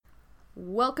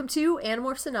Welcome to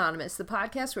Animorphs Anonymous, the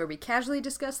podcast where we casually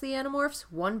discuss the Animorphs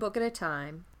one book at a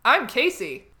time. I'm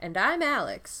Casey. And I'm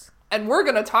Alex. And we're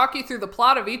going to talk you through the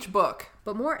plot of each book.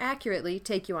 But more accurately,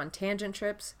 take you on tangent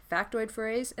trips, factoid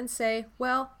forays, and say,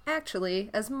 well, actually,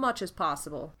 as much as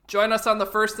possible. Join us on the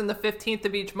 1st and the 15th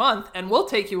of each month, and we'll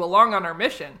take you along on our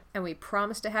mission. And we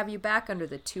promise to have you back under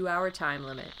the 2-hour time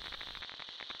limit.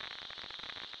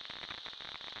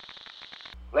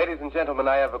 Ladies and gentlemen,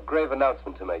 I have a grave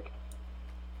announcement to make.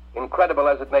 Incredible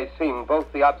as it may seem,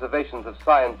 both the observations of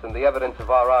science and the evidence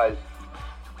of our eyes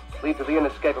lead to the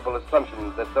inescapable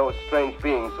assumption that those strange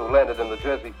beings who landed in the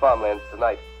Jersey farmlands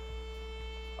tonight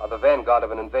are the vanguard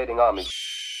of an invading army.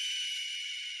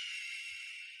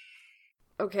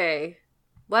 Okay,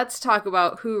 let's talk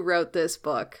about who wrote this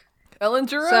book. Ellen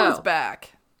Giroux's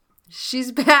back.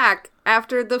 She's back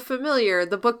after The Familiar,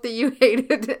 the book that you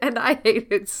hated and I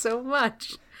hated so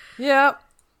much. Yep.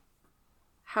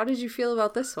 How did you feel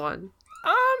about this one?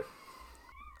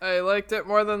 I liked it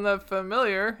more than The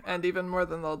Familiar, and even more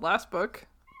than the last book,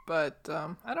 but,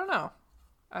 I don't know.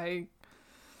 I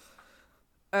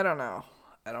don't know.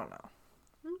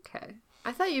 Okay.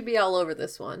 I thought you'd be all over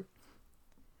this one.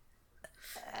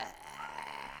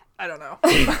 I don't know.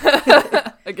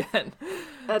 Again.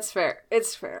 That's fair.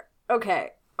 It's fair. Okay.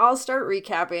 I'll start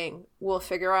recapping. We'll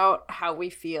figure out how we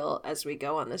feel as we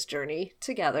go on this journey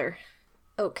together.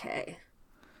 Okay.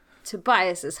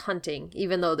 Tobias is hunting,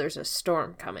 even though there's a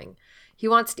storm coming. He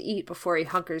wants to eat before he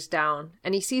hunkers down,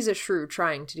 and he sees a shrew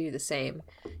trying to do the same.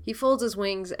 He folds his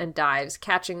wings and dives,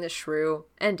 catching the shrew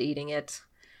and eating it.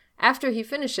 After he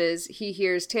finishes, he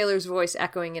hears Taylor's voice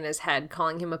echoing in his head,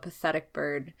 calling him a pathetic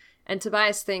bird. And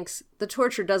Tobias thinks, the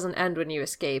torture doesn't end when you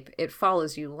escape, it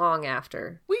follows you long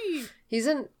after. Wee! He's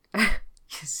in...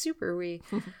 Super wee.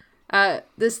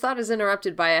 This thought is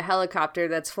interrupted by a helicopter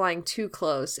that's flying too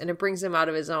close, and it brings him out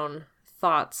of his own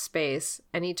thought space,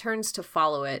 and he turns to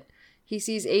follow it. He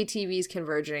sees ATVs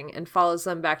converging and follows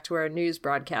them back to where a news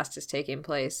broadcast is taking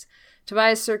place.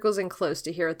 Tobias circles in close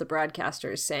to hear what the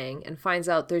broadcaster is saying, and finds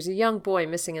out there's a young boy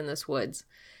missing in this woods.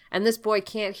 And this boy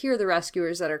can't hear the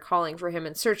rescuers that are calling for him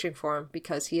and searching for him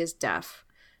because he is deaf.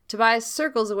 Tobias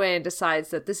circles away and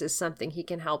decides that this is something he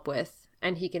can help with.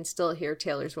 And he can still hear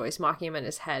Taylor's voice mocking him in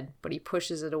his head, but he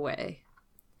pushes it away.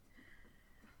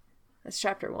 That's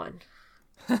chapter 1.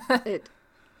 It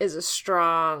is a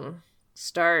strong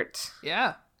start.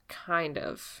 Yeah. Kind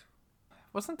of.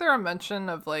 Wasn't there a mention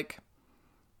of, like,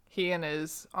 he and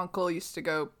his uncle used to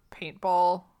go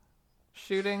paintball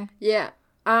shooting? Yeah.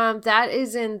 That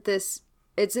is in this...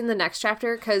 It's in the next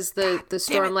chapter because the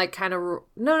storm like kind of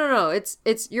no it's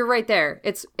you're right there.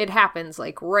 It happens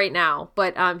like right now.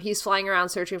 But he's flying around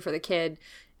searching for the kid,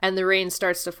 and the rain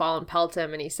starts to fall and pelt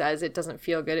him, and he says it doesn't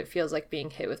feel good. It feels like being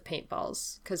hit with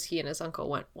paintballs because he and his uncle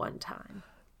went one time.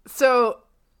 So,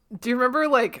 do you remember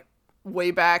like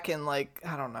way back in like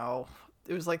I don't know,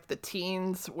 it was like the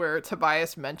teens where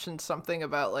Tobias mentioned something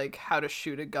about like how to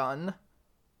shoot a gun,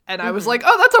 and I was like,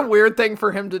 oh, that's a weird thing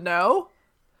for him to know.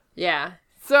 Yeah.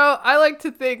 So I like to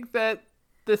think that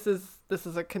this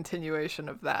is a continuation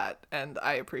of that, and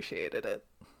I appreciated it.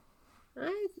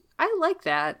 I like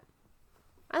that.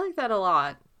 I like that a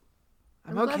lot.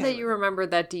 I'm okay glad that you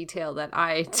remembered that detail that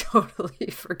I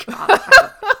totally forgot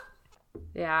about.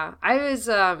 Yeah, I was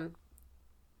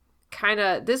kind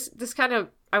of this kind of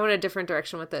I went a different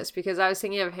direction with this because I was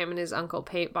thinking of him and his uncle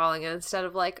paintballing, and instead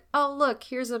of like, oh look,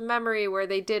 here's a memory where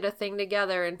they did a thing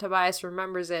together and Tobias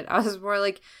remembers it, I was more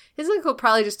like, his uncle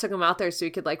probably just took him out there so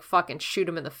he could like fucking shoot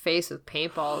him in the face with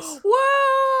paintballs.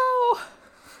 Whoa!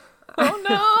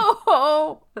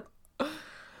 Oh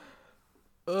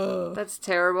no! That's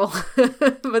terrible.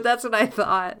 But that's what I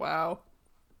thought. Wow.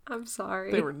 I'm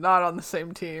sorry. They were not on the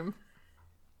same team.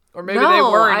 Or maybe No, they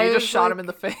were and I you just was shot like- him in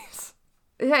the face.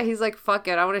 Yeah, he's like, fuck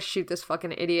it, I want to shoot this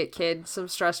fucking idiot kid. Some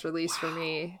stress release for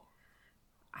me.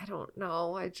 I don't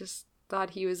know. I just thought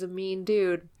he was a mean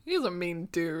dude. He's a mean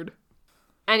dude.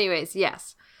 Anyways,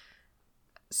 yes.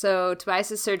 So Tobias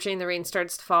is searching, the rain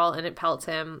starts to fall, and it pelts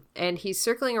him. And he's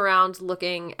circling around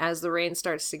looking as the rain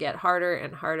starts to get harder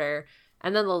and harder.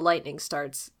 And then the lightning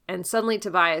starts. And suddenly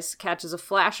Tobias catches a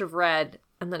flash of red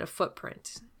and then a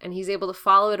footprint. And he's able to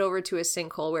follow it over to a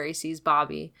sinkhole where he sees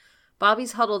Bobby.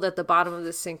 Bobby's huddled at the bottom of the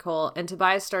sinkhole, and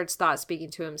Tobias starts thought speaking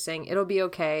to him, saying, it'll be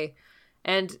okay.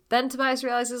 And then Tobias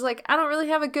realizes, like, I don't really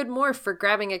have a good morph for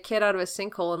grabbing a kid out of a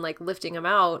sinkhole and, like, lifting him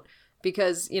out.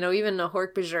 Because, you know, even a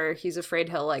Hork-Bajir, he's afraid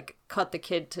he'll, like, cut the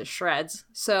kid to shreds.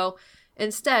 So,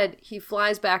 instead, he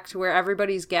flies back to where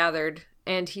everybody's gathered,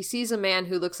 and he sees a man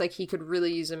who looks like he could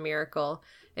really use a miracle.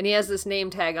 And he has this name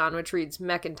tag on, which reads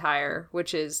McIntyre,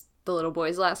 which is the little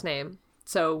boy's last name.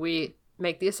 So we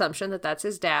make the assumption that that's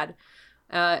his dad.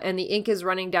 And the ink is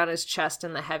running down his chest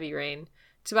in the heavy rain.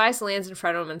 Tobias lands in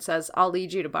front of him and says, "I'll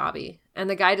lead you to Bobby." And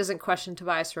the guy doesn't question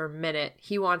Tobias for a minute.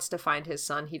 He wants to find his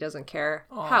son. He doesn't care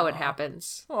how it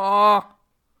happens. Aww.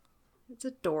 It's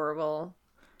adorable.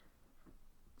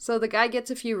 So the guy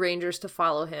gets a few rangers to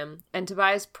follow him, and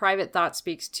Tobias' private thought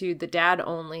speaks to the dad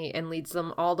only and leads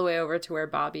them all the way over to where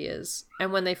Bobby is.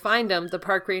 And when they find him, the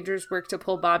park rangers work to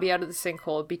pull Bobby out of the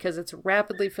sinkhole because it's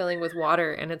rapidly filling with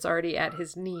water and it's already at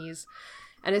his knees.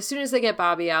 And as soon as they get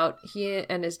Bobby out, he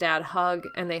and his dad hug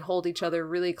and they hold each other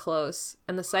really close.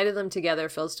 And the sight of them together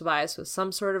fills Tobias with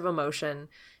some sort of emotion.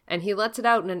 And he lets it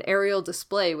out in an aerial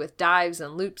display with dives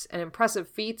and loops and impressive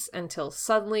feats until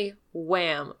suddenly,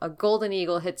 wham, a golden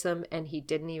eagle hits him and he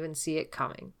didn't even see it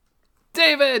coming.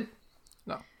 David!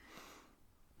 No.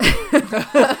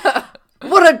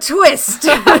 What a twist!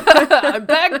 I'm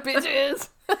back, bitches!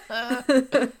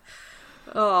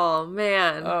 Oh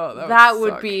man. Oh, that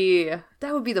would would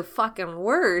be the fucking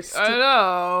worst. I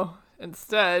know.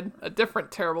 Instead, a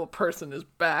different terrible person is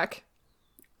back.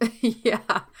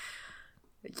 Yeah.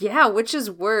 Yeah, which is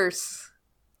worse?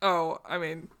 Oh, I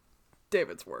mean,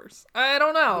 David's worse. I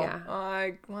don't know.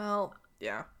 Yeah.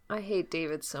 Yeah. I hate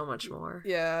David so much more.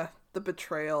 Yeah, the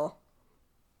betrayal.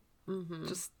 Mm-hmm.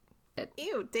 Just,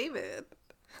 ew, David.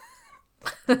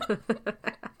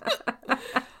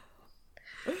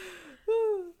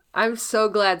 I'm so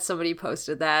glad somebody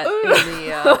posted that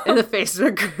in the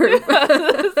Facebook group.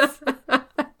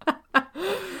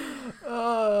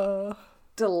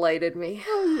 Delighted me.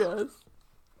 Oh, yes.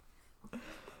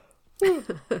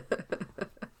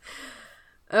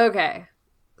 Okay,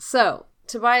 so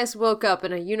Tobias woke up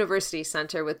in a university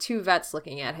center with two vets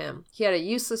looking at him. He had a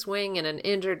useless wing and an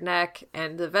injured neck,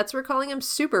 and the vets were calling him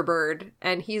Superbird,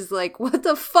 and he's like, "What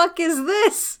the fuck is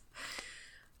this?"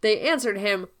 They answered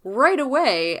him right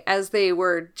away as they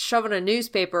were shoving a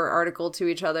newspaper article to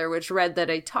each other, which read that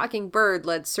a talking bird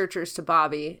led searchers to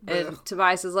Bobby. And Ugh.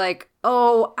 Tobias is like,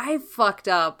 "Oh, I fucked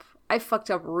up. I fucked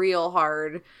up real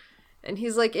hard." And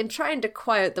he's like, in trying to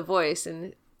quiet the voice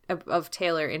of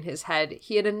Taylor in his head,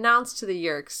 he had announced to the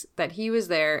Yerks that he was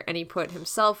there and he put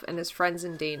himself and his friends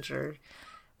in danger.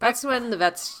 That's when the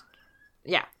vets...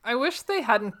 Yeah. I wish they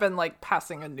hadn't been, like,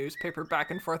 passing a newspaper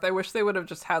back and forth. I wish they would have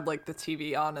just had, like, the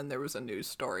TV on and there was a news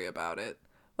story about it.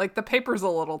 Like, the paper's a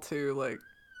little too, like,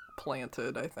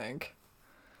 planted, I think.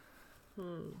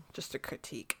 Just a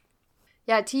critique.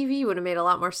 Yeah, TV would have made a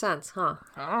lot more sense, huh?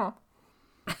 I don't know.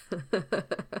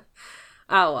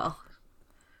 Oh, well.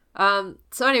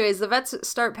 So anyways, the vets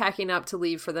start packing up to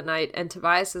leave for the night, and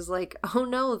Tobias is like, "Oh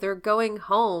no, they're going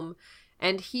home."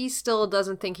 And he still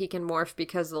doesn't think he can morph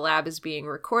because the lab is being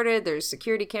recorded. There's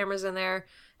security cameras in there.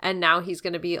 And now he's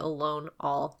going to be alone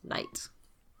all night.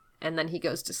 And then he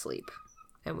goes to sleep.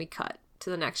 And we cut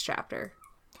to the next chapter.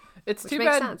 It's Which too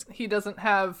makes bad sense. he doesn't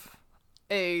have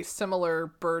a similar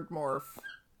bird morph,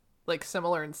 like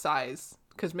similar in size,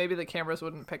 because maybe the cameras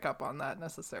wouldn't pick up on that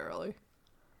necessarily.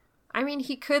 I mean,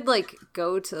 he could, like,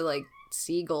 go to, like,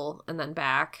 seagull and then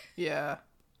back. Yeah.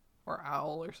 Or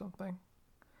owl or something.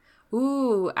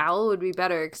 Ooh, owl would be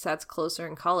better because that's closer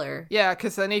in color. Yeah,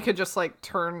 because then he could just, like,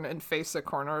 turn and face the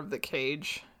corner of the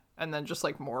cage and then just,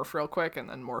 like, morph real quick and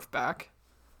then morph back.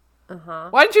 Uh-huh.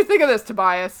 Why didn't you think of this,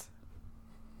 Tobias?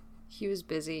 He was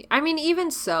busy. I mean,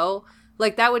 even so,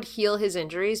 like, that would heal his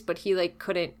injuries, but he, like,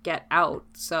 couldn't get out,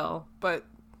 so... But,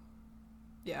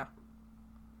 yeah.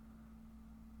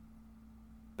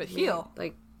 But heal.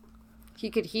 Like, he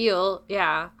could heal,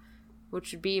 yeah,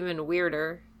 which would be even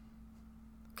weirder.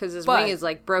 Because his wing is,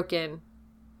 like, broken.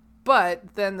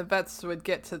 But then the vets would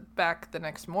get to back the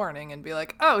next morning and be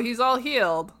like, "Oh, he's all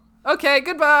healed. Okay,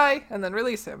 goodbye," and then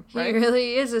release him, right? He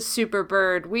really is a super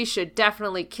bird. We should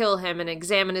definitely kill him and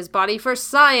examine his body for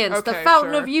science. Okay, the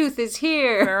fountain sure. of youth is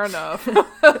here. Fair enough.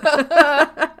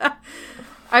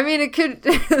 I mean, it could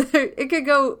it could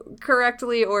go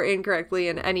correctly or incorrectly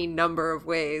in any number of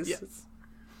ways. Yes.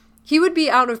 He would be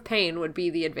out of pain would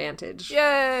be the advantage.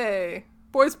 Yay!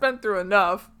 Boy's been through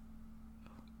enough.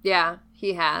 Yeah,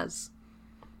 he has.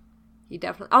 He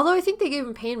definitely... Although I think they gave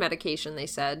him pain medication, they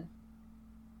said.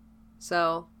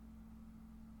 So,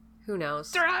 who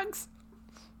knows? Drugs!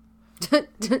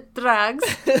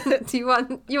 Drugs? Do you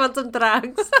want some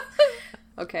drugs?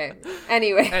 Okay.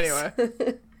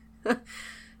 Anyway.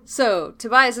 So,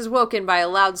 Tobias is woken by a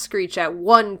loud screech at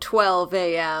 1:12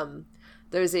 a.m.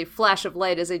 There's a flash of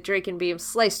light as a Draken beam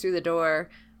sliced through the door.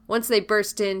 Once they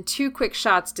burst in, 2 quick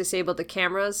shots disabled the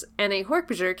cameras, and a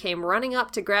Hork-Bajir came running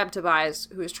up to grab Tobias,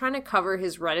 who was trying to cover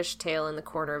his reddish tail in the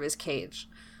corner of his cage.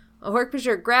 a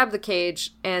Hork-Bajir grabbed the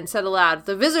cage and said aloud,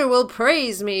 "The Visor will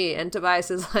praise me!" And Tobias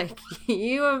is like,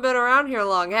 "You haven't been around here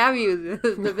long, have you?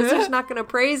 The Visor's not going to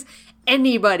praise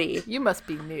anybody. You must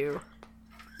be new.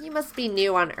 You must be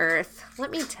new on Earth.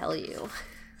 Let me tell you."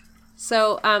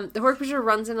 So, the Hork-Bajir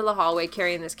runs into the hallway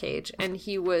carrying this cage, and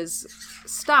he was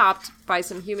stopped by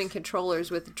some human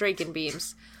controllers with Draken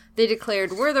beams. They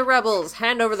declared, "We're the rebels,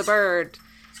 hand over the bird."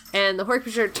 And the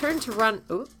Hork-Bajir turned to run...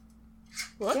 Ooh.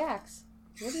 What? Gax,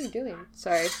 what are you doing?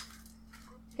 Sorry.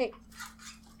 Hey.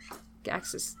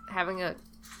 Gax is having a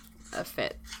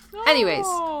fit. No. Anyways,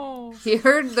 he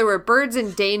heard there were birds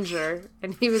in danger,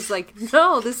 and he was like,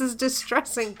 "No, this is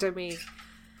distressing to me."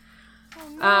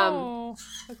 Oh, no.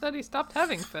 I thought he stopped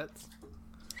having fits.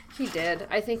 He did.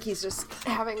 I think he's just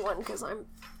having one because I'm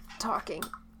talking.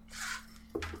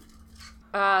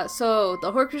 So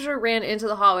the Hork-Bajir ran into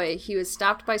the hallway. He was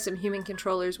stopped by some human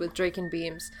controllers with Draken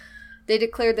beams. They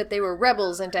declared that they were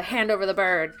rebels and to hand over the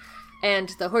bird. And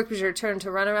the Hork-Bajir turned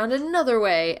to run around another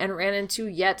way and ran into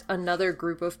yet another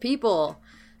group of people.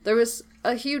 There was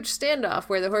a huge standoff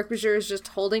where the Hork-Bajir is just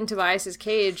holding Tobias's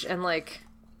cage and like,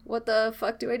 what the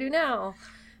fuck do I do now?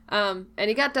 And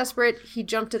he got desperate. He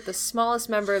jumped at the smallest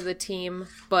member of the team,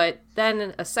 but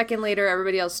then a second later,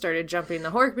 everybody else started jumping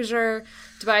the Hork-Bajir.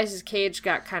 Tobias's cage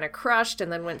got kind of crushed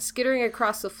and then went skittering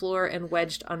across the floor and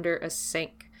wedged under a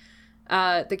sink.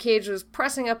 The cage was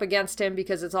pressing up against him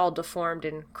because it's all deformed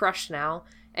and crushed now,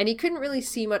 and he couldn't really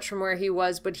see much from where he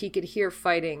was, but he could hear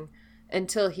fighting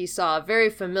until he saw a very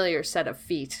familiar set of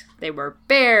feet. They were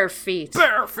bare feet.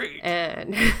 Bare feet!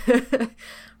 And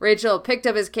Rachel picked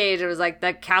up his cage and was like,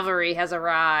 "The cavalry has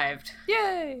arrived."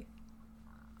 Yay!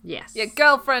 Yes. Your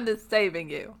girlfriend is saving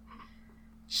you.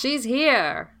 She's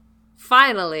here.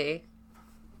 Finally.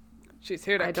 She's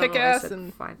here to I don't kick know why I ass said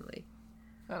and... finally.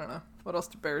 I don't know. What else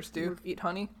do bears do? Eat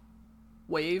honey?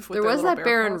 Wave with There their was little that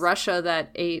bear in claws? Russia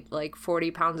that ate like 40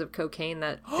 pounds of cocaine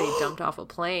that they dumped off a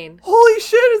plane. Holy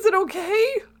shit, is it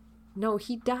okay? No,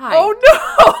 he died. Oh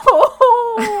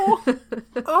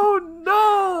no! Oh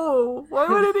no! Why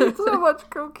would it eat so much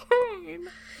cocaine?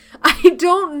 I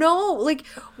don't know. Like,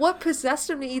 what possessed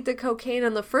him to eat the cocaine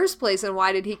in the first place, and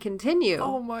why did he continue?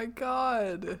 Oh my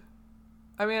god.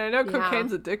 I mean, I know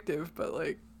cocaine's addictive, but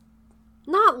like...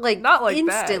 Not like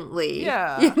instantly.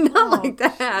 That. Yeah, not Oh, like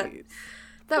that. geez.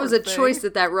 That Poor was a thing. choice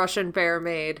that Russian bear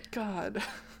made. God.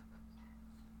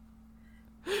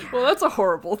 Well, that's a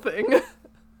horrible thing.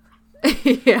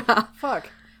 Yeah. Fuck.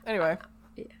 Anyway.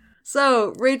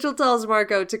 So, Rachel tells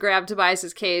Marco to grab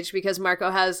Tobias's cage because Marco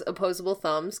has opposable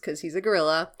thumbs because he's a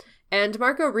gorilla. And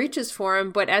Marco reaches for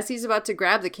him, but as he's about to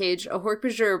grab the cage, a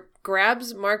Hork-Bajir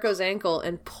grabs Marco's ankle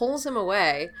and pulls him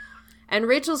away. And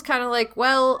Rachel's kind of like,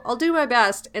 well, I'll do my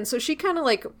best. And so she kind of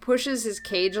like pushes his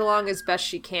cage along as best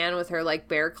she can with her like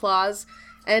bear claws.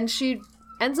 And she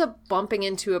ends up bumping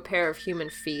into a pair of human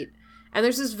feet. And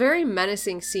there's this very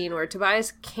menacing scene where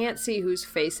Tobias can't see whose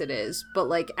face it is. But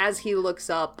like as he looks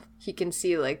up, he can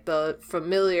see like the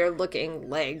familiar looking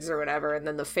legs or whatever. And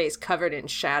then the face covered in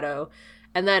shadow.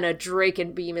 And then a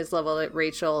Draken beam is leveled at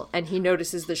Rachel. And he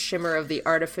notices the shimmer of the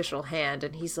artificial hand.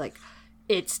 And he's like,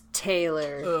 it's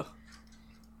Taylor. Ugh.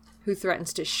 Who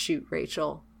threatens to shoot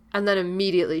Rachel, and then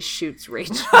immediately shoots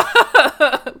Rachel.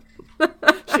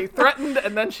 She threatened,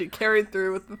 and then she carried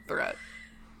through with the threat.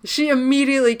 She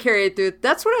immediately carried through.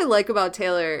 That's what I like about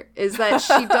Taylor, is that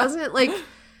she doesn't,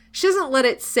 she doesn't let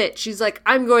it sit. She's like,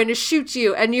 I'm going to shoot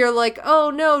you. And you're like,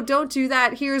 oh, no, don't do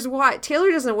that. Here's why.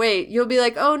 Taylor doesn't wait. You'll be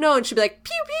like, oh, no. And she'll be like,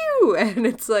 pew, pew. And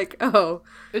it's like, oh,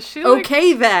 Is she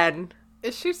okay, then.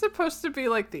 Is she supposed to be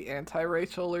like the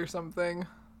anti-Rachel or something?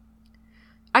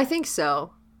 I think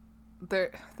so.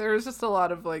 There's just a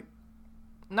lot of like,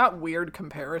 not weird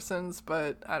comparisons,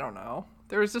 but I don't know.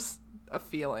 There was just a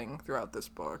feeling throughout this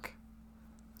book.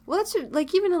 Well, that's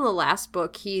like even in the last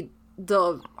book,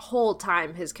 the whole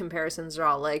time his comparisons are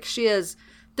all like, she is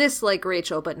this like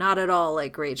Rachel, but not at all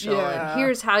like Rachel. Yeah. And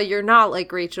here's how you're not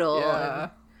like Rachel. Yeah.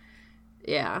 And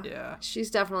yeah. Yeah.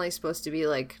 She's definitely supposed to be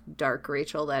like dark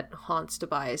Rachel that haunts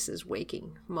Tobias's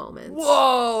waking moments.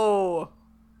 Whoa!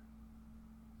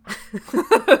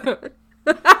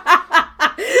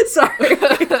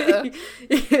 Sorry.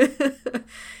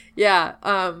 Yeah,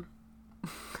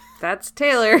 that's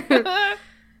Taylor.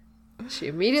 She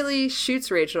immediately shoots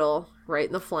Rachel right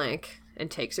in the flank and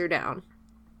takes her down.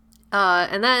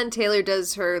 And then Taylor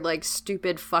does her, like,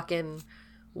 stupid fucking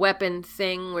weapon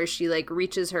thing where she, like,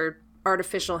 reaches her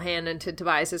artificial hand into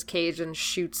Tobias's cage and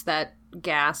shoots that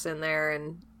gas in there,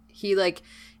 and he, like,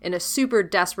 in a super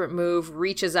desperate move,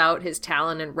 reaches out his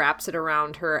talon and wraps it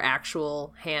around her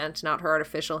actual hand, not her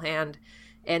artificial hand,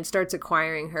 and starts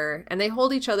acquiring her. And they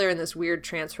hold each other in this weird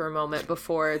transfer moment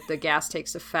before the gas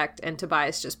takes effect and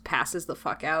Tobias just passes the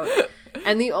fuck out.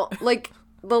 And the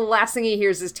last thing he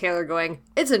hears is Taylor going,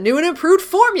 "It's a new and improved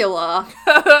formula."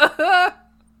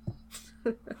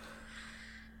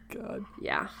 God.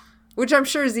 Yeah. Which I'm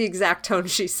sure is the exact tone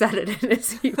she said it in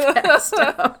as he passed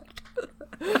out.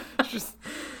 Just,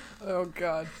 oh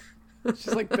God.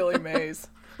 She's like Billy Mays.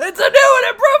 It's a new and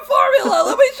improved formula.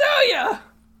 Let me show you.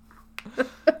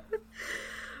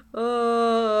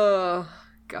 Oh,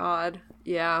 God.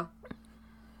 Yeah.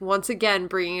 Once again,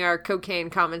 bringing our cocaine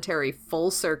commentary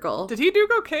full circle. Did he do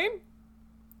cocaine?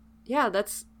 Yeah,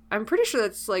 I'm pretty sure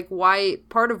that's like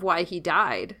part of why he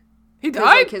died. He 'Cause,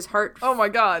 died? like, his heart. Oh my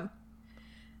God.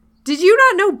 Did you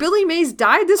not know Billy Mays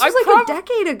died? This was a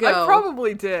decade ago. I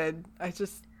probably did.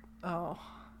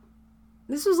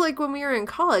 This was like when we were in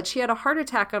college. He had a heart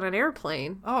attack on an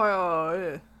airplane. Oh,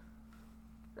 yeah.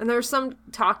 And there was some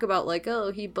talk about like,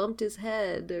 oh, he bumped his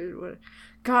head. Or what.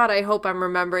 God, I hope I'm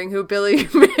remembering who Billy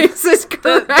Mays is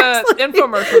correctly. The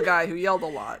infomercial guy who yelled a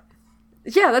lot.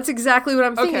 Yeah, that's exactly what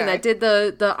I'm thinking. Okay. That did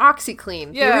the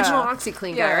OxyClean. Yeah. The original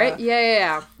OxyClean guy, right?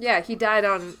 Yeah. Yeah, he died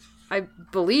on, I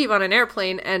believe, on an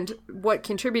airplane, and what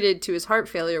contributed to his heart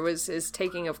failure was his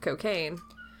taking of cocaine.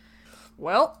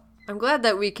 Well, I'm glad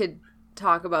that we could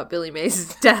talk about Billy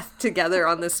Mays' death together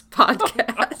on this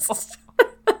podcast.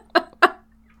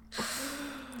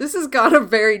 This has gone a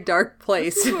very dark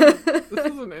place. this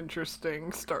is an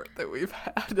interesting start that we've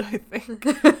had, I think.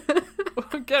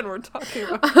 Again, we're talking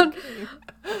about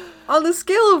on the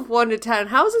scale of 1 to 10,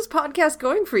 how's this podcast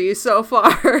going for you so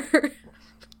far?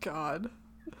 God.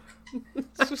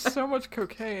 It's just so much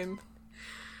cocaine.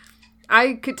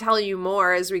 I could tell you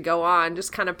more as we go on,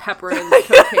 just kind of pepper in the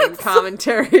cocaine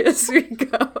commentary as we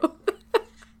go.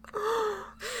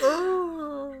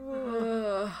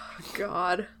 Oh,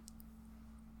 God.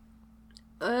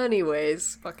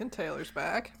 Anyways. Fucking Taylor's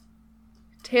back.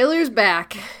 Taylor's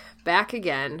back. Back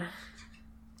again.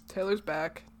 Taylor's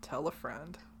back. Tell a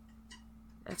friend.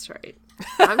 That's right.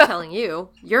 I'm telling you.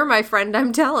 You're my friend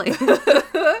I'm telling.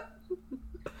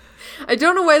 I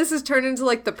don't know why this has turned into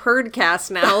like the Perdcast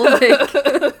now. Like...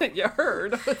 You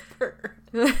heard with Perd.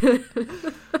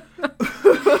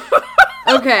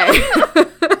 Okay.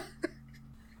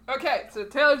 Okay, so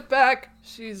Taylor's back.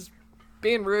 She's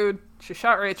being rude. She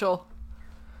shot Rachel.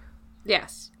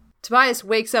 Yes. Tobias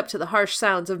wakes up to the harsh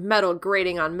sounds of metal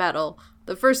grating on metal.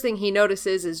 The first thing he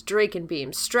notices is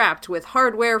Drakenbeam strapped with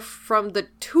hardware from the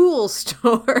tool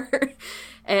store.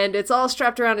 And it's all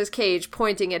strapped around his cage,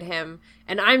 pointing at him.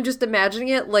 And I'm just imagining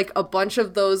it like a bunch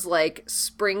of those, like,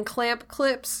 spring clamp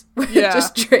clips. With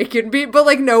just Drakenbeam, but,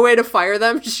 like, no way to fire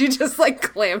them. She just, like,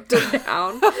 clamped them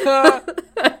down.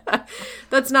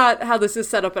 That's not how this is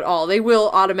set up at all. They will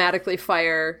automatically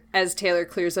fire as Taylor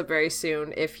clears up very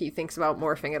soon if he thinks about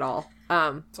morphing at all.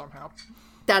 Somehow.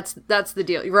 That's the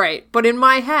deal. Right. But in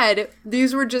my head,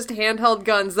 these were just handheld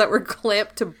guns that were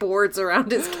clamped to boards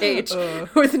around his cage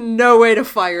with no way to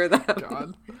fire them.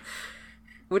 God.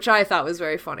 Which I thought was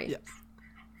very funny. Yes.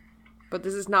 But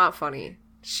this is not funny.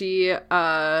 She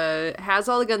has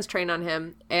all the guns trained on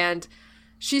him, and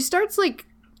she starts, like,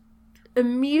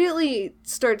 immediately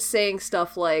starts saying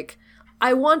stuff like,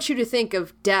 I want you to think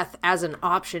of death as an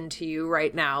option to you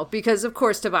right now. Because, of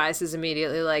course, Tobias is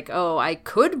immediately like, oh, I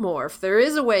could morph. There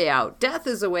is a way out. Death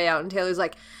is a way out. And Taylor's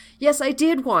like, yes, I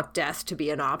did want death to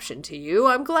be an option to you.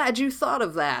 I'm glad you thought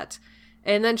of that.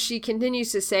 And then she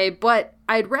continues to say, but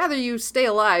I'd rather you stay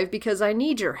alive because I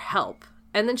need your help.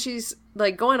 And then she's,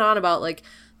 like, going on about, like,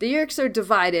 the Yeerks are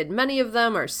divided. Many of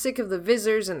them are sick of the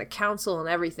Visors and the Council and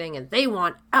everything, and they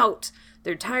want out.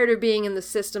 They're tired of being in the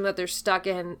system that they're stuck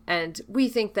in, and we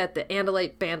think that the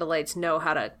Andalite Bandalites know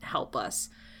how to help us.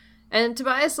 And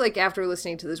Tobias, like, after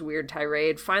listening to this weird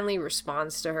tirade, finally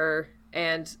responds to her,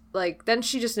 and, like, then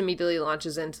she just immediately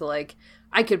launches into, like,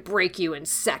 I could break you in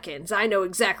seconds. I know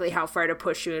exactly how far to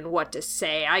push you and what to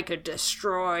say. I could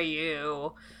destroy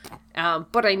you.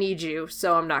 But I need you,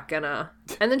 so I'm not gonna.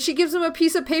 And then she gives him a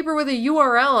piece of paper with a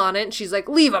URL on it, and she's like,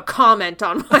 leave a comment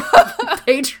on my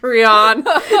Patreon.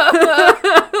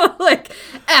 Like,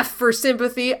 F for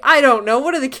sympathy. I don't know.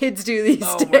 What do the kids do these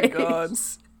days? Oh my God.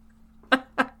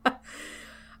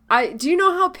 Do you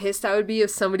know how pissed I would be if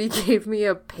somebody gave me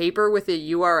a paper with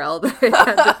a URL that I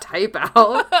had to type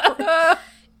out? Like,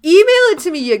 email it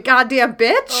to me, you goddamn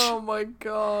bitch! Oh my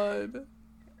God.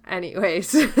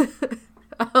 Anyways,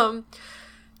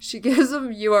 she gives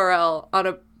him URL on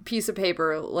a piece of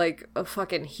paper like a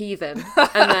fucking heathen,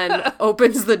 and then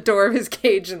opens the door of his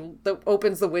cage and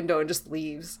opens the window and just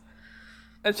leaves.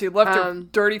 And she left her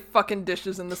dirty fucking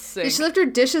dishes in the sink. She left her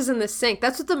dishes in the sink.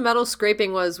 That's what the metal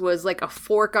scraping was like a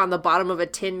fork on the bottom of a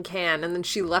tin can, and then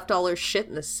she left all her shit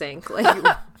in the sink. Like,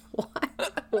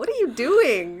 what? What are you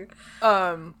doing?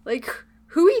 Like,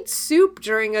 who eats soup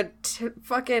during a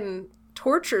fucking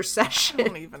torture session? I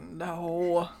don't even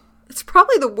know. It's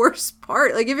probably the worst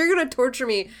part. Like, if you're gonna torture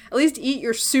me, at least eat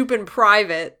your soup in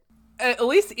private. At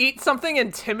least eat something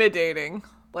intimidating.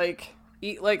 Like,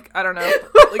 eat, like, I don't know,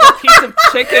 like a piece of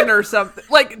chicken or something.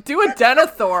 Like, do a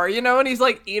Denethor, you know, and he's,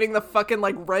 like, eating the fucking,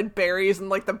 like, red berries and,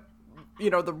 like, the, you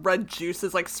know, the red juice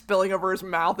is, like, spilling over his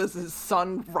mouth as his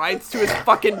son rides to his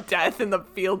fucking death in the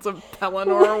fields of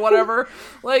Pelennor or whatever.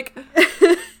 Like...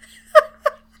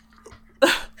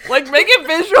 Like, make it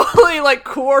visually, like,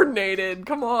 coordinated.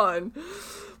 Come on.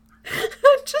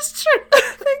 I'm just trying to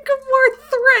think of more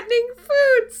threatening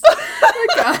foods.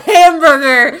 Like a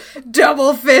hamburger,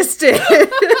 double-fisted.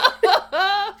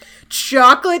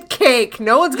 Chocolate cake.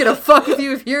 No one's gonna fuck with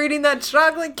you if you're eating that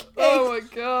chocolate cake. Oh my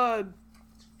god.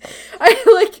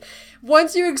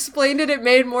 Once you explained it, it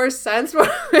made more sense,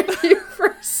 but when you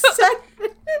first said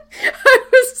it, I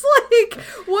was like,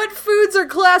 what foods are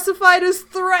classified as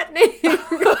threatening?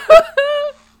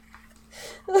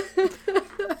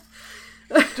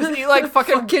 Just eat like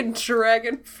fucking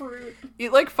dragon fruit.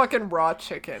 Eat like fucking raw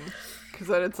chicken. Because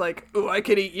then it's like, ooh, I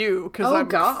could eat you because I'm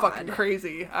fucking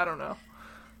crazy. I don't know.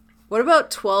 What about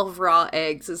 12 raw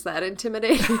eggs? Is that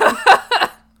intimidating?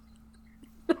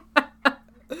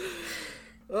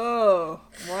 Oh,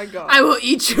 my God. I will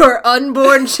eat your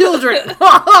unborn children.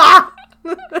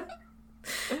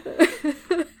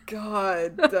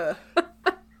 God.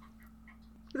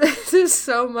 This is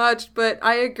so much, but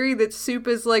I agree that soup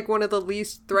is like one of the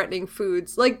least threatening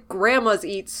foods. Like, grandmas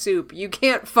eat soup. You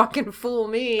can't fucking fool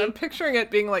me. I'm picturing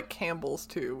it being like Campbell's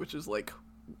too, which is like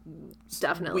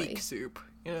definitely weak soup,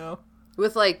 you know?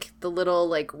 With like the little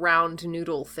like round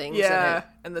noodle things in it.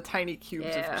 And the tiny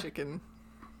cubes of chicken.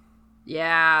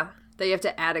 Yeah, that you have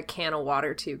to add a can of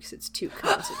water to because it's too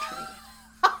concentrated.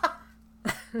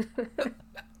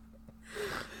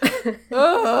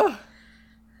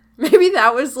 Maybe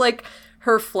that was like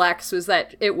her flex, was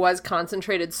that it was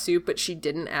concentrated soup, but she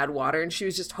didn't add water, and she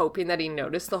was just hoping that he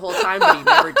noticed the whole time, but he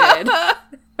never did.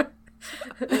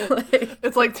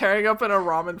 It's like tearing up in a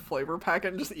ramen flavor packet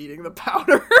and just eating the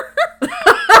powder.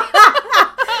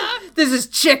 This is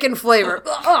chicken flavor.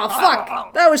 Oh,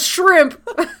 fuck. That was shrimp.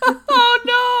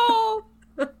 Oh,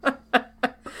 no.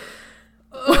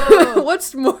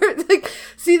 What's more, like,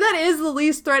 see, that is the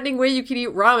least threatening way you can eat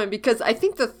ramen, because I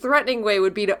think the threatening way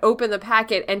would be to open the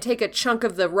packet and take a chunk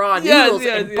of the raw noodles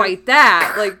and bite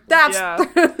that. Like,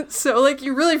 that's... So, like,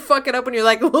 you really fuck it up when you're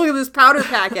like, look at this powder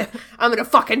packet. I'm gonna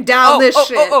fucking down this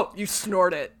shit. You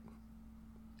snort it.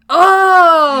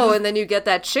 Oh, and then you get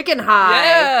that chicken high.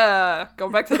 Yeah, go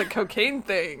back to the cocaine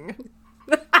thing.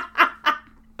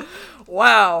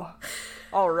 Wow.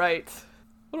 All right.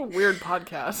 What a weird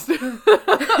podcast.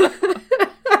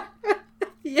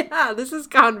 Yeah, this has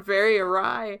gone very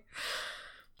awry.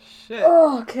 Shit.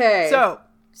 Okay. So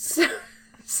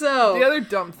the other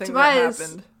dumb thing that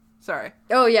happened. Sorry.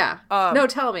 Oh, yeah. No,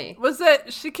 tell me. Was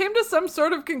that she came to some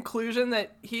sort of conclusion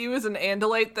that he was an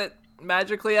Andalite that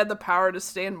magically had the power to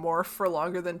stay in morph for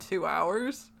longer than 2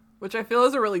 hours, which I feel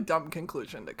is a really dumb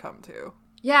conclusion to come to.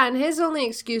 Yeah, and his only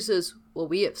excuse is, well,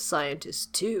 we have scientists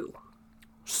too.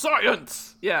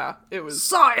 Science! Yeah, it was...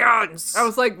 Science! I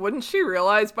was like, wouldn't she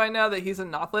realize by now that he's a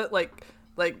Nothlit? Like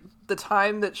the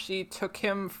time that she took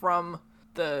him from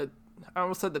the... I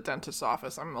almost said the dentist's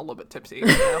office. I'm a little bit tipsy. You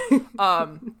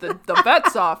know? The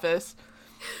vet's office.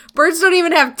 Birds don't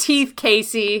even have teeth,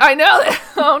 Casey. I know.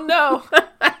 Oh, no.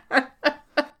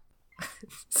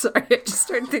 Sorry, I just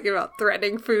started thinking about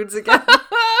threatening foods again.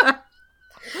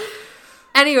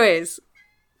 Anyways,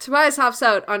 Tobias hops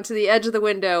out onto the edge of the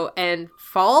window and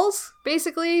falls,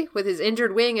 basically, with his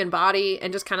injured wing and body,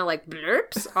 and just kind of like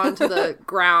blurps onto the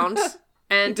ground.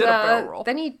 And he did a barrel roll.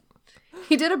 Then he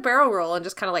did a barrel roll and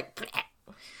just kind of like...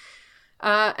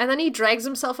 and then he drags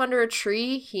himself under a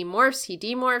tree. He morphs, he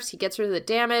demorphs, he gets rid of the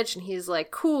damage, and he's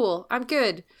like, cool, I'm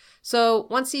good. So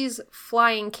once he's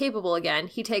flying capable again,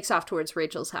 he takes off towards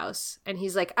Rachel's house. And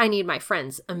he's like, I need my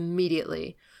friends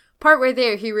immediately. Partway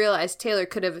there, he realized Taylor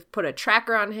could have put a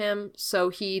tracker on him, so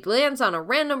he lands on a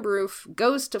random roof,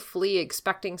 goes to flee,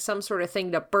 expecting some sort of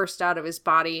thing to burst out of his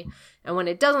body. And when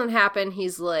it doesn't happen,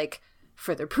 he's like,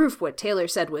 further proof what Taylor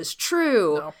said was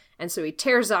true. No. And so he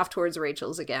tears off towards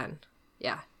Rachel's again.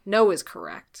 Yeah, no is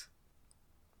correct.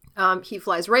 He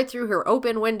flies right through her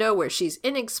open window where she's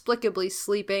inexplicably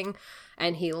sleeping,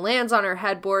 and he lands on her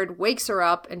headboard, wakes her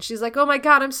up, and she's like, oh my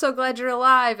god, I'm so glad you're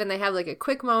alive. And they have like a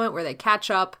quick moment where they catch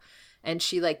up, and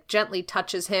she like gently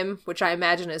touches him, which I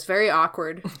imagine is very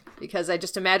awkward because I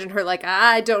just imagine her like,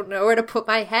 I don't know where to put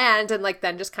my hand, and like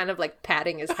then just kind of like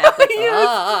patting his head like,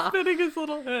 yes, spinning his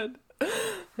little head.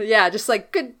 Yeah, just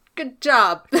like, good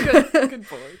job. Good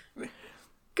boy.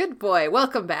 Good boy.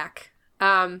 Welcome back.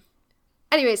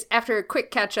 Anyways, after a quick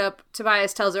catch up,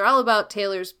 Tobias tells her all about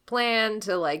Taylor's plan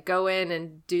to like go in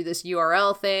and do this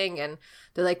URL thing, and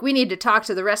they're like, we need to talk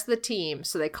to the rest of the team.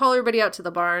 So they call everybody out to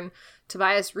the barn.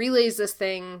 Tobias relays this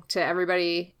thing to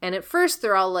everybody, and at first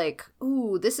they're all like,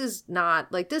 ooh, this is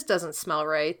not, like, this doesn't smell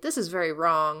right. This is very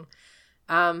wrong.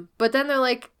 But then they're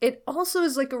like, it also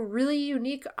is like a really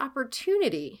unique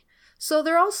opportunity. So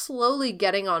they're all slowly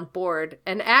getting on board,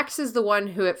 and Axe is the one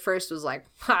who at first was like,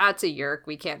 it's a yerk,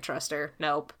 we can't trust her,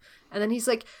 nope. And then he's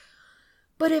like,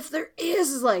 but if there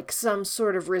is like some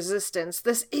sort of resistance,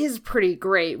 this is pretty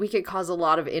great. We could cause a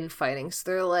lot of infighting. So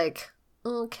they're like,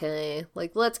 okay,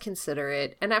 like, let's consider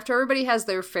it. And after everybody has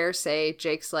their fair say,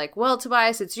 Jake's like, well,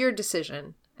 Tobias, it's your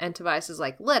decision. And Tobias is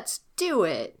like, let's do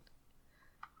it.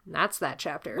 And that's that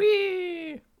chapter.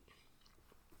 Whee!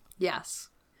 Yes.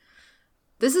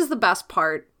 This is the best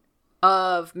part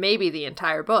of maybe the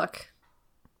entire book.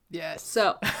 Yes.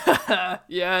 So.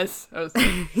 Yes.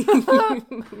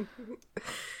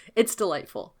 It's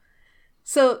delightful.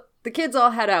 So the kids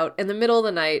all head out in the middle of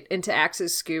the night into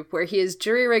Axe's scoop, where he has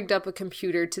jury-rigged up a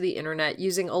computer to the internet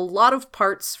using a lot of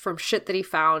parts from shit that he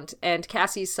found and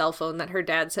Cassie's cell phone that her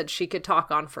dad said she could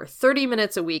talk on for 30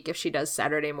 minutes a week if she does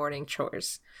Saturday morning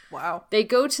chores. Wow. They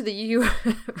go to the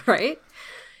right?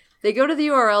 They go to the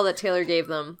URL that Taylor gave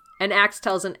them, and Axe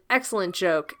tells an excellent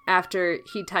joke after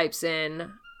he types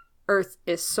in Earth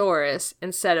is Saurus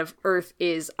instead of Earth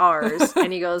is ours.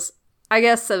 And he goes, I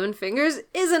guess 7 fingers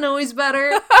isn't always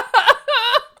better.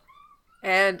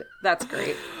 And that's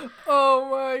great. Oh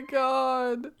my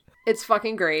god. It's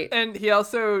fucking great. And he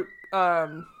also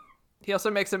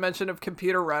makes a mention of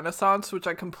computer renaissance, which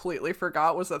I completely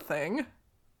forgot was a thing.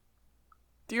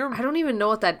 I don't even know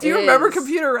what that is. Do you remember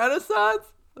computer renaissance?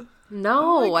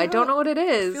 No, I don't know what it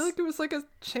is. I feel like it was like a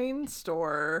chain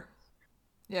store.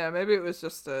 Yeah, maybe it was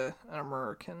just an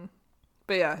American.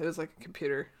 But yeah, it was like a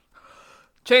computer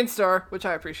chain store, which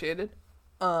I appreciated.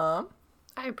 I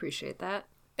appreciate that.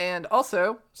 And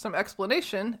also some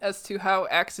explanation as to how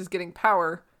Axe is getting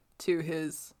power to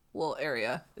his little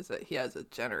area is that he has a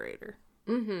generator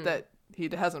that he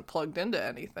hasn't plugged into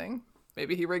anything.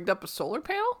 Maybe he rigged up a solar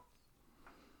panel?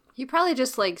 He probably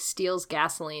just, like, steals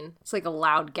gasoline. It's like a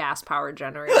loud gas-powered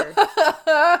generator.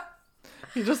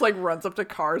 He just, like, runs up to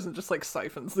cars and just, like,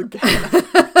 siphons the gas.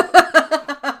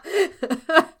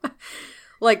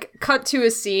 Like, cut to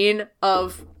a scene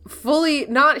of fully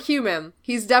not human.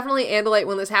 He's definitely Andalite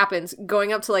when this happens,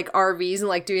 going up to, like, RVs and,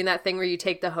 like, doing that thing where you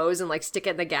take the hose and, like, stick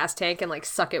it in the gas tank and, like,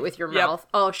 suck it with your mouth.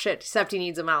 Oh, shit. Except he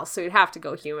needs a mouth, so he'd have to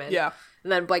go human. Yeah.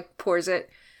 And then, like, pours it.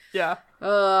 Yeah.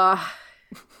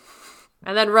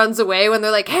 And then runs away when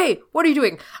they're like, hey, what are you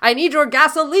doing? I need your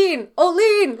gasoline. Oh,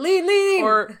 lean.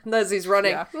 Or as he's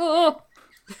running. Yeah. Oh.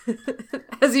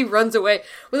 As he runs away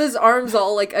with his arms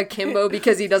all like akimbo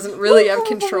because he doesn't really have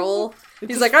control.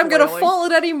 He's like, I'm going to fall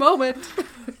at any moment.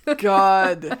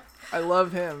 God, I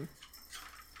love him.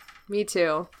 Me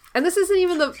too. And this isn't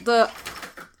even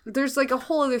there's like a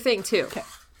whole other thing too. Okay.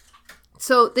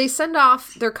 So they send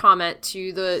off their comment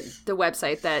to the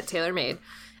website that Taylor made.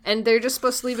 And they're just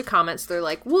supposed to leave a comment. So they're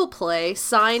like, we'll play,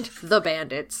 signed, The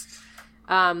Bandits.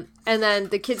 And then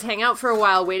the kids hang out for a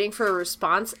while waiting for a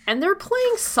response. And they're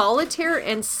playing Solitaire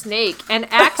and Snake. And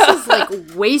Axe is like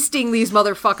wasting these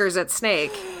motherfuckers at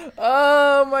Snake.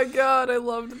 Oh my god, I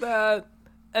loved that.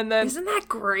 And then isn't that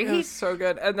great? It was so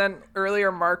good. And then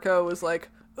earlier Marco was like,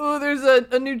 oh, there's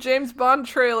a new James Bond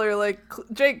trailer. Like,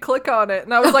 Jake, click on it.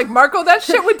 And I was like, Marco, that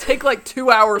shit would take like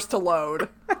 2 hours to load.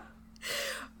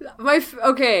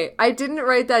 Okay, I didn't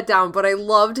write that down, but I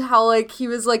loved how, like, he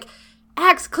was like,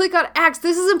 Axe, click on Axe,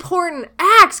 this is important.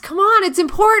 Axe, come on, it's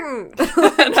important.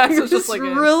 And Axe was just like,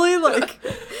 really, like,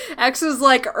 Axe was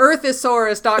like,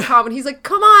 earthosaurus.com, and he's like,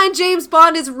 come on, James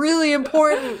Bond is really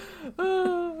important.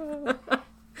 Oh,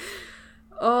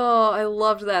 I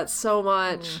loved that so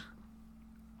much.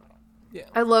 Yeah.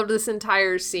 I loved this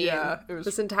entire scene. Yeah,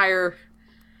 it's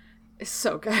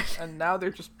so good. And now they're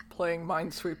just playing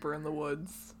Minesweeper in the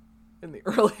woods in the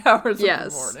early hours of the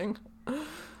morning.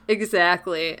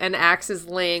 Exactly. And Axe is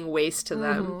laying waste to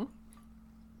them.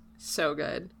 So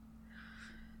good.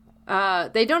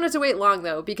 They don't have to wait long,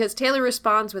 though, because Taylor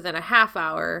responds within a half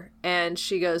hour, and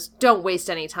she goes, "Don't waste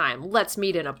any time. Let's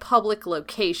meet in a public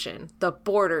location, the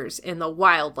Borders in the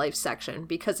wildlife section,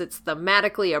 because it's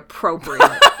thematically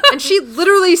appropriate." And she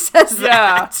literally says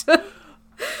that.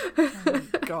 Oh,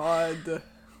 God.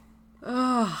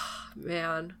 Oh,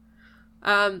 man.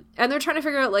 And they're trying to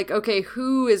figure out, like, okay,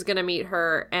 who is going to meet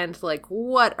her, and, like,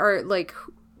 what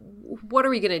are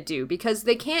we going to do? Because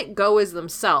they can't go as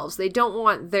themselves. They don't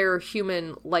want their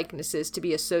human likenesses to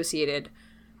be associated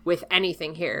with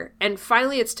anything here. And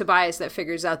finally, it's Tobias that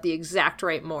figures out the exact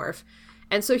right morph.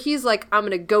 And so he's like, I'm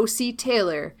going to go see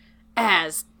Taylor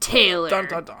as Taylor. Dun,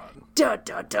 dun, dun. Dun,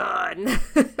 dun, dun.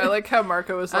 I like how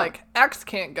Marco was like, X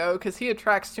can't go because he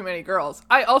attracts too many girls.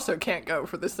 I also can't go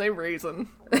for the same reason.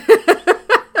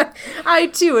 I,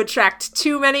 too, attract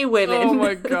too many women. Oh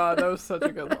my God, that was such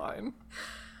a good line.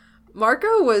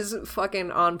 Marco was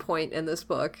fucking on point in this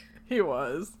book. He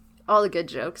was. All the good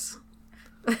jokes.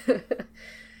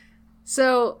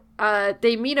 So,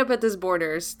 they meet up at this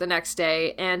Borders the next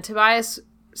day, and Tobias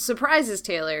surprises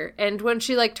Taylor, and when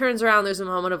she, like, turns around, there's a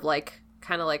moment of, like,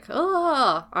 kind of like,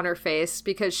 oh, on her face,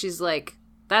 because she's like,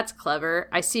 that's clever.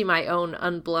 I see my own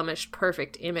unblemished,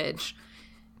 perfect image.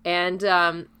 And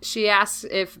she asks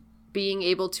if being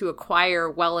able to acquire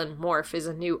Welland Morph is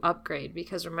a new upgrade,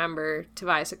 because remember,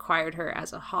 Tobias acquired her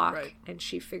as a hawk, right. And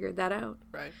she figured that out.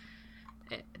 Right.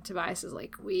 And Tobias is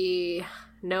like, we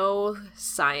know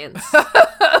science.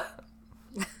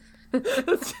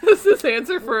 That's just his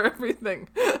answer for everything.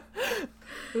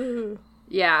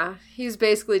 Yeah, he's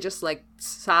basically just like,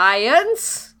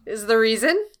 science is the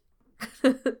reason.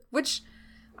 Which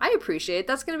I appreciate.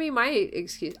 That's going to be my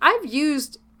excuse. I've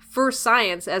used for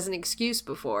science as an excuse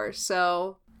before,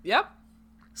 so... Yep.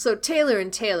 So Taylor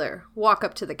and Taylor walk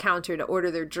up to the counter to order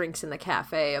their drinks in the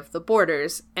cafe of the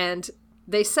Borders, and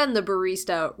they send the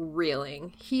barista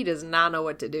reeling. He does not know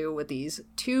what to do with these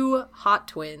two hot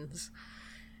twins.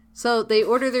 So they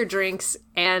order their drinks,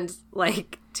 and,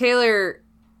 like, Taylor,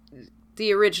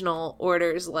 the original,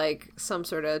 orders, like, some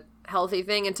sort of healthy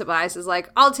thing, and Tobias is like,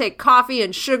 I'll take coffee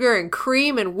and sugar and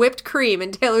cream and whipped cream,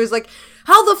 and Taylor's like,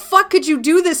 how the fuck could you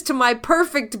do this to my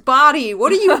perfect body?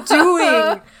 What are you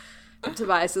doing? And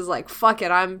Tobias is like, fuck it,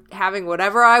 I'm having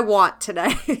whatever I want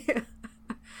today.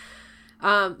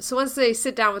 So once they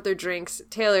sit down with their drinks,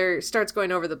 Taylor starts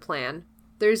going over the plan.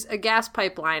 There's a gas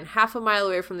pipeline half a mile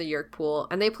away from the Yerk pool,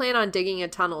 and they plan on digging a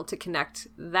tunnel to connect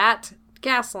that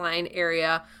gas line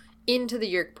area into the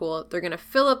Yerk pool. They're going to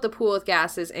fill up the pool with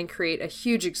gases and create a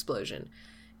huge explosion.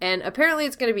 And apparently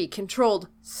it's going to be controlled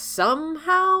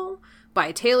somehow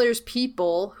by Taylor's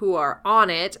people who are on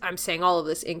it. I'm saying all of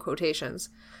this in quotations.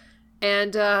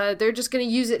 And they're just going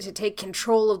to use it to take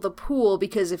control of the pool,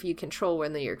 because if you control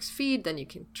when the Yerks feed, then you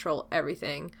control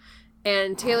everything.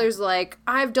 And Taylor's like,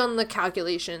 I've done the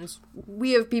calculations.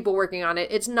 We have people working on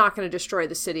it. It's not going to destroy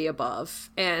the city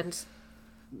above. And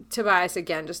Tobias,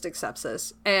 again, just accepts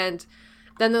this. And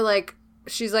then they're like,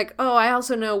 she's like, oh, I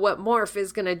also know what morph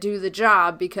is going to do the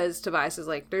job, because Tobias is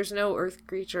like, there's no earth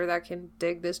creature that can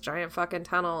dig this giant fucking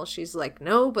tunnel. She's like,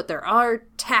 no, but there are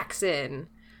Taxxon.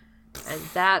 And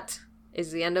that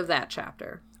is the end of that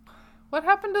chapter. What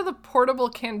happened to the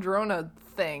portable Kandrona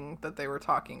thing that they were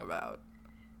talking about?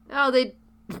 Oh, they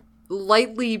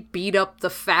lightly beat up the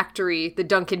factory, the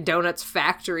Dunkin' Donuts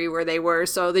factory where they were,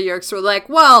 so the Yerks were like,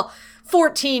 well,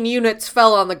 14 units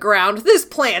fell on the ground. This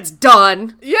plan's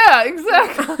done. Yeah,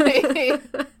 exactly.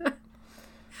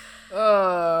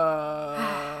 God.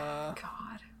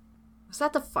 Was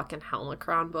that the fucking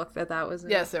Helmicron book that was in?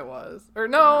 Yes, it was. Or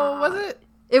no, was it?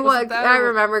 It was. that I or-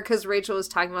 remember because Rachel was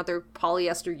talking about their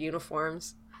polyester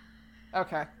uniforms.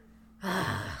 Okay.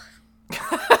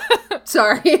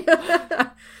 Sorry.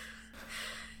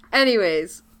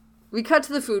 Anyways, we cut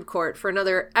to the food court for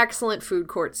another excellent food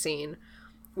court scene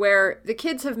where the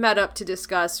kids have met up to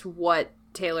discuss what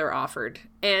Taylor offered.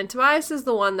 And Tobias is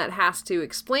the one that has to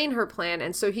explain her plan,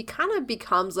 and so he kind of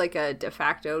becomes like a de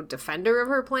facto defender of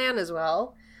her plan as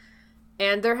well.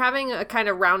 And they're having a kind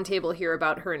of round table here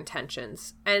about her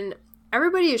intentions. And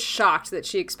everybody is shocked that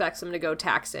she expects him to go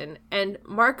Taxxon. And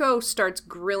Marco starts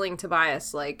grilling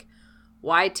Tobias, like,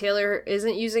 why Taylor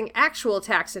isn't using actual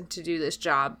Taxxon to do this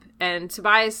job. And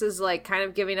Tobias is, like, kind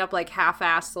of giving up, like,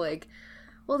 half-assed, like,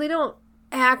 well, they don't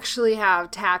actually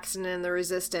have Taxxon in the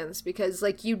Resistance because,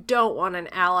 like, you don't want an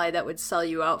ally that would sell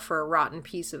you out for a rotten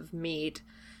piece of meat.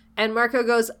 And Marco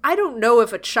goes, I don't know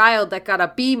if a child that got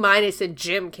a B- in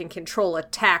gym can control a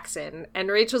Taxxon. And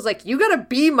Rachel's like, you got a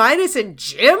B- in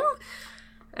gym?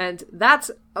 And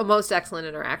that's a most excellent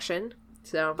interaction.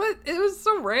 So, But it was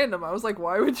so random. I was like,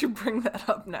 why would you bring that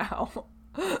up now?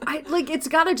 It's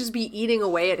gotta just be eating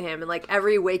away at him, and like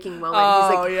every waking moment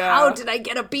he's like, how did I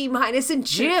get a B- in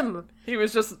gym? He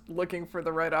was just looking for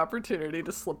the right opportunity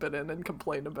to slip it in and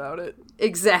complain about it.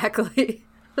 Exactly.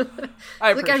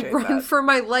 I run for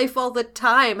my life all the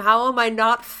time. How am I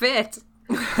not fit?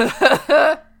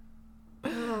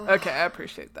 Okay, I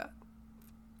appreciate that.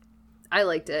 I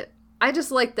liked it. I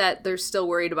just like that they're still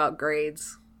worried about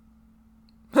grades.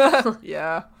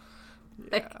 Yeah.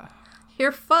 Like,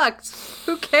 you're fucked.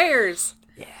 Who cares?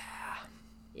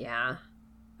 Yeah.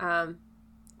 And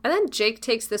then Jake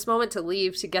takes this moment to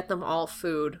leave to get them all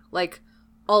food. Like,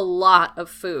 a lot of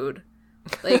food.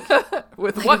 Like,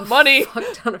 with what money?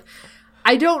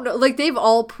 I don't know. Like, they've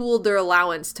all pooled their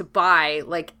allowance to buy,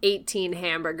 like, 18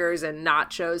 hamburgers and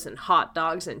nachos and hot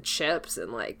dogs and chips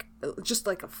and, like, just,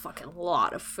 like, a fucking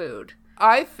lot of food.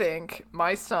 I think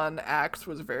my son, Axe,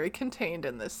 was very contained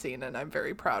in this scene, and I'm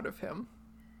very proud of him.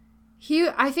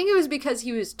 I think it was because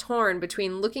he was torn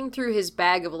between looking through his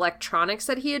bag of electronics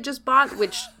that he had just bought,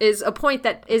 which is a point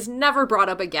that is never brought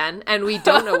up again, and we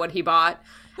don't know what he bought,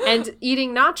 and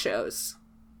eating nachos.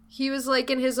 He was, like,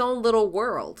 in his own little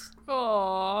world.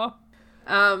 Aww.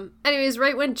 Anyways,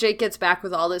 right when Jake gets back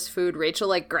with all this food, Rachel,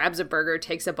 like, grabs a burger,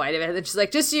 takes a bite of it, and then she's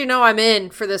like, just so you know, I'm in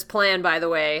for this plan, by the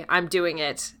way. I'm doing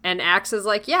it. And Axe is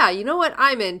like, yeah, you know what?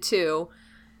 I'm in, too.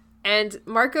 And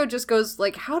Marco just goes,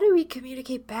 like, how do we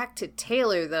communicate back to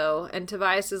Taylor, though? And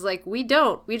Tobias is like, we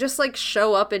don't. We just, like,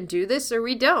 show up and do this, or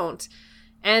we don't.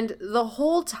 And the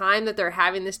whole time that they're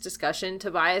having this discussion,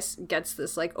 Tobias gets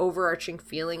this, like, overarching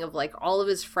feeling of, like, all of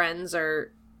his friends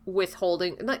are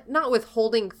withholding, not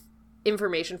withholding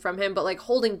information from him, but, like,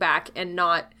 holding back and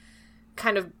not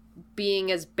kind of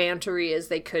being as bantery as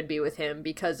they could be with him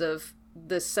because of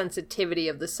the sensitivity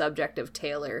of the subject of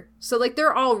Taylor. So, like,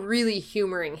 they're all really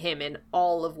humoring him in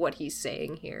all of what he's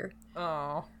saying here.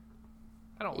 Oh.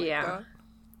 I don't like that.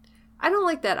 I don't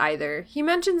like that either. He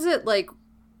mentions it, like,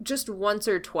 just once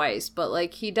or twice, but,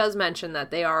 like, he does mention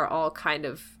that they are all kind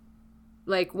of,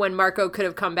 like, when Marco could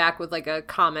have come back with, like, a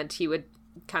comment, he would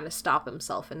kind of stop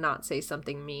himself and not say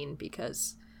something mean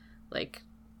because, like,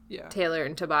 Taylor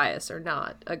and Tobias are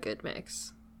not a good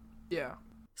mix. Yeah.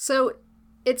 So,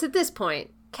 it's at this point,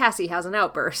 Cassie has an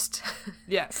outburst.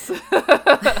 Yes.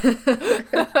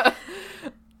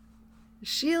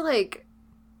 She, like,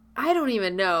 I don't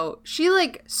even know. She,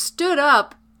 like, stood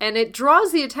up, and it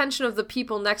draws the attention of the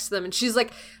people next to them, and she's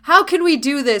like, how can we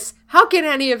do this? How can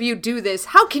any of you do this?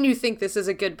 How can you think this is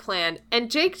a good plan? And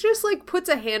Jake just, like, puts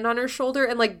a hand on her shoulder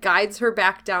and, like, guides her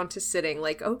back down to sitting.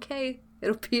 Like, okay,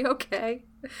 it'll be okay.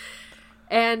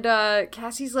 And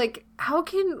Cassie's like, how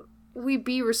can we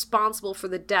be responsible for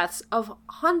the deaths of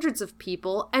hundreds of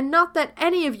people, and not that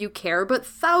any of you care, but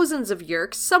thousands of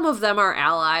Yeerks, some of them are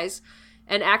allies?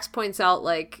 And Axe points out,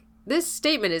 like, this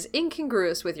statement is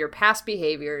incongruous with your past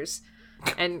behaviors.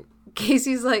 And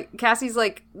Cassie's like,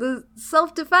 the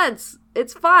self-defense,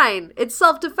 it's fine. It's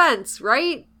self-defense,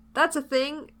 right? That's a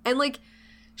thing. And, like,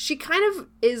 she kind of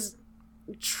is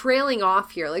trailing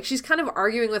off here. Like, she's kind of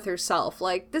arguing with herself.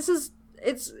 Like,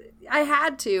 I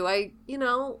had to.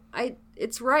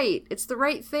 It's right. It's the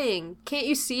right thing. Can't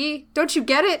you see? Don't you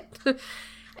get it?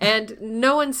 And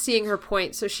no one's seeing her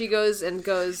point, so she goes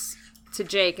to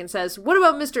Jake and says, what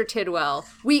about Mr. Tidwell?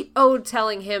 We owed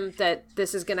telling him that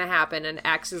this is gonna happen. And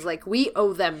Axe is like, we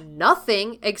owe them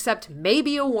nothing except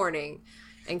maybe a warning.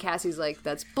 And Cassie's like,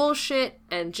 that's bullshit.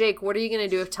 And Jake, what are you gonna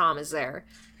do if Tom is there?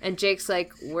 And Jake's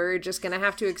like, we're just gonna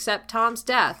have to accept Tom's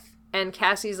death. And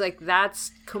Cassie's like,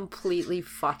 that's completely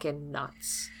fucking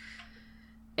nuts.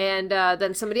 And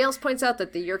then somebody else points out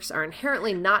that the Yeerks are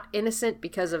inherently not innocent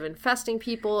because of infesting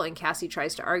people, and Cassie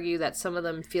tries to argue that some of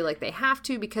them feel like they have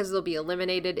to because they'll be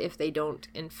eliminated if they don't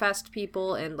infest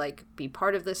people and, like, be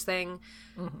part of this thing.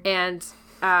 Mm-hmm. And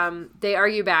they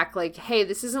argue back, like, hey,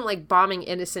 this isn't like bombing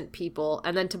innocent people.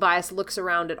 And then Tobias looks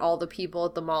around at all the people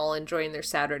at the mall enjoying their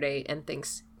Saturday and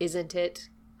thinks, isn't it?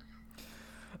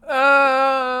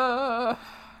 Yeah,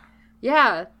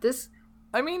 this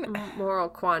moral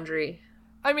quandary.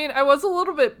 I mean, I was a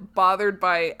little bit bothered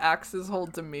by Axe's whole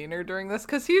demeanor during this,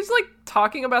 because he's, like,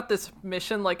 talking about this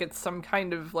mission like it's some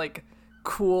kind of, like,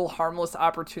 cool, harmless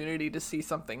opportunity to see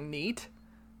something neat.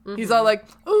 Mm-hmm. He's all like,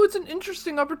 oh, it's an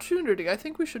interesting opportunity. I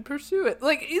think we should pursue it.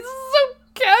 Like, he's so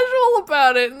casual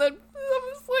about it, and then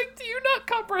I was like, do you not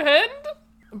comprehend?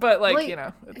 But, like you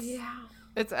know,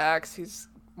 it's Axe. He's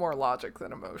more logic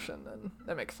than emotion, and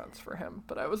that makes sense for him.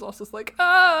 But I was also just like,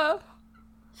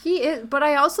 He is, but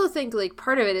I also think, like,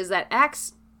 part of it is that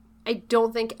Axe, I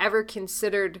don't think ever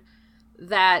considered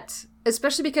that,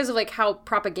 especially because of, like, how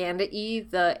propaganda-y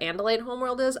the Andalite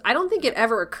homeworld is, I don't think it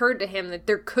ever occurred to him that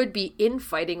there could be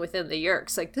infighting within the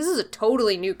Yeerks. Like, this is a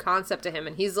totally new concept to him,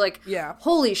 and he's like, Yeah.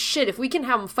 holy shit, if we can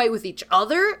have them fight with each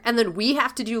other, and then we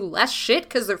have to do less shit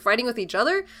because they're fighting with each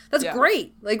other, that's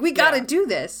great. Like, we gotta do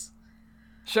this.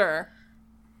 Sure.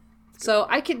 So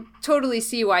I could totally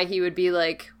see why he would be,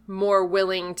 like, more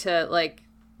willing to, like,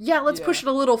 yeah, let's push it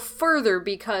a little further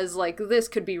because, like, this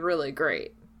could be really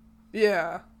great.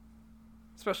 Yeah.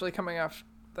 Especially coming off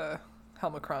the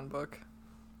Helmicron book,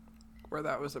 where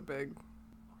that was a big...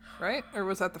 Right? Or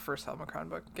was that the first Helmicron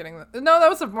book? No, that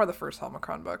was more the first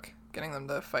Helmicron book. Getting them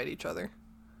to fight each other.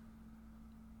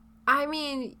 I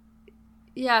mean,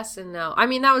 yes and no. I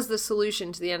mean, that was the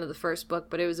solution to the end of the first book,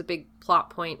 but it was a big plot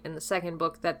point in the second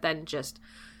book that then just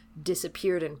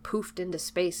disappeared and poofed into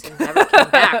space and never came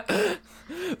back.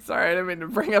 Sorry, I didn't mean to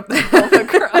bring up the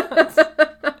Helmicrons.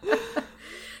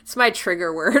 It's my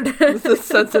trigger word. It's a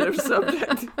sensitive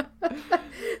subject.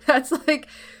 That's like,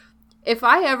 if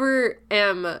I ever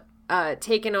am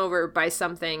taken over by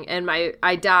something and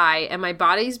I die and my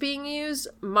body's being used,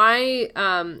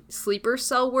 my sleeper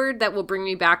cell word that will bring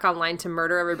me back online to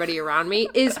murder everybody around me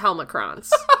is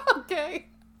Helmicrons. Okay.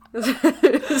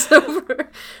 So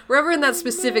we're ever in that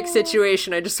specific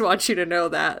situation, I just want you to know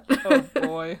that. Oh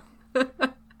boy.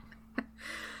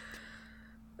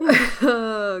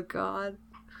 Oh god.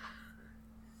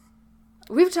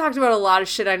 We've talked about a lot of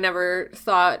shit I never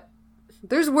thought.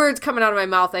 There's words coming out of my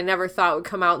mouth I never thought would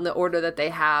come out in the order that they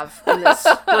have in this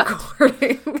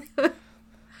recording.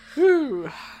 Whew.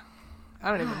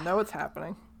 I don't even know what's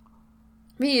happening.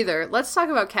 Me either. Let's talk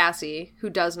about Cassie, who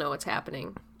does know what's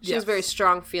happening. She has very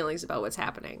strong feelings about what's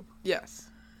happening. Yes.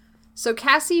 So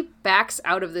Cassie backs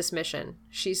out of this mission.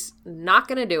 She's not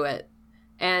going to do it.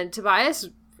 And Tobias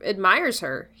admires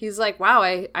her. He's like, wow,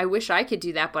 I wish I could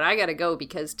do that, but I gotta go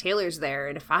because Taylor's there.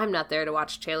 And if I'm not there to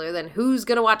watch Taylor, then who's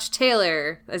going to watch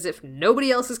Taylor? As if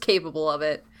nobody else is capable of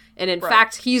it. And in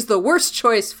fact, he's the worst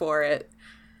choice for it.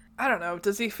 I don't know.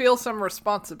 Does he feel some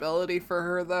responsibility for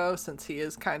her, though, since he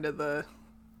is kind of the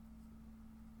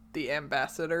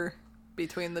ambassador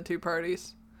between the two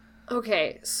parties?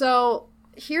 Okay, so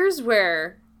here's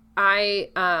where I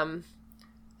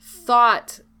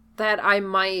thought that I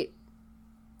might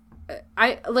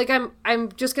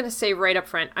I'm just going to say right up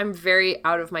front, I'm very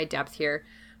out of my depth here.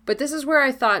 But this is where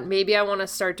I thought maybe I want to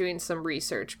start doing some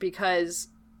research, because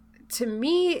to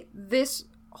me, this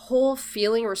whole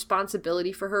feeling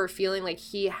responsibility for her, feeling like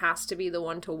he has to be the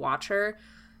one to watch her,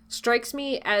 strikes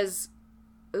me as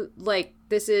like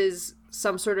this is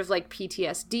some sort of like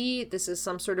PTSD. This is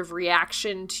some sort of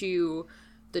reaction to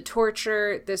the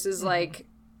torture. This is like,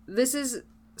 this is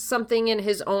something in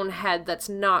his own head that's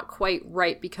not quite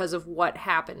right because of what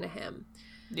happened to him.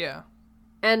 Yeah.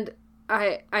 And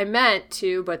I meant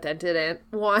to, but then didn't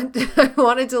want, I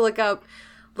wanted to look up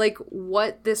like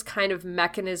what this kind of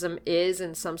mechanism is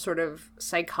in some sort of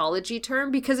psychology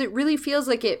term, because it really feels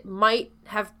like it might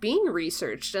have been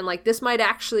researched and like this might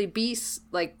actually be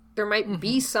like, there might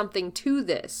be something to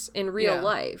this in real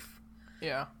life.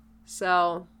 Yeah.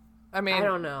 So, I mean, I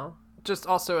don't know. Just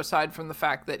also aside from the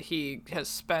fact that he's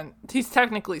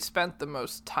technically spent the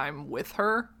most time with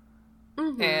her.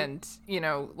 Mm-hmm. And, you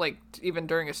know, like, even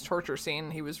during his torture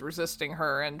scene, he was resisting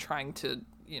her and trying to,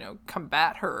 you know,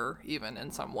 combat her, even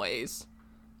in some ways,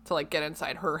 to, like, get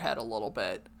inside her head a little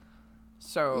bit.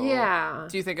 So, yeah.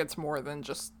 Do you think it's more than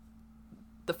just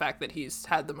the fact that he's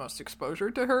had the most exposure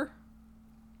to her?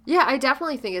 Yeah, I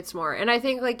definitely think it's more. And I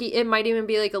think, like, it might even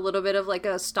be, like, a little bit of, like,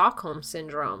 a Stockholm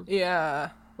syndrome. Yeah.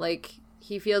 Like,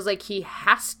 he feels like he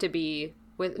has to be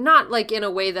with, not, like, in a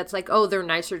way that's like, oh, they're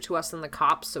nicer to us than the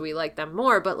cops, so we like them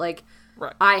more, but, like,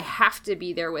 I have to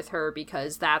be there with her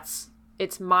because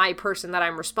it's my person that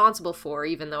I'm responsible for,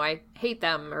 even though I hate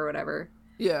them or whatever.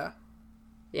 Yeah.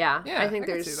 Yeah, I think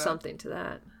there's something to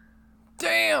that.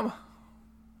 Damn!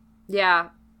 Yeah.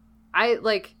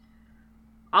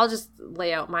 I'll just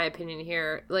lay out my opinion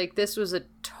here. Like, this was a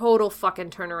total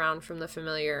fucking turnaround from The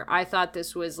Familiar. I thought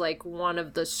this was, like, one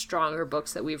of the stronger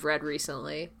books that we've read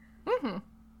recently. Mm-hmm.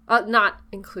 Not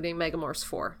including Megamorphs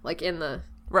 4. Like, in the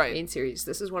main series.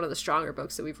 This is one of the stronger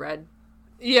books that we've read.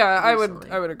 Yeah,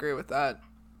 recently. I would agree with that.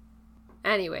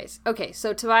 Anyways. Okay,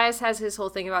 so Tobias has his whole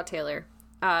thing about Taylor.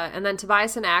 And then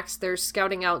Tobias and Axe, they're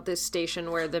scouting out this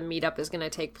station where the meetup is going to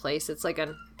take place. It's, like,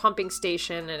 a pumping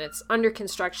station, and it's under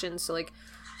construction, so, like,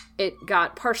 it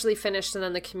got partially finished, and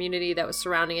then the community that was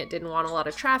surrounding it didn't want a lot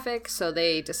of traffic, so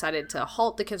they decided to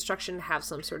halt the construction, have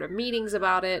some sort of meetings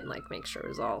about it, and, like, make sure it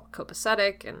was all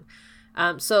copacetic. And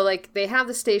So, like, they have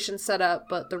the station set up,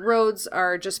 but the roads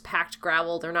are just packed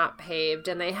gravel. They're not paved.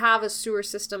 And they have a sewer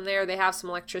system there. They have some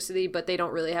electricity, but they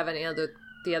don't really have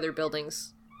the other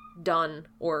buildings done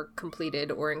or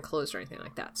completed or enclosed or anything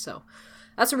like that. So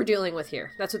that's what we're dealing with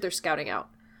here. That's what they're scouting out.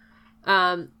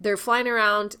 They're flying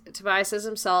around. Tobias as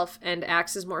himself, and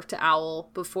Axe is morphed to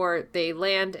Owl before they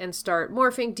land and start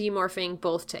morphing, demorphing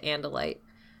both to Andalite.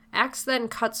 Axe then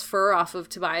cuts fur off of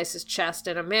Tobias's chest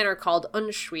in a manner called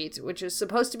Unschweet, which is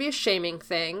supposed to be a shaming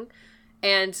thing.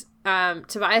 And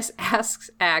Tobias asks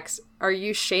Axe, "Are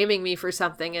you shaming me for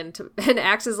something?" And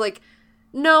Axe is like,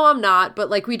 "No, I'm not, but,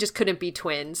 like, we just couldn't be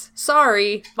twins.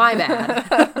 Sorry, my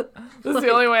bad." This is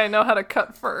the only way I know how to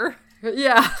cut fur.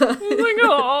 Yeah. Like,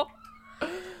 oh.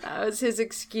 That was his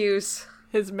excuse.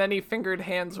 His many-fingered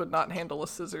hands would not handle a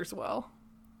scissors well.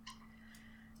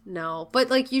 No, but,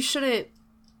 like, you shouldn't...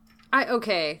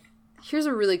 Okay, here's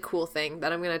a really cool thing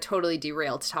that I'm going to totally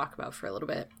derail to talk about for a little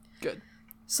bit. Good.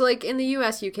 So, like, in the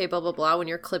US, UK, blah, blah, blah, when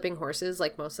you're clipping horses,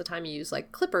 like, most of the time you use,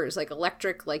 like, clippers, like,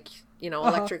 electric, like, you know,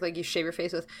 electric, like, you shave your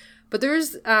face with. But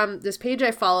there's this page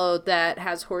I follow that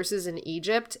has horses in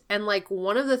Egypt, and, like,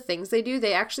 one of the things they do,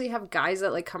 they actually have guys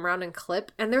that, like, come around and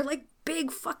clip, and they're, like,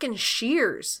 big fucking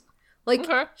shears. Like,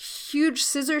 huge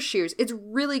scissor shears. It's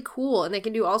really cool, and they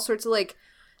can do all sorts of, like...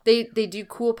 They do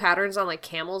cool patterns on, like,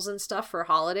 camels and stuff for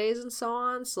holidays and so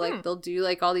on. So, like, they'll do,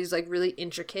 like, all these, like, really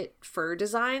intricate fur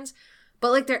designs. But,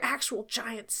 like, they're actual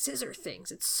giant scissor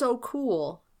things. It's so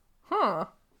cool. Huh.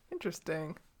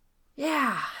 Interesting.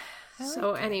 Yeah.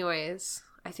 So, anyways,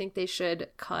 I think they should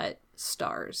cut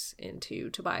stars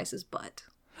into Tobias's butt.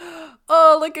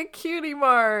 Oh, like a cutie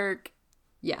mark.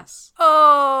 Yes.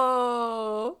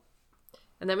 Oh.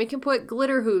 And then we can put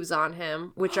glitter hooves on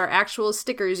him, which are actual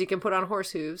stickers you can put on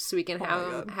horse hooves, so we can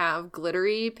have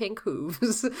glittery pink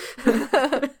hooves.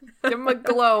 Give him a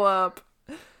glow up.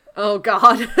 Oh,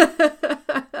 God.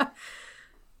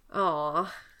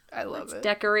 Aw. I love Let's it.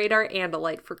 decorate our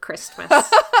Andalite for Christmas.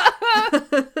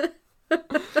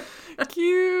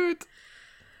 Cute.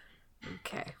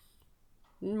 Okay.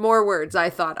 More words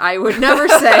I thought I would never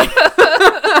say.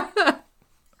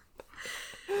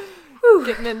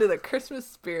 Getting into the Christmas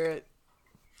spirit.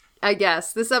 I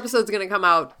guess. This episode's going to come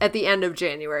out at the end of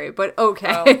January, but okay.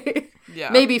 Oh,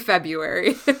 yeah. Maybe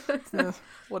February.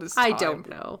 What is time? I don't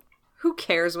know. Who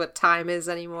cares what time is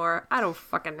anymore? I don't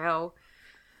fucking know.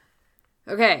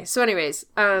 Okay, so anyways,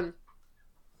 the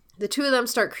two of them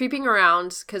start creeping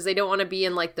around because they don't want to be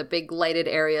in, like, the big lighted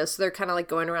area, so they're kind of, like,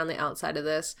 going around the outside of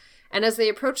this. And as they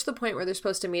approach the point where they're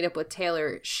supposed to meet up with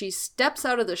Taylor, she steps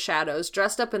out of the shadows,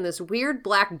 dressed up in this weird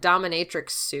black dominatrix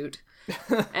suit.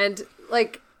 And,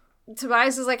 like,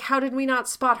 Tobias is like, how did we not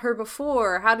spot her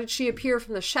before? How did she appear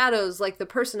from the shadows like the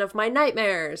person of my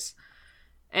nightmares?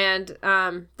 And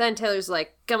then Taylor's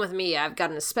like, come with me, I've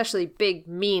got an especially big,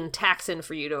 mean Taxxon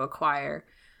for you to acquire.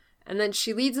 And then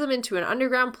she leads them into an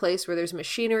underground place where there's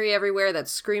machinery everywhere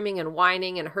that's screaming and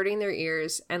whining and hurting their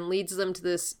ears, and leads them to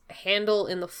this handle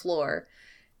in the floor.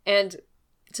 And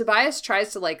Tobias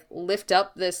tries to, like, lift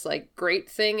up this, like, grate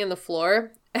thing in the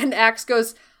floor, and Axe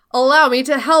goes, allow me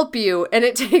to help you! And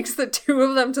it takes the two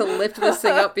of them to lift this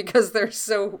thing up because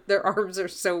their arms are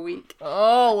so weak.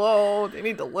 Oh, whoa, they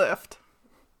need to lift.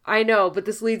 I know, but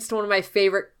this leads to one of my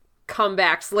favorite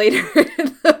comebacks later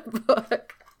in the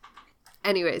book.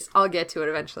 Anyways, I'll get to it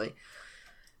eventually.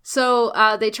 So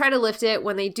they try to lift it.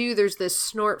 When they do, there's this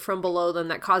snort from below them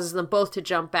that causes them both to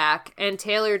jump back. And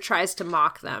Taylor tries to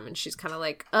mock them. And she's kind of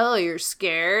like, oh, you're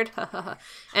scared?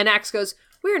 And Axe goes,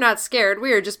 we're not scared.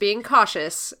 We are just being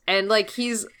cautious. And, like,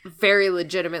 he's very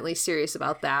legitimately serious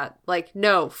about that. Like,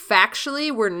 no,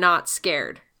 factually, we're not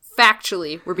scared.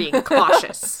 Factually, we're being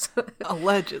cautious.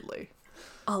 Allegedly.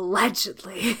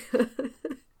 Allegedly.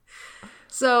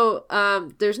 So,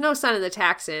 there's no sign of the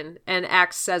Taxxon, and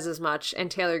Axe says as much,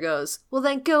 and Taylor goes, well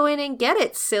then go in and get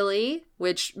it, silly,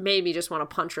 which made me just want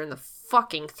to punch her in the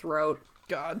fucking throat.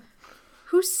 God.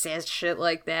 Who says shit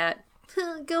like that?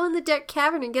 Go in the dark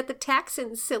cavern and get the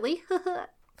Taxxon, silly.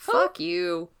 Fuck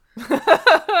you.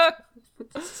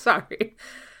 Sorry.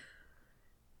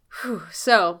 Whew.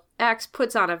 So, Axe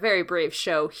puts on a very brave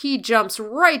show. He jumps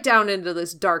right down into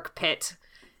this dark pit.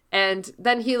 And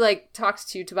then he, like, talks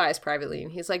to Tobias privately,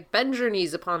 and he's like, bend your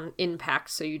knees upon impact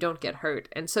so you don't get hurt.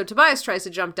 And so Tobias tries to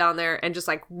jump down there and just,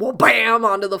 like, wha-bam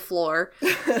onto the floor.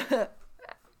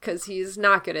 Because he's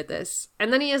not good at this.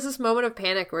 And then he has this moment of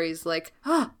panic where he's like,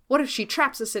 what if she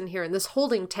traps us in here in this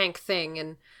holding tank thing?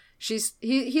 And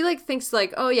he like, thinks,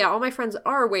 like, oh, yeah, all my friends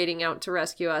are waiting out to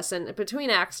rescue us. And between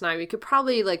Axe and I, we could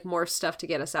probably, like, morph stuff to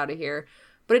get us out of here.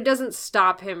 But it doesn't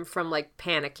stop him from, like,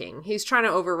 panicking. He's trying to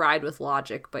override with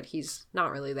logic, but he's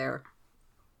not really there.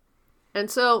 And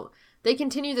so they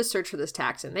continue the search for this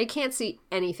Taxxon. They can't see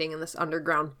anything in this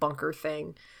underground bunker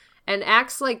thing. And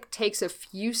Axe, like, takes a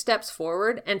few steps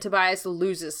forward, and Tobias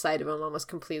loses sight of him almost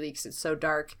completely because it's so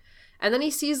dark. And then he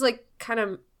sees, like, kind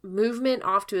of movement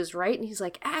off to his right, and he's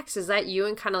like, Axe, is that you?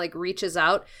 And kind of, like, reaches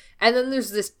out. And then there's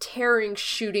this tearing,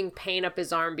 shooting pain up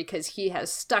his arm because he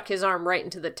has stuck his arm right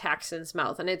into the Taxxon's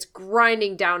mouth, and it's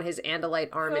grinding down his Andalite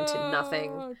arm into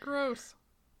nothing. Gross.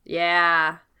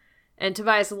 Yeah. And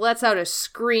Tobias lets out a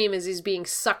scream as he's being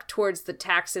sucked towards the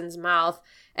Taxxon's mouth,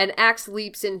 and Axe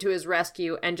leaps into his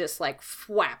rescue and just, like,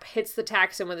 whap, hits the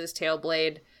Taxxon with his tail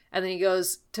blade. And then he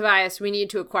goes, Tobias, we need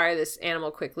to acquire this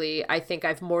animal quickly. I think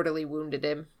I've mortally wounded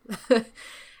him.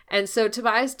 And so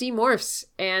Tobias demorphs,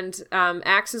 and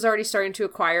Axe is already starting to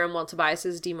acquire him while Tobias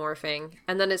is demorphing.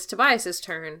 And then it's Tobias's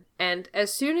turn. And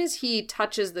as soon as he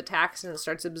touches the Taxxon and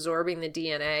starts absorbing the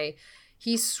DNA,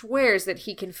 he swears that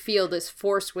he can feel this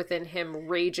force within him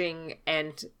raging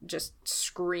and just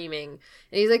screaming.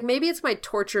 And he's like, maybe it's my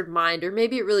tortured mind, or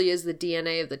maybe it really is the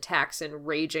DNA of the Taxxon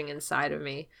raging inside of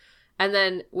me. And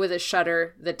then, with a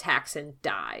shudder, the Taxxon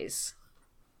dies.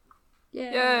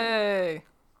 Yay!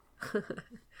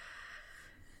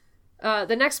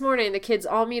 The next morning, the kids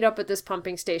all meet up at this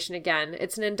pumping station again.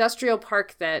 It's an industrial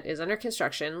park that is under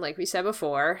construction, like we said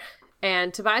before.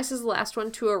 And Tobias is the last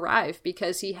one to arrive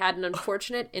because he had an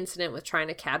unfortunate incident with trying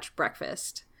to catch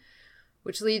breakfast,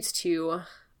 which leads to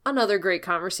another great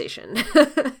conversation.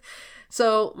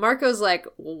 So Marco's like,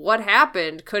 what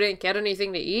happened? Couldn't get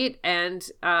anything to eat? And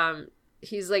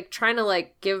he's like trying to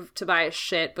like give Tobias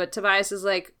shit, but Tobias is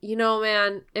like, you know,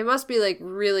 man, it must be like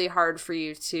really hard for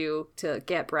you to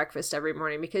get breakfast every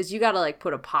morning because you gotta like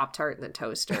put a Pop-Tart in the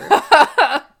toaster.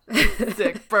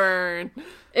 Sick burn.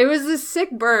 It was a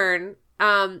sick burn.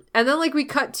 And then, like, we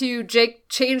cut to Jake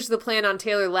changed the plan on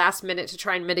Taylor last minute to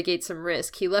try and mitigate some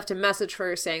risk. He left a message for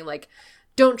her saying, like,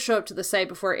 don't show up to the site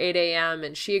before 8 a.m.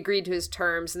 And she agreed to his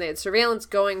terms. And they had surveillance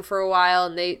going for a while.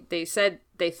 And they said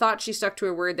they thought she stuck to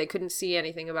her word. They couldn't see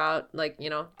anything about, like, you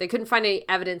know, they couldn't find any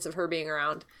evidence of her being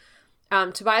around.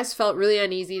 Tobias felt really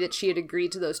uneasy that she had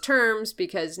agreed to those terms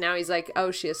because now he's like,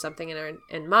 oh, she has something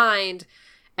in mind.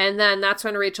 And then that's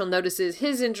when Rachel notices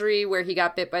his injury where he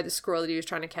got bit by the squirrel that he was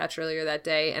trying to catch earlier that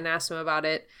day and asks him about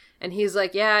it. And he's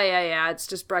like, yeah, it's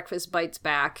just breakfast bites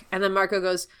back. And then Marco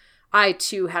goes, I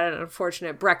too had an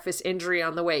unfortunate breakfast injury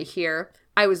on the way here.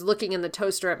 I was looking in the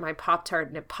toaster at my Pop-Tart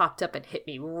and it popped up and hit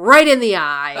me right in the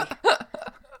eye.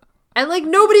 And like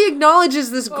nobody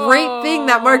acknowledges this great thing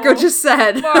that Marco just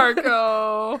said.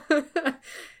 Marco.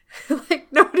 Like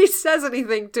nobody says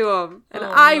anything to him. And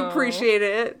I appreciate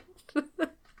it.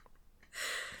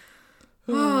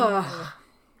 Oh,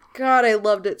 God, I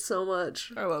loved it so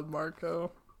much. I love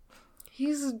Marco.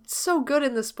 He's so good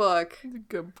in this book. He's a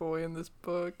good boy in this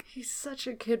book. He's such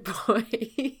a good boy.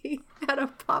 He had a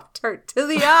Pop-Tart to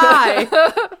the eye.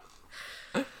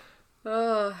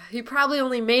 He probably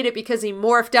only made it because he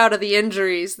morphed out of the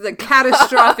injuries, the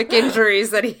catastrophic injuries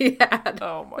that he had.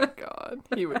 Oh my God.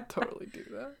 He would totally do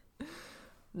that.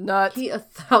 Nuts. He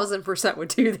 1,000% would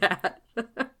do that.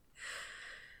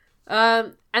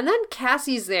 And then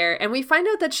Cassie's there, and we find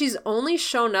out that she's only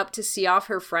shown up to see off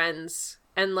her friends,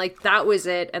 and, like, that was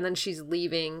it, and then she's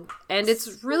leaving, and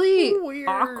it's really weird.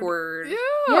 awkward.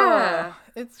 Yeah.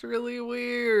 It's really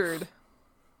weird.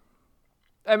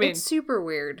 I mean, it's super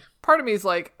weird. Part of me is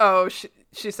like, oh,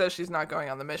 she says she's not going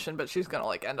on the mission, but she's gonna,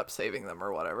 like, end up saving them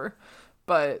or whatever.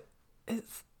 But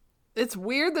it's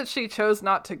weird that she chose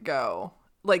not to go,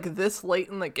 like, this late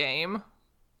in the game.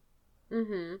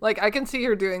 Mm-hmm. Like, I can see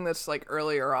her doing this, like,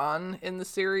 earlier on in the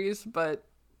series, but,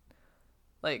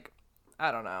 like,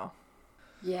 I don't know.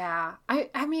 Yeah.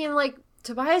 I mean, like,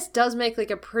 Tobias does make, like,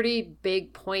 a pretty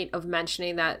big point of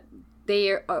mentioning that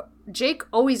Jake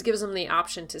always gives them the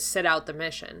option to sit out the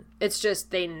mission. It's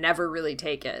just they never really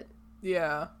take it.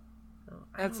 Yeah.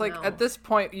 It's like, know. at this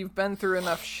point, you've been through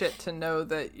enough shit to know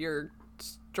that you're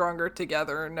stronger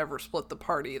together, never split the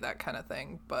party, that kind of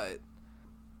thing, but...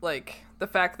 Like, the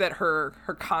fact that her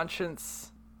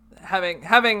conscience,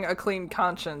 having a clean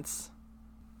conscience,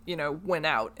 you know, went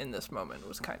out in this moment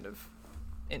was kind of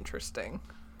interesting.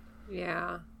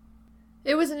 Yeah.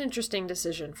 It was an interesting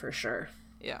decision for sure.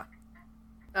 Yeah.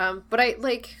 But I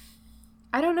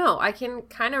don't know. I can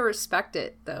kind of respect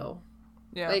it, though.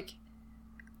 Yeah. Like,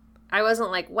 I wasn't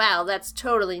like, wow, that's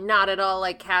totally not at all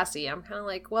like Cassie. I'm kind of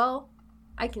like, well,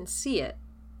 I can see it.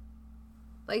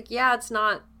 Like, yeah, it's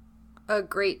not a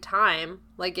great time,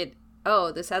 like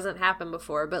this hasn't happened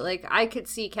before, but like I could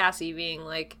see Cassie being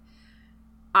like,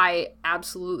 I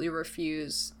absolutely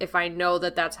refuse. If I know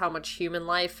that that's how much human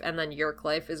life and then Yeerk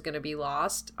life is going to be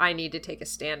lost, I need to take a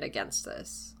stand against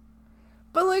this.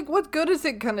 But, like, what good is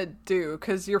it gonna do?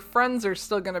 Because your friends are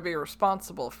still gonna be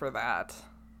responsible for that.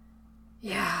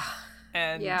 Yeah.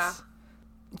 And Yeah.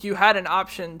 you had an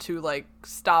option to, like,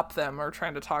 stop them or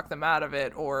trying to talk them out of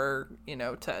it, or, you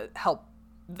know, to help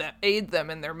aid them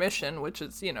in their mission, which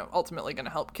is, you know, ultimately gonna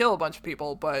help kill a bunch of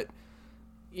people. But,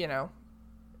 you know,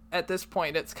 at this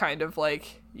point, it's kind of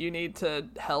like you need to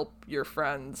help your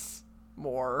friends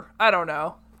more. I don't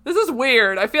know. This is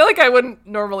weird. I feel like I wouldn't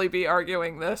normally be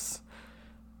arguing this.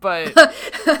 But,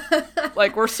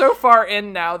 like, we're so far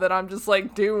in now that I'm just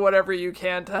like, do whatever you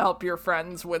can to help your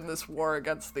friends win this war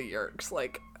against the Yeerks.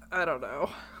 Like, I don't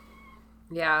know.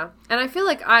 Yeah. And I feel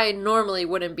like I normally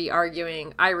wouldn't be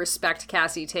arguing. I respect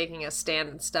Cassie taking a stand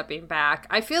and stepping back.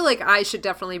 I feel like I should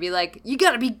definitely be like, you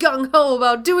gotta be gung-ho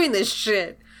about doing this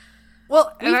shit.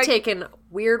 Well, We've taken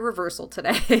weird reversal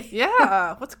today.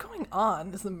 Yeah. What's going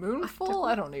on? Is the moon full?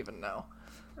 I don't even know.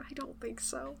 I don't think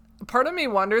so. Part of me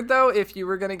wondered, though, if you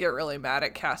were going to get really mad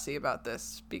at Cassie about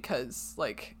this, because,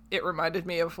 like, it reminded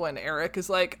me of when Eric is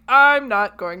like, I'm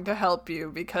not going to help you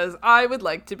because I would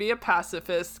like to be a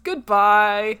pacifist.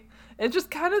 Goodbye. It's just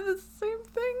kind of the same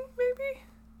thing,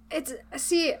 maybe?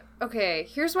 Okay,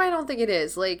 here's why I don't think it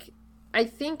is. Like, I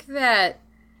think that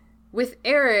with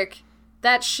Eric,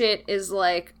 that shit is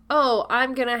like, oh,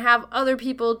 I'm gonna have other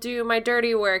people do my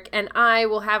dirty work and I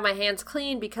will have my hands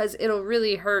clean because it'll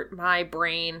really hurt my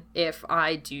brain if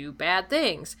I do bad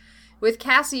things. With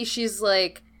Cassie, she's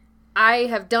like, I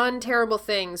have done terrible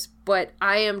things, but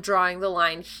I am drawing the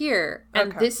line here.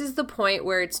 And this is the point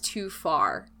where it's too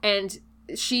far. And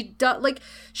she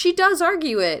does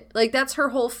argue it. Like, that's her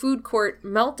whole food court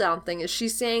meltdown thing, is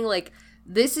she's saying, like,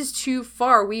 this is too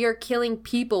far. We are killing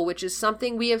people, which is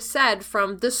something we have said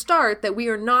from the start, that we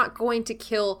are not going to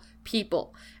kill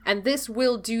people. And this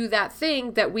will do that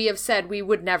thing that we have said we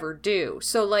would never do.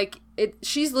 So, like,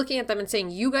 she's looking at them and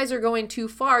saying, you guys are going too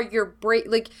far. You're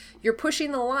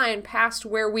pushing the line past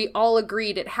where we all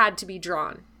agreed it had to be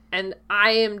drawn. And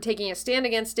I am taking a stand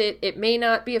against it. It may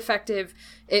not be effective.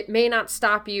 It may not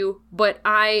stop you, but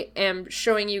I am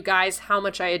showing you guys how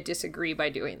much I disagree by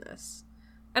doing this.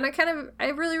 And I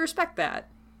really respect that.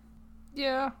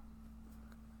 Yeah.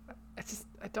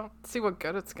 I don't see what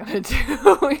good it's gonna do, you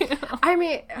know? I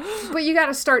mean, but you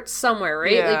gotta start somewhere,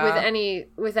 right? Yeah. Like,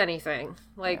 with anything.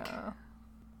 Like,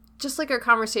 just like our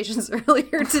conversations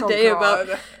earlier today about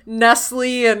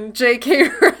Nestle and J.K.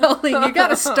 Rowling, you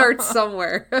gotta start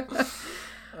somewhere.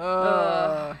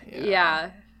 Yeah.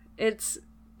 It's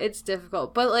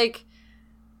difficult. But, like,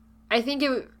 I think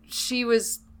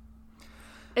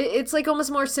it's like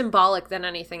almost more symbolic than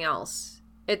anything else.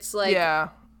 It's like,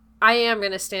 I am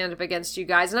going to stand up against you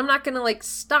guys, and I'm not going to, like,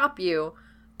 stop you,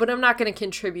 but I'm not going to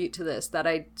contribute to this that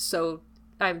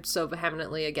I'm so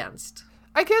vehemently against.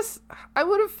 I guess I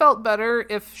would have felt better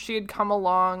if she had come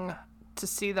along to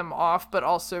see them off, but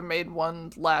also made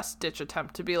one last ditch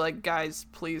attempt to be like, guys,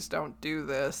 please don't do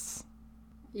this.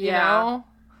 You know?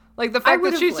 Like, the fact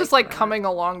that she's just, like, coming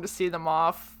along to see them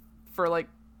off for, like,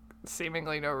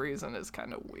 seemingly no reason is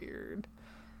kind of weird.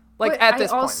 Like, but at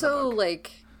this point in the book.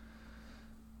 Like,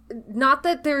 not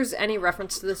that there's any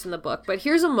reference to this in the book, but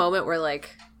here's a moment where,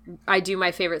 like, I do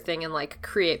my favorite thing and, like,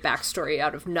 create backstory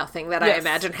out of nothing that I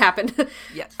imagine happened.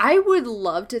 Yes. I would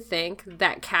love to think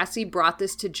that Cassie brought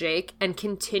this to Jake and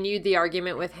continued the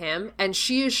argument with him, and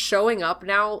she is showing up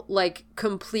now, like,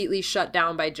 completely shut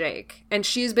down by Jake. And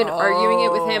she's been arguing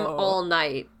it with him all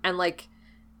night, and, like,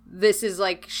 this is,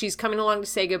 like, she's coming along to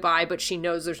say goodbye, but she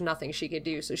knows there's nothing she could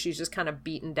do, so she's just kind of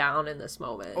beaten down in this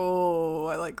moment. Oh,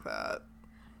 I like that.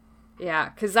 Yeah,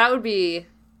 because that would be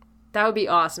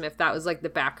awesome if that was, like, the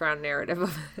background narrative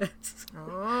of it.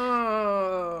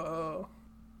 Oh.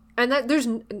 And that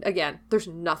there's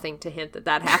nothing to hint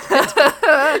that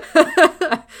happened.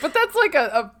 But that's, like,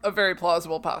 a very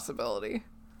plausible possibility.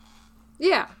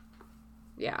 Yeah.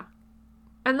 Yeah.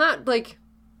 And that, like,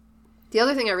 the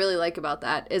other thing I really like about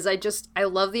that is I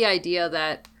love the idea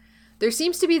that there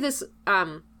seems to be this,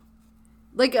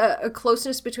 like, a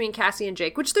closeness between Cassie and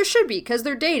Jake, which there should be, because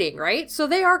they're dating, right? So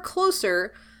they are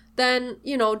closer than,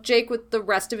 you know, Jake with the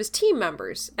rest of his team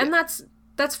members. And that's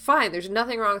fine. There's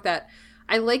nothing wrong with that.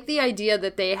 I like the idea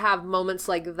that they have moments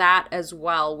like that as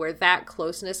well, where that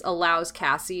closeness allows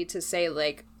Cassie to say,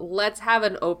 like, let's have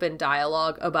an open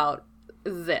dialogue about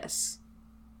this.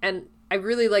 And I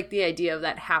really like the idea of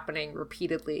that happening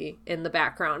repeatedly in the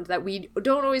background that we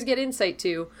don't always get insight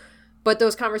to, but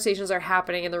those conversations are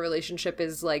happening and the relationship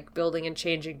is, like, building and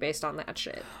changing based on that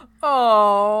shit.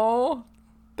 Oh,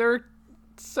 they're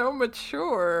so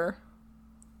mature.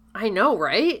 I know,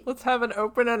 right? Let's have an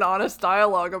open and honest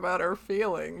dialogue about our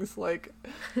feelings. Like,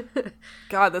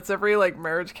 God, that's every, like,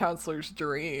 marriage counselor's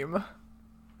dream.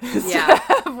 Yeah. To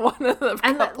have one of the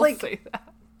couples say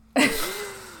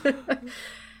that.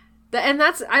 And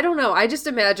that's, I don't know, I just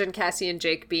imagine Cassie and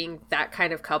Jake being that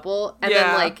kind of couple. And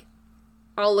then, like,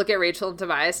 I'll look at Rachel and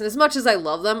Tobias, and as much as I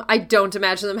love them, I don't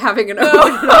imagine them having an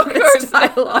open and honest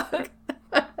dialogue.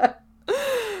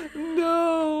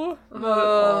 No. Not at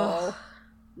all.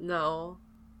 No.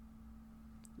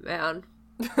 Man.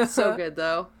 So good,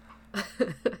 though.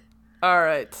 All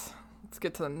right. Let's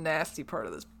get to the nasty part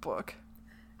of this book.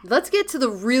 Let's get to the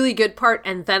really good part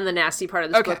and then the nasty part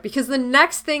of this book. Because the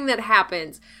next thing that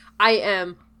happens, I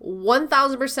am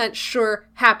 1000% sure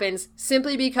happens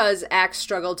simply because Axe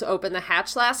struggled to open the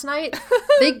hatch last night.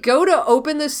 They go to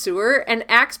open the sewer, and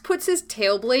Axe puts his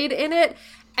tail blade in it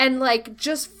and, like,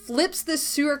 just flips the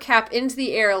sewer cap into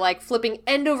the air, like, flipping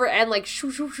end over end, like,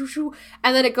 shoo, shoo, shoo, shoo.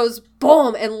 And then it goes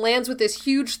boom and lands with this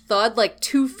huge thud, like,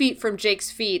 2 feet from Jake's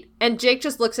feet. And Jake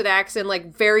just looks at Axe and,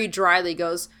 like, very dryly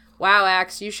goes, "Wow,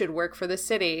 Axe, you should work for the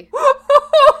city."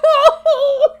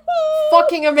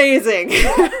 Fucking amazing. Do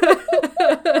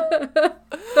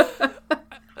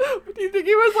you think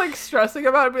he was, like, stressing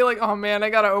about it, be like, "Oh man, I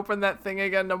gotta open that thing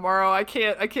again tomorrow. I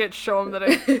can't show him that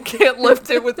I can't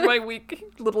lift it with my weak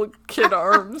little kid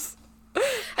arms.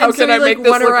 How can I make this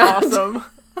look awesome?"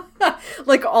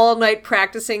 Like, all night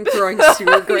practicing throwing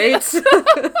sewer grates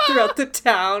throughout the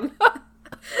town.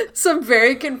 Some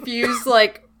very confused,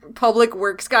 like, public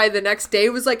works guy the next day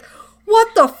was like,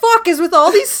 "What the fuck is with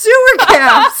all these sewer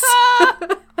caps?"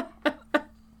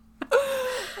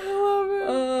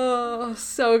 Oh,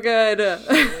 so good.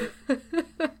 That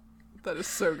is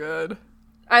so good.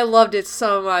 I loved it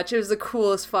so much. It was the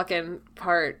coolest fucking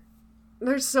part.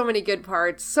 There's so many good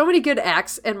parts. So many good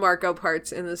Axe and Marco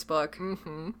parts in this book.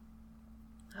 Mm-hmm.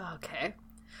 Okay.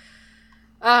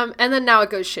 And then now it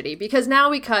goes shitty. Because now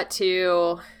we cut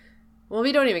to... Well,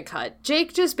 we don't even cut.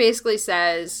 Jake just basically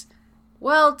says,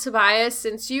 "Well, Tobias,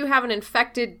 since you have an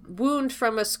infected wound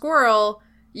from a squirrel,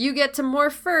 you get to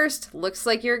morph first. Looks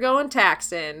like you're going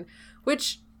Taxon."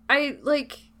 Which, I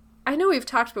know we've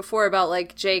talked before about,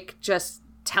 like, Jake just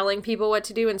telling people what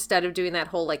to do instead of doing that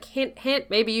whole, like, hint, hint,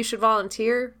 maybe you should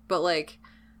volunteer. But, like,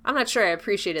 I'm not sure I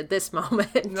appreciated this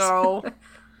moment. No.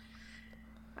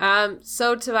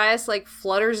 So Tobias, like,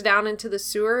 flutters down into the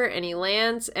sewer, and he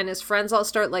lands, and his friends all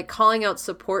start, like, calling out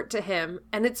support to him.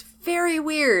 And it's very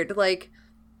weird. Like,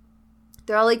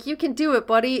 they're all like, "You can do it,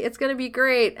 buddy. It's gonna be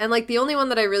great." And, like, the only one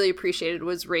that I really appreciated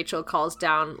was Rachel calls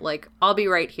down, like, "I'll be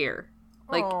right here.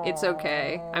 Like, Aww. It's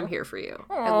okay. I'm here for you."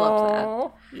 I loved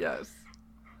that. Yes.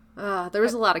 There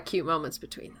was a lot of cute moments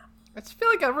between them. I just feel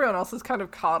like everyone else is kind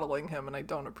of coddling him, and I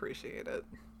don't appreciate it.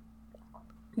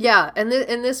 Yeah, and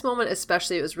in this moment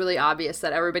especially, it was really obvious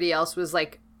that everybody else was,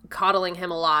 like, coddling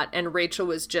him a lot, and Rachel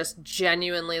was just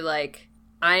genuinely like,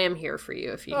 "I am here for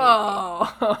you if you need me."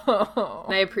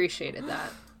 And I appreciated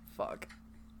that. Fuck.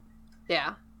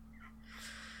 Yeah.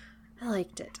 I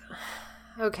liked it.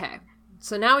 Okay.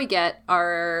 So now we get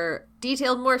our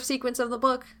detailed morph sequence of the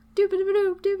book.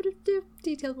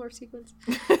 Detailed morph sequence.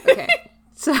 Okay.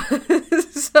 So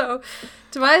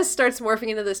Tobias starts morphing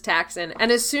into this Taxon,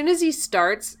 and as soon as he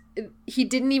starts, he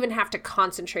didn't even have to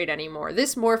concentrate anymore.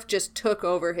 This morph just took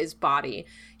over his body.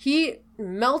 He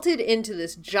melted into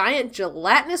this giant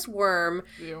gelatinous worm,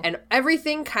 and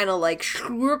everything kind of, like,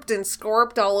 shrooped and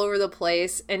scorped all over the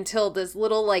place until this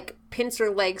little, like,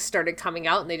 pincer legs started coming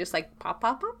out, and they just, like, pop,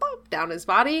 pop, pop, pop down his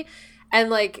body. And,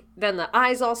 like, then the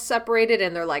eyes all separated,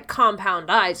 and they're, like,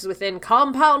 compound eyes within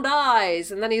compound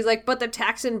eyes. And then he's like, but the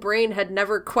Taxon brain had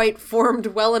never quite formed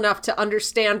well enough to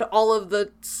understand all of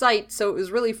the sight, so it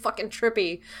was really fucking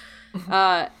trippy.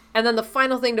 And then the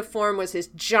final thing to form was his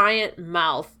giant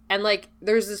mouth. And, like,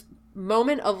 there's this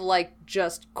moment of, like,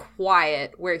 just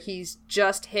quiet where he's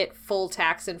just hit full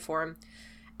Taxon form.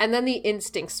 And then the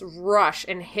instincts rush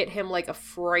and hit him like a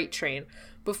freight train.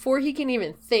 Before he can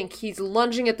even think, he's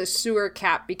lunging at the sewer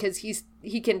cap because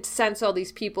he can sense all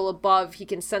these people above. He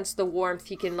can sense the warmth.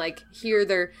 He can, like, hear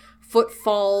their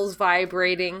footfalls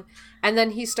vibrating. And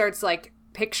then he starts, like,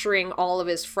 picturing all of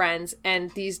his friends,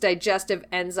 and these digestive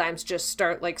enzymes just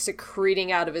start, like, secreting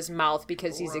out of his mouth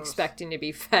because he's expecting to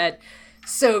be fed.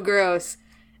 So gross.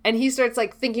 And he starts,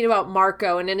 like, thinking about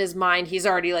Marco, and in his mind, he's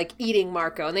already, like, eating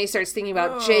Marco. And then he starts thinking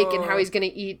about Jake and how he's gonna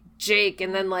eat Jake,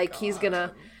 and then, like, he's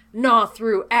gonna gnaw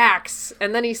through Axe.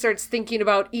 And then he starts thinking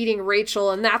about eating Rachel,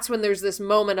 and that's when there's this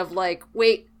moment of, like,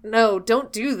 wait, no,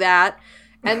 don't do that.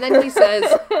 And then he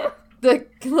says, the,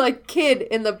 like, kid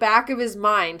in the back of his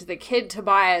mind, the kid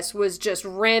Tobias, was just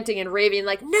ranting and raving,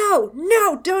 like,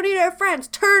 no, don't eat our friends,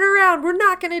 turn around, we're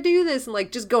not gonna do this, and,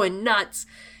 like, just going nuts.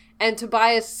 And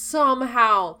Tobias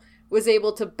somehow was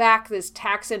able to back this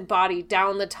Taxxon body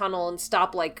down the tunnel and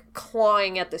stop, like,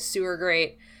 clawing at the sewer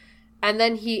grate. And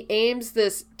then he aims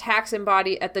this Taxxon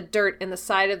body at the dirt in the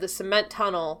side of the cement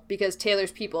tunnel because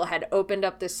Taylor's people had opened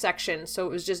up this section, so it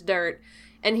was just dirt.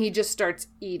 And he just starts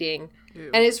eating.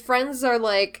 Ew. And his friends are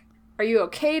like, are you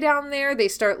okay down there? They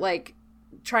start, like,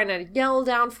 trying to yell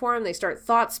down for him. They start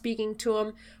thought speaking to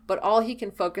him. But all he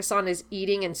can focus on is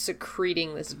eating and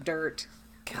secreting this dirt.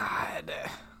 God.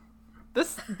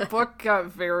 This book got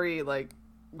very, like,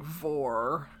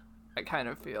 vor, I kind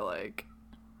of feel like.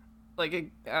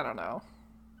 Like, I don't know.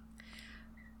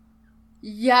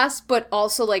 Yes, but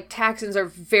also, like, Taxxons are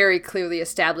very clearly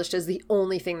established as the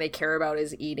only thing they care about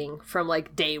is eating from,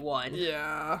 like, day one.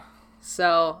 Yeah.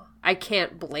 So, I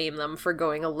can't blame them for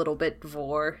going a little bit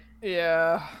vor.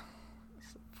 Yeah.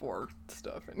 Vor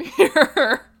stuff in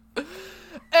here.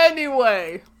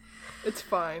 Anyway. It's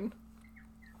fine.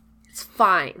 It's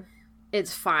fine.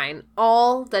 It's fine.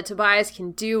 All that Tobias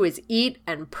can do is eat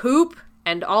and poop,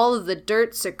 and all of the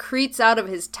dirt secretes out of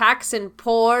his Taxxon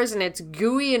pores, and it's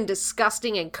gooey and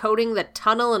disgusting and coating the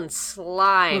tunnel in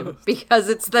slime, because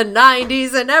it's the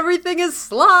 90s and everything is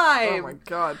slime! Oh my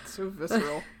god, so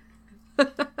visceral.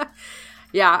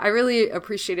 Yeah, I really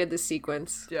appreciated the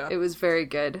sequence. Yeah. It was very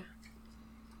good.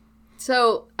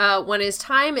 So, when his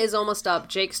time is almost up,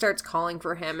 Jake starts calling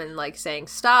for him and, like, saying,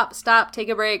 stop, take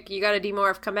a break, you gotta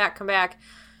demorph, come back.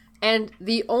 And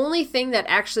the only thing that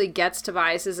actually gets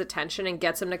Tobias's attention and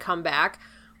gets him to come back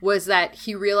was that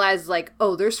he realized, like,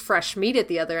 oh, there's fresh meat at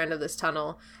the other end of this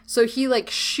tunnel. So he, like,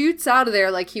 shoots out of there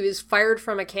like he was fired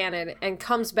from a cannon and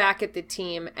comes back at the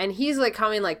team. And he's, like,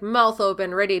 coming, like, mouth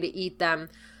open, ready to eat them.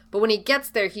 But when he gets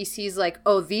there, he sees, like,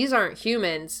 oh, these aren't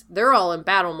humans. They're all in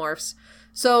battle morphs.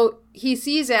 So he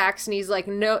sees Axe and he's like,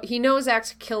 no, he knows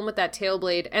Axe can kill him with that tail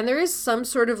blade. And there is some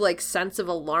sort of, like, sense of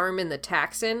alarm in the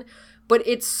Taxxon, but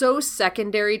it's so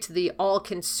secondary to the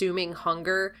all-consuming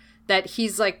hunger that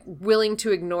he's, like, willing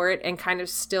to ignore it and kind of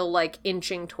still, like,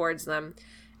 inching towards them.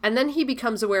 And then he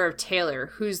becomes aware of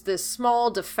Taylor, who's this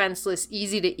small, defenseless,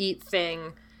 easy-to-eat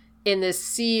thing in this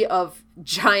sea of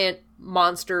giant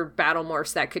monster battle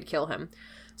morphs that could kill him.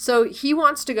 So he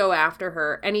wants to go after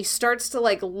her, and he starts to,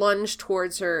 like, lunge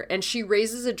towards her, and she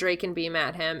raises a Draken beam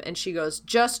at him, and she goes,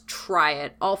 just try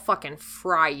it. I'll fucking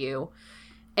fry you.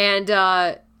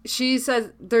 And she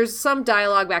says, there's some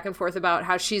dialogue back and forth about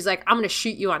how she's like, I'm going to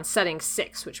shoot you on setting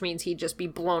 6, which means he'd just be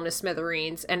blown to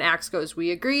smithereens. And Axe goes, we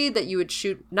agreed that you would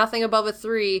shoot nothing above a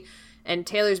 3. And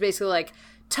Taylor's basically like,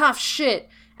 tough shit.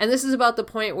 And this is about the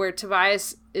point where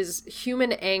Tobias'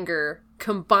 human anger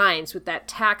combines with that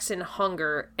Taxxon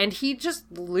hunger, and he just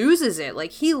loses it.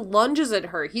 Like, he lunges at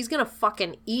her. He's gonna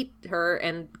fucking eat her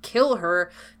and kill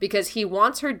her because he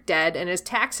wants her dead, and his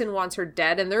Taxxon wants her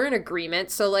dead, and they're in agreement.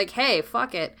 So, like, hey,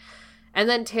 fuck it. And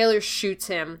then Taylor shoots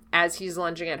him as he's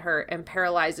lunging at her and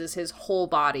paralyzes his whole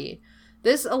body.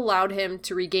 This allowed him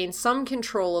to regain some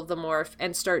control of the morph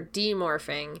and start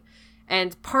demorphing.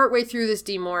 And partway through this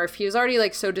demorph, he was already,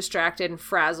 like, so distracted and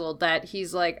frazzled that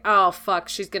he's like, oh, fuck,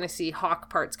 she's gonna see Hawk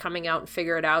parts coming out and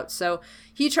figure it out. So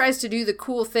he tries to do the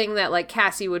cool thing that, like,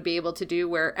 Cassie would be able to do,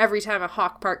 where every time a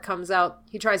Hawk part comes out,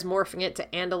 he tries morphing it to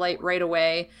Andalite right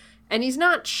away. And he's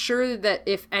not sure that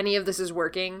if any of this is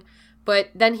working, but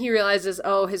then he realizes,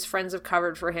 oh, his friends have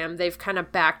covered for him. They've kind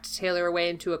of backed Taylor away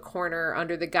into a corner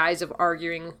under the guise of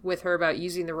arguing with her about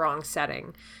using the wrong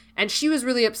setting. And she was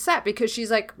really upset because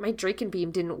she's like, my Draken beam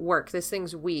didn't work. This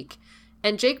thing's weak.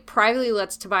 And Jake privately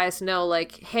lets Tobias know,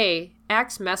 like, hey,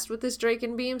 Axe messed with this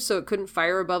Draken beam so it couldn't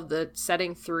fire above the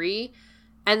setting 3.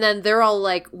 And then they're all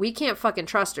like, we can't fucking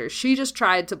trust her. She just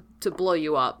tried to blow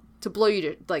you up, to blow you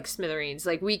to, like, smithereens.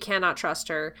 Like, we cannot trust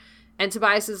her. And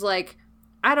Tobias is like,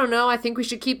 I don't know. I think we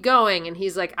should keep going. And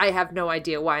he's like, I have no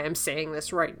idea why I'm saying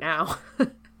this right now.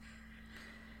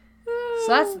 So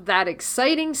that's that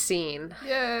exciting scene.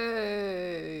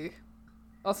 Yay!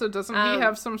 Also, doesn't he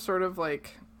have some sort of,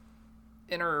 like,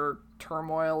 inner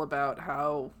turmoil about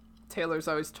how Taylor's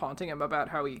always taunting him about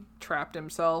how he trapped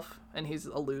himself and he's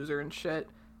a loser and shit?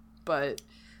 But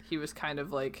he was kind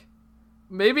of like,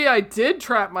 maybe I did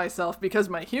trap myself because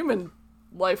my human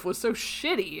life was so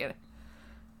shitty.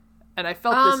 And I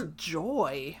felt this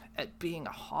joy at being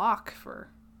a Hawk for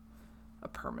a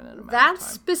permanent amount of time. That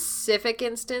specific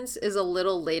instance is a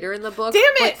little later in the book.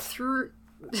 Damn it!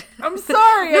 I'm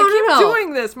sorry. I keep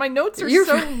doing this. My notes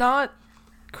are not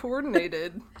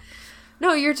coordinated.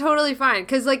 No, you're totally fine.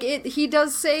 Because, like, he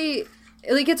does say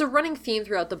like, it's a running theme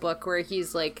throughout the book where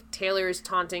he's like, Taylor is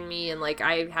taunting me, and like,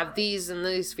 I have these and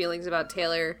these feelings about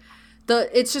Taylor.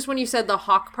 It's just when you said the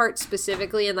Hawk part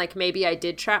specifically, and like, maybe I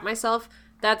did trap myself,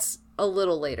 that's a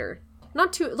little later.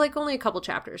 Not too, like, only a couple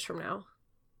chapters from now.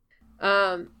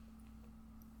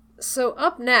 So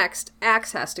up next,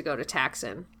 Axe has to go to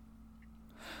Taxon.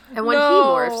 And when he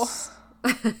morphs...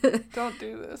 Don't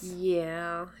do this.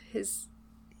 Yeah.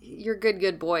 Your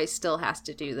good boy still has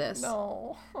to do this.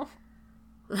 No.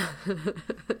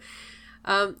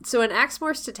 So when Axe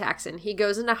morphs to Taxon, he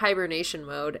goes into hibernation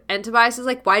mode, and Tobias is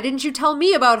like, why didn't you tell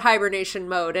me about hibernation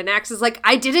mode? And Axe is like,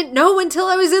 I didn't know until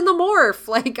I was in the morph.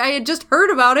 Like, I had just heard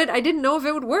about it. I didn't know if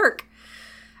it would work.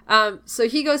 So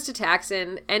he goes to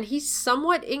Taxon, and he's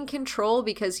somewhat in control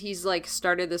because he's, like,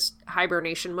 started this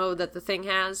hibernation mode that the thing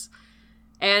has.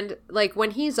 And, like,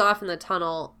 when he's off in the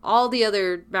tunnel, all the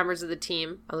other members of the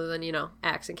team, other than, you know,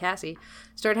 Axe and Cassie,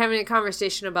 start having a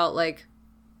conversation about, like,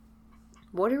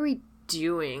 what are we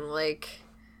doing? Like,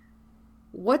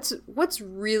 what's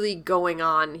really going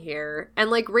on here? And,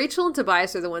 like, Rachel and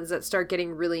Tobias are the ones that start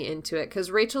getting really into it,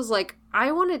 because Rachel's like,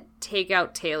 I want to take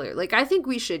out Taylor. Like, I think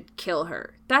we should kill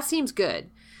her. That seems good.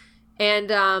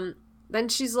 And then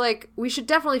she's like, we should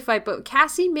definitely fight, but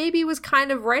Cassie maybe was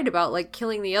kind of right about, like,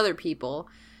 killing the other people.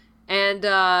 And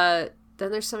then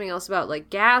there's something else about, like,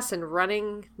 gas and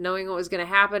running, knowing what was going to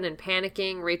happen and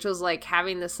panicking. Rachel's, like,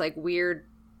 having this, like, weird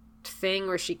thing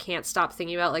where she can't stop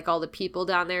thinking about, like, all the people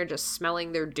down there just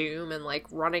smelling their doom and, like,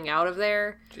 running out of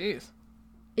there. Jeez.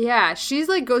 Yeah, she's,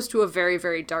 like, goes to a very,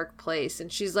 very dark place,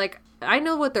 and she's like, I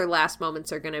know what their last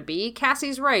moments are gonna be.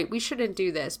 Cassie's right, we shouldn't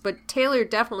do this, but Taylor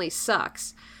definitely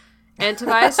sucks. And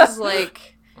Tobias is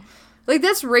like,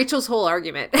 that's Rachel's whole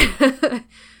argument.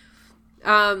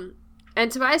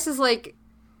 And Tobias is like,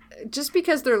 just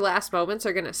because their last moments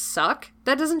are gonna suck,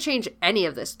 that doesn't change any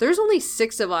of this. There's only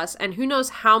 6 of us, and who knows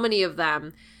how many of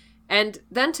them. And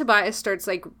then Tobias starts,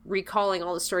 like, recalling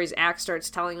all the stories. Axe starts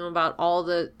telling him about all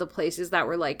the places that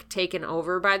were, like, taken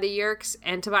over by the Yeerks.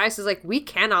 And Tobias is like, we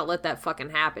cannot let that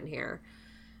fucking happen here.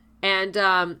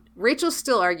 And Rachel's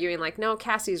still arguing, like, no,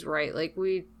 Cassie's right. Like,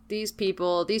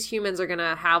 these humans are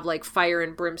gonna have, like, fire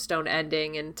and brimstone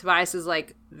ending. And Tobias is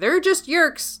like, they're just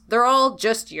Yeerks. They're all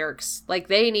just Yeerks. Like,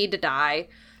 they need to die.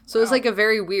 So it's, like, a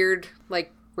very weird,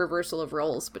 like, reversal of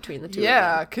roles between the two.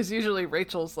 Yeah, because usually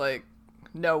Rachel's like,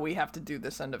 no, we have to do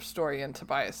this end of story, and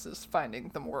Tobias is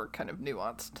finding the more kind of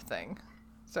nuanced thing.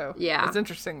 So yeah, it's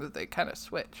interesting that they kind of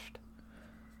switched.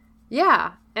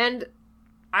 Yeah, and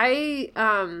I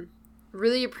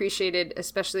really appreciated,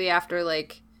 especially after,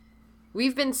 like,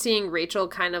 we've been seeing Rachel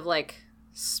kind of, like,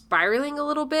 spiraling a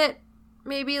little bit,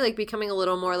 maybe, like, becoming a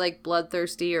little more, like,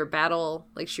 bloodthirsty or battle,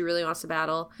 like, she really wants to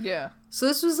battle. Yeah. So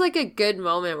this was, like, a good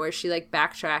moment where she, like,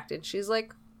 backtracked, and she's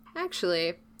like,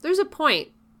 actually, there's a point,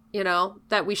 you know,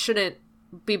 that we shouldn't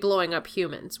be blowing up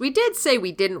humans. We did say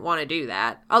we didn't want to do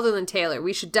that, other than Taylor.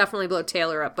 We should definitely blow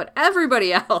Taylor up, but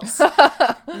everybody else,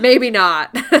 maybe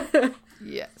not.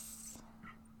 Yes.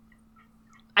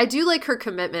 I do like her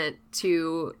commitment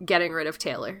to getting rid of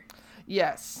Taylor.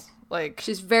 Yes. Like,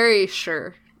 she's very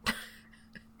sure.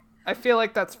 I feel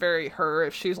like that's very her.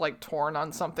 If she's, like, torn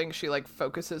on something, she, like,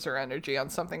 focuses her energy on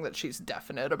something that she's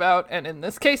definite about. And in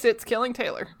this case, it's killing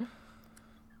Taylor.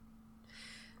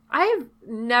 I've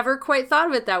never quite thought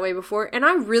of it that way before, and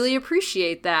I really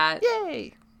appreciate that.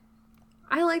 Yay!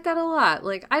 I like that a lot.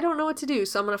 Like, I don't know what to do,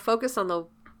 so I'm going to focus on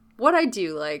what I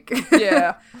do like.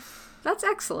 Yeah. That's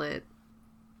excellent.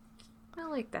 I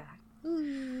like that.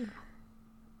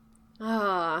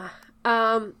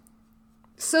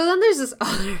 So then there's this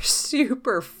other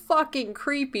super fucking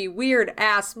creepy,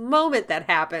 weird-ass moment that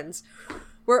happens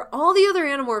where all the other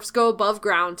Animorphs go above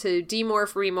ground to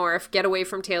demorph, remorph, get away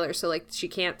from Taylor so, like, she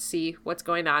can't see what's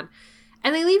going on.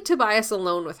 And they leave Tobias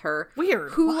alone with her.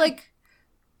 Weird. Who, what? like...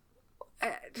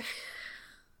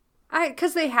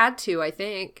 Because they had to, I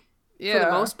think. Yeah. For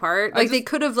the most part. Like, they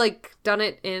could have, like, done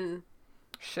it in...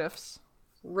 shifts.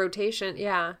 Rotation,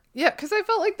 yeah. Yeah, because I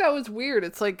felt like that was weird.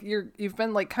 It's like you've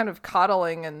been, like, kind of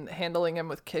coddling and handling him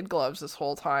with kid gloves this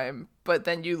whole time, but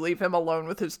then you leave him alone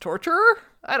with his torturer?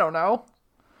 I don't know.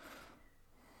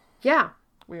 Yeah.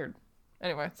 Weird.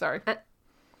 Anyway, sorry.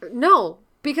 No,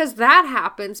 because that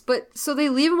happens, but so they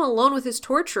leave him alone with his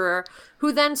torturer,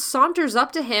 who then saunters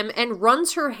up to him and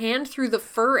runs her hand through the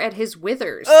fur at his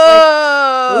withers.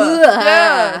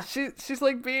 Yeah, she's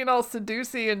like being all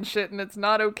seducey and shit, and it's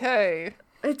not okay.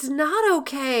 It's not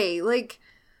okay. Like,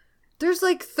 there's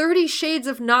like 30 shades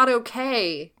of not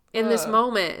okay in this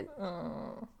moment.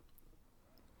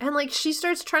 And, like, she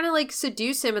starts trying to, like,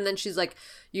 seduce him, and then she's like,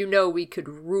 you know we could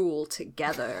rule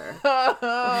together.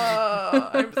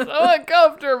 I'm so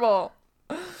uncomfortable.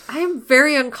 I am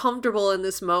very uncomfortable in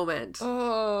this moment.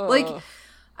 Oh. Like,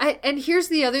 and here's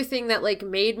the other thing that, like,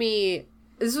 made me...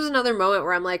 This was another moment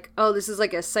where I'm like, oh, this is,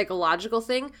 like, a psychological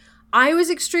thing. I was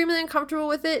extremely uncomfortable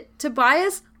with it.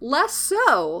 Tobias, less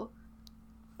so.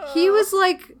 He was,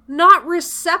 like, not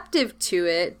receptive to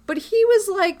it, but he was,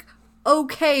 like...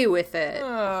 okay with it.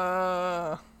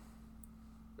 Ugh,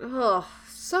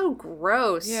 so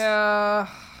gross. Yeah.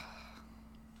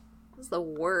 It's the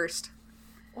worst.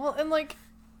 Well, and, like,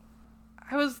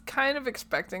 I was kind of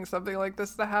expecting something like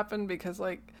this to happen because,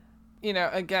 like, you know,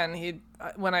 again,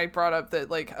 when I brought up that,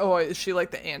 like, oh, is she,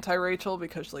 like, the anti-Rachel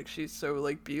because, like, she's so,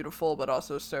 like, beautiful but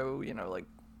also so, you know, like,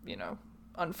 you know,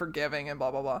 unforgiving and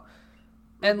blah, blah, blah.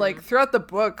 And, like, throughout the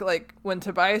book, like, when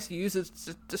Tobias uses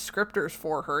descriptors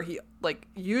for her, he, like,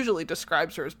 usually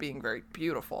describes her as being very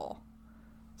beautiful.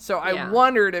 So I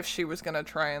wondered if she was going to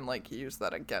try and, like, use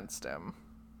that against him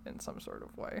in some sort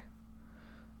of way.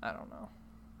 I don't know.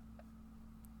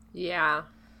 Yeah.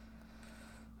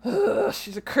 Ugh,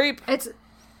 she's a creep.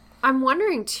 I'm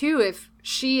wondering, too, if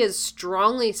she is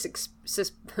strongly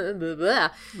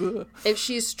if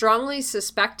she's strongly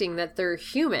suspecting that they're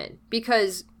human,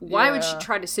 because why would she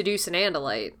try to seduce an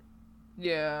Andalite?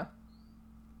 Yeah.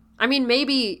 I mean,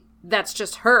 maybe that's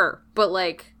just her, but,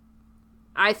 like,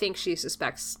 I think she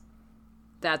suspects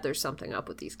that there's something up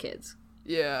with these kids.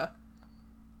 Yeah.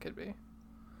 Could be.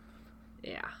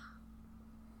 Yeah.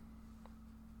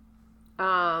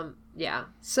 Yeah.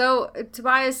 So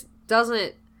Tobias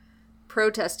doesn't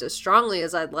protest as strongly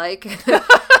as I'd like.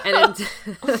 And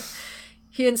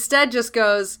he instead just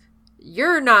goes,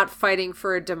 you're not fighting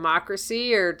for a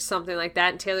democracy or something like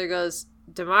that. And Taylor goes,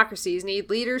 democracies need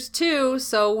leaders too.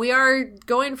 So we are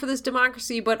going for this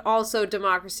democracy, but also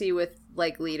democracy with,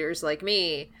 like, leaders like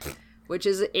me, which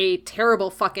is a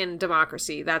terrible fucking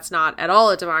democracy. That's not at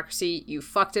all a democracy. You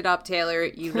fucked it up, Taylor.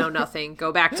 You know nothing.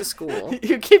 Go back to school.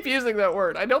 You keep using that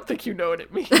word. I don't think you know what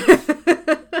it means.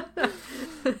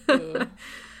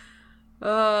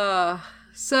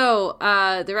 So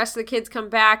the rest of the kids come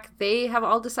back. They have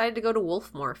all decided to go to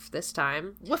Wolf Morph this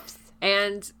time. Whoops.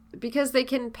 And because they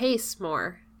can pace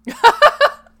more.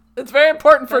 It's very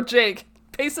important for Jake.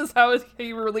 Pace is how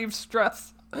he relieves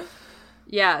stress.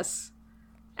 Yes.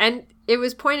 And it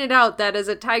was pointed out that as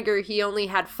a tiger, he only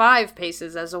had 5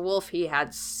 paces. As a wolf, he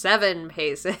had 7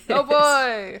 paces. Oh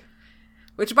boy!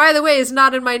 Which, by the way, is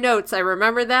not in my notes. I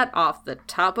remember that off the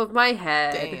top of my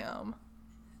head. Damn.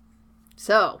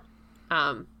 So,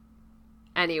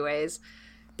 anyways,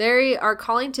 they are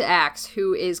calling to Axe,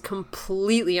 who is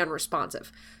completely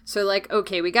unresponsive. So, like,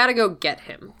 okay, we gotta go get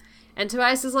him. And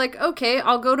Tobias is like, okay,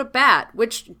 I'll go to Bat,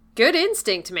 which, good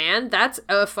instinct, man. That's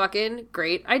a fucking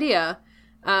great idea.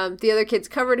 The other kids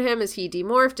covered him as he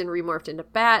demorphed and remorphed into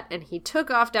Bat, and he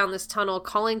took off down this tunnel,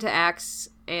 calling to Axe,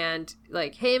 and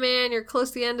like, hey man, you're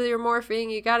close to the end of your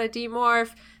morphing, you gotta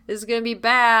demorph, this is gonna be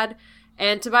bad.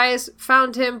 And Tobias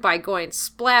found him by going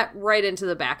splat right into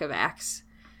the back of Axe.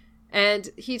 And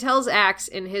he tells Axe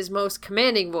in his most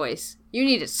commanding voice, you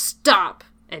need to stop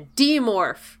and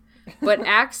demorph. But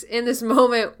Axe in this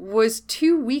moment was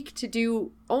too weak to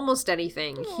do almost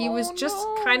anything. He was just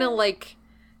kind of like,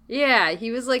 yeah,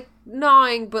 he was like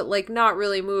gnawing, but like not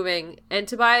really moving. And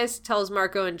Tobias tells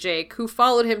Marco and Jake, who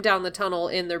followed him down the tunnel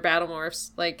in their battle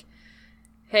morphs, like,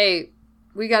 hey,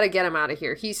 we gotta get him out of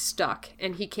here. He's stuck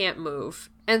and he can't move.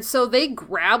 And so they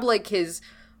grab like his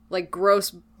like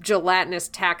gross gelatinous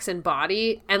Taxxon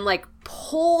body and like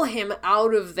pull him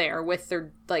out of there with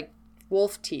their like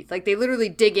wolf teeth. Like they literally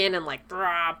dig in and like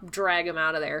drag him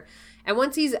out of there. And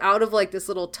once he's out of like this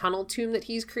little tunnel tomb that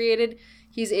he's created,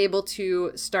 he's able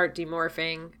to start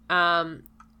demorphing.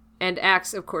 And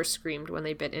Axe, of course, screamed when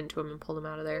they bit into him and pulled him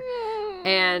out of there.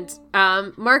 And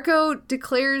Marco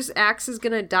declares Axe is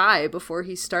going to die before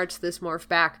he starts this morph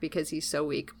back because he's so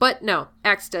weak. But no,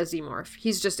 Axe does demorph.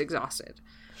 He's just exhausted.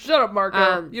 Shut up,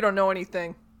 Marco. You don't know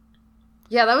anything.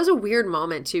 Yeah, that was a weird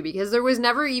moment, too, because there was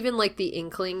never even, like, the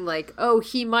inkling, like, oh,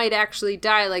 he might actually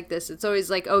die like this. It's always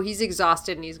like, oh, he's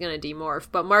exhausted and he's going to demorph.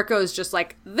 But Marco's just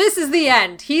like, this is the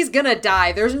end. He's going to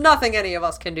die. There's nothing any of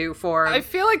us can do for him. I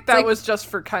feel like that was just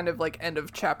for kind of, like, end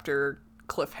of chapter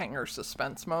cliffhanger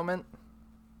suspense moment.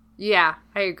 Yeah,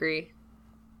 I agree.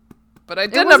 But I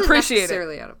didn't appreciate it.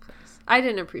 Necessarily out of place. I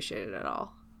didn't appreciate it at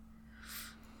all.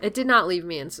 It did not leave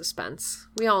me in suspense.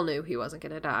 We all knew he wasn't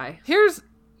going to die. Here's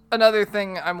another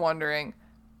thing I'm wondering.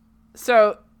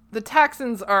 So, the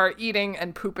Taxxons are eating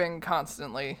and pooping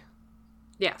constantly.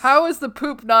 Yes. How is the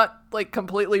poop not, like,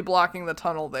 completely blocking the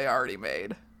tunnel they already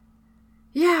made?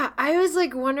 Yeah, I was,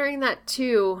 like, wondering that,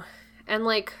 too. And,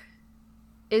 like,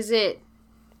 is it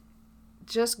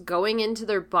just going into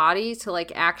their body to,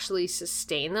 like, actually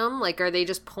sustain them? Like, are they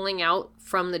just pulling out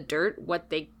from the dirt what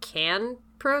they can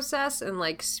process and,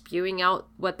 like, spewing out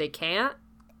what they can't?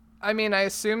 I mean, I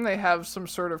assume they have some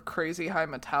sort of crazy high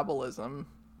metabolism.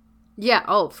 Yeah,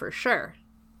 oh, for sure.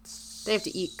 They have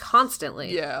to eat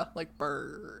constantly. Yeah, like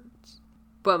birds.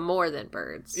 But more than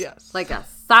birds. Yes. Like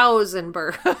 1,000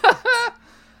 birds.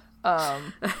 I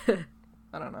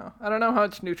don't know. I don't know how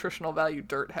much nutritional value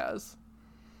dirt has.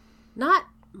 Not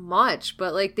much,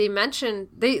 but, like, they mentioned...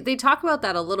 They talk about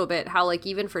that a little bit, how, like,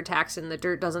 even for Taxxon, the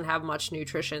dirt doesn't have much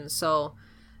nutrition, so...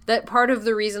 That part of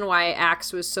the reason why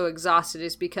Axe was so exhausted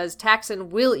is because Taxxon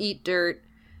will eat dirt,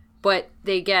 but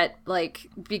they get, like,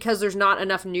 because there's not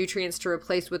enough nutrients to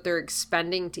replace what they're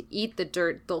expending to eat the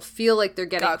dirt, they'll feel like they're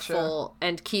getting full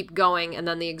and keep going, and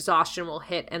then the exhaustion will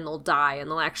hit and they'll die, and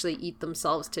they'll actually eat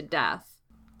themselves to death.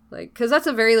 Like, because that's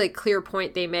a very, like, clear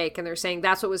point they make, and they're saying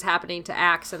that's what was happening to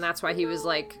Axe, and that's why he was,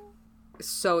 like,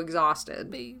 so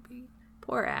exhausted. Baby.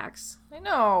 Poor Axe. I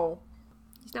know.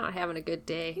 He's not having a good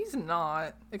day. He's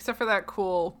not. Except for that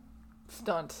cool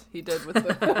stunt he did with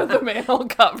the manhole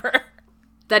cover.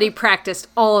 That he practiced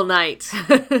all night.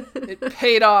 It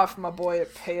paid off, my boy.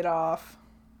 It paid off.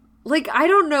 Like, I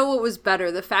don't know what was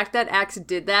better. The fact that Axe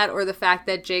did that or the fact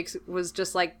that Jake was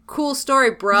just like, cool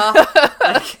story, bruh.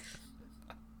 Like,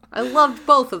 I loved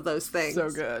both of those things.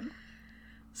 So good.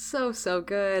 So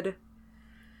good.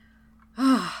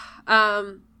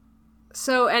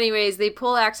 So anyways, they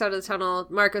pull Axe out of the tunnel.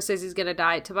 Marco says he's gonna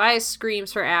die. Tobias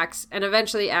screams for Axe, and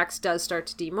eventually Axe does start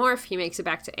to demorph. He makes it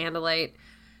back to Andalite.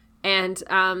 And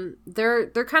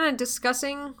they're kind of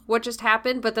discussing what just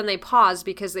happened, but then they pause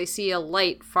because they see a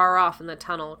light far off in the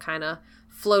tunnel kind of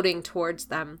floating towards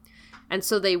them. And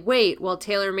so they wait while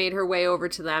Taylor made her way over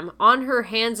to them on her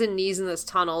hands and knees in this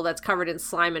tunnel that's covered in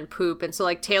slime and poop. And so,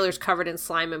 like, Taylor's covered in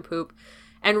slime and poop.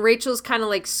 And Rachel's kind of,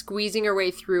 like, squeezing her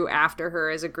way through after her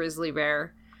as a grizzly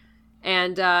bear.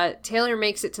 And Taylor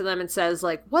makes it to them and says,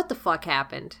 like, what the fuck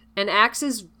happened? And Axe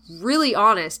is really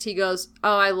honest. He goes,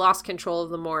 oh, I lost control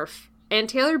of the morph. And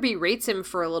Taylor berates him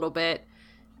for a little bit.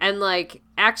 And, like,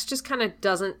 Axe just kind of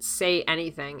doesn't say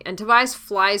anything. And Tobias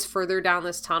flies further down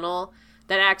this tunnel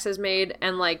that Axe has made.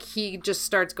 And, like, he just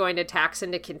starts going to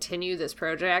Taxxon to continue this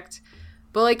project.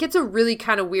 But, like, it's a really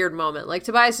kind of weird moment. Like,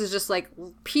 Tobias is just like,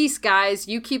 peace, guys.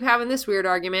 You keep having this weird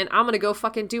argument. I'm gonna go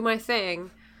fucking do my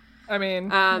thing. I mean, you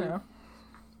know.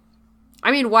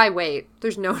 I mean, why wait?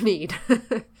 There's no need.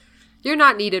 You're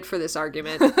not needed for this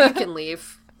argument. You can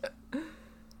leave.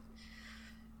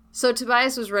 So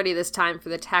Tobias was ready this time for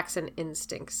the Taxxon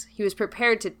instincts. He was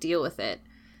prepared to deal with it.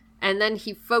 And then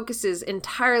he focuses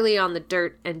entirely on the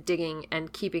dirt and digging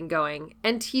and keeping going.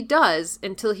 And he does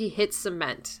until he hits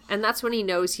cement. And that's when he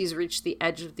knows he's reached the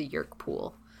edge of the Yerk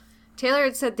pool. Taylor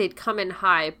had said they'd come in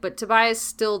high, but Tobias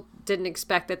still didn't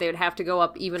expect that they would have to go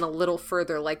up even a little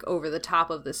further, like over the top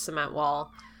of this cement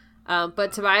wall.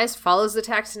 But Tobias follows the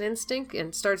Taxxon instinct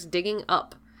and starts digging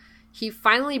up. He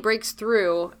finally breaks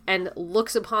through and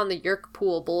looks upon the Yerk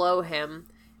pool below him.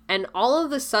 And all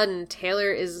of a sudden,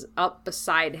 Taylor is up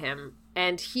beside him.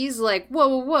 And he's like,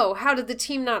 whoa, how did the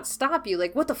team not stop you?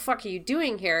 Like, what the fuck are you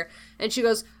doing here? And she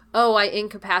goes, oh, I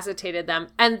incapacitated them.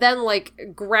 And then,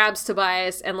 like, grabs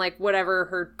Tobias and, like, whatever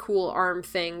her cool arm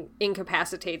thing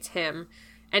incapacitates him.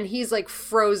 And he's, like,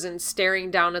 frozen, staring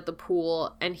down at the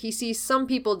pool. And he sees some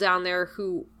people down there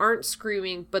who aren't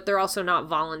screaming, but they're also not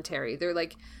voluntary. They're,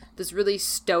 like, this really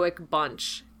stoic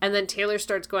bunch. And then Taylor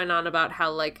starts going on about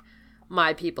how, like,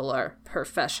 my people are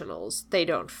professionals. They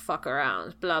don't fuck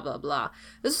around. Blah, blah, blah.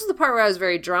 This is the part where I was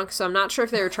very drunk, so I'm not sure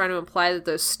if they were trying to imply that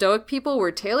those stoic people were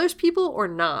Taylor's people or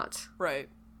not. Right.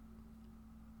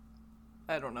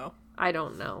 I don't know.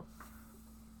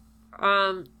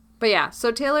 But yeah,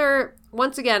 so Taylor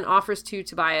once again offers to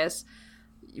Tobias,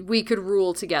 we could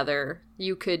rule together.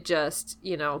 You could just,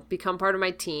 you know, become part of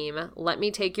my team. Let me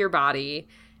take your body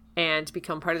and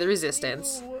become part of the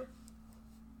resistance. Ew.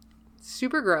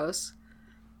 Super gross.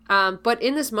 But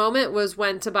in this moment was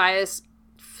when Tobias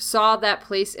saw that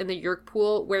place in the Yerk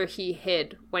pool where he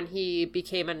hid when he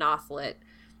became a Nothlit.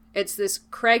 It's this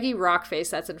craggy rock face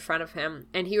that's in front of him,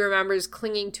 and he remembers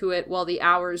clinging to it while the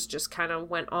hours just kind of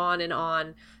went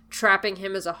on, trapping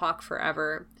him as a hawk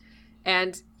forever.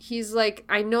 And he's like,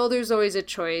 I know there's always a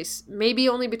choice, maybe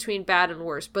only between bad and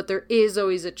worse, but there is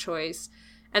always a choice.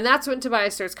 And that's when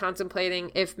Tobias starts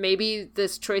contemplating if maybe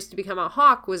this choice to become a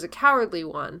hawk was a cowardly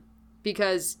one.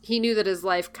 Because he knew that his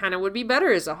life kind of would be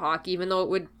better as a hawk, even though it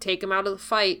would take him out of the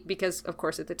fight. Because, of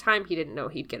course, at the time, he didn't know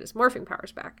he'd get his morphing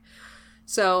powers back.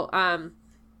 So,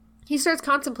 he starts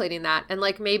contemplating that, and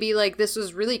like maybe like this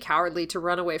was really cowardly to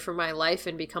run away from my life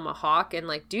and become a hawk and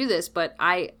like do this, but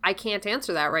I can't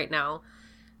answer that right now.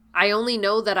 I only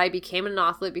know that I became an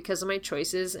Nothlit because of my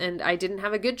choices, and I didn't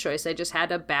have a good choice. I just had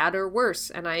a bad or worse,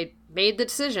 and I made the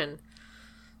decision.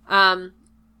 And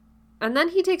then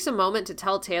he takes a moment to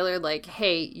tell Taylor, like,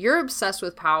 hey, you're obsessed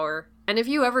with power, and if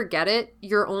you ever get it,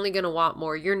 you're only going to want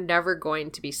more. You're never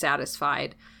going to be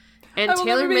satisfied. And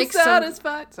Taylor makes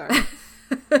satisfied. Sorry.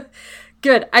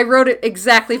 Good. I wrote it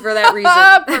exactly for that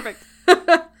reason. Perfect.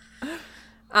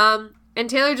 And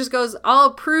Taylor just goes,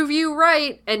 I'll prove you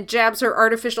right, and jabs her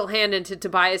artificial hand into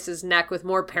Tobias's neck with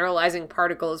more paralyzing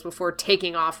particles before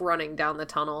taking off running down the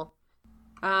tunnel.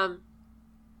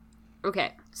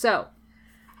 Okay, so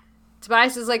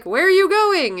Tobias is like, where are you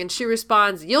going? And she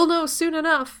responds, you'll know soon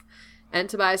enough. And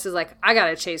Tobias is like, I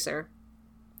gotta chase her.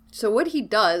 So what he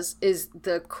does is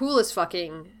the coolest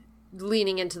fucking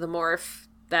leaning into the morph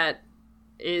that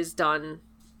is done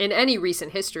in any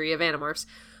recent history of Animorphs,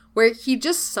 where he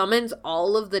just summons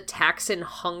all of the Taxxon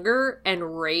hunger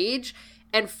and rage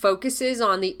and focuses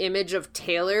on the image of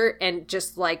Taylor and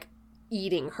just, like,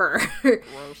 eating her.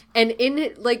 And in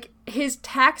it, like, his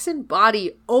Taxxon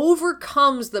body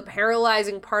overcomes the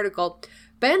paralyzing particle,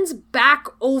 bends back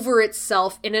over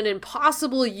itself in an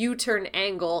impossible U-turn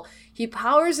angle. He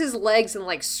powers his legs and,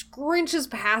 like, scrunches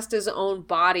past his own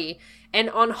body, and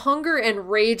on hunger and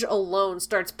rage alone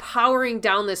starts powering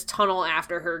down this tunnel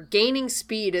after her, gaining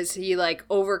speed as he, like,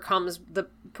 overcomes the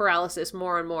paralysis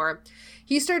more and more.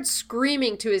 He starts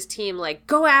screaming to his team, like,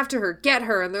 go after her, get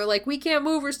her, and they're like, we can't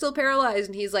move, we're still paralyzed,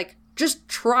 and he's like, just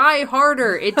try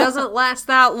harder, it doesn't last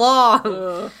that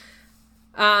long.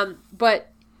 But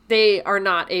they are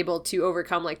not able to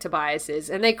overcome, like, Tobias is.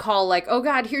 And they call, like, oh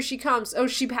god, here she comes. Oh,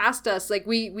 she passed us. Like,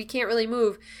 we can't really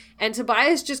move. And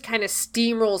Tobias just kind of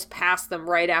steamrolls past them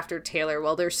right after Taylor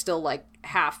while they're still, like,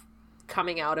 half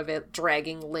coming out of it,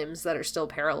 dragging limbs that are still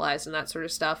paralyzed and that sort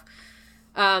of stuff.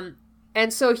 And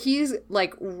so he's,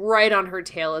 like, right on her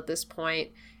tail at this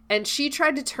point. And she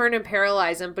tried to turn and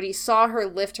paralyze him, but he saw her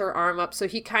lift her arm up, so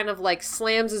he kind of, like,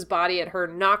 slams his body at her,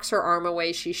 knocks her arm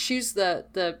away. She shoots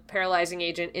the paralyzing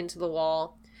agent into the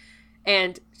wall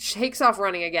and takes off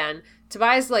running again.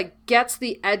 Tobias, like, gets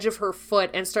the edge of her foot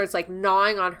and starts, like,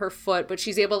 gnawing on her foot, but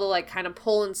she's able to, like, kind of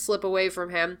pull and slip away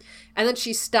from him. And then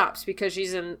she stops because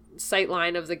she's in sight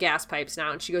line of the gas pipes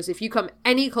now. And she goes, if you come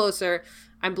any closer,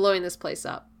 I'm blowing this place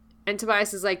up. And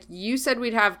Tobias is like, you said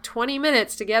we'd have 20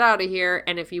 minutes to get out of here,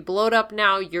 and if you blow it up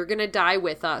now, you're gonna die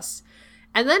with us.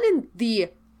 And then in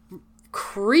the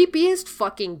creepiest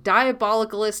fucking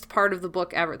diabolicalist part of the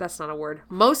book ever, that's not a word,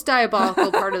 most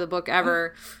diabolical part of the book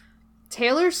ever,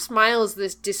 Taylor smiles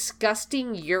this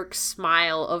disgusting Yeerk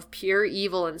smile of pure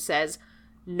evil and says,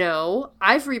 no,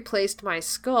 I've replaced my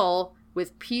skull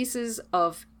with pieces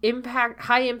of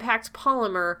high-impact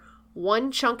polymer,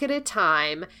 one chunk at a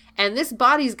time, and this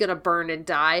body's gonna burn and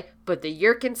die, but the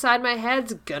Yeerk inside my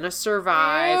head's gonna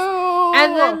survive. Ew.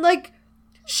 And then, like,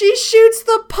 she shoots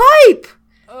the pipe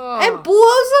and blows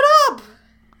it up.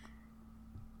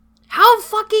 How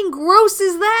fucking gross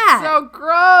is that? So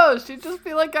gross. She'd just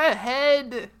be like a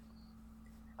head.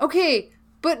 Okay,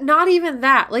 but not even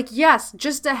that. Like, yes,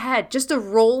 just a head. Just a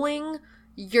rolling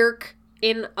Yeerk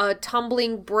in a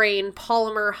tumbling brain,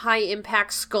 polymer,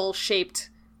 high-impact skull-shaped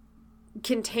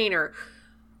container.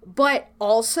 But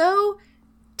also,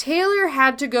 Taylor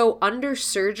had to go under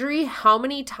surgery how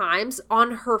many times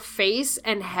on her face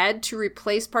and head to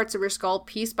replace parts of her skull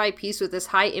piece by piece with this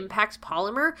high impact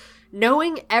polymer,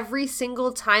 knowing every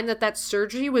single time that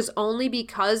surgery was only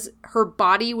because her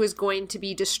body was going to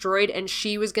be destroyed and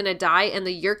she was going to die, and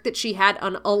the Yeerk that she had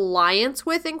an alliance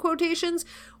with, in quotations,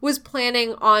 was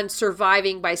planning on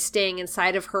surviving by staying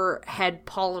inside of her head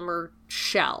polymer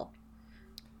shell.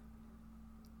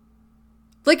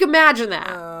 Like, imagine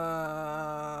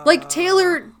that. Like,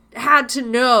 Taylor had to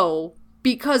know,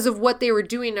 because of what they were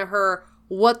doing to her,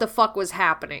 what the fuck was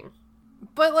happening.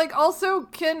 But, like, also,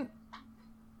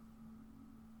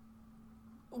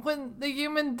 when the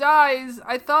human dies,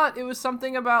 I thought it was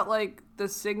something about, like, the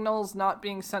signals not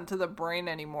being sent to the brain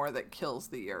anymore that kills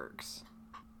the Yeerks.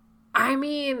 I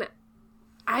mean,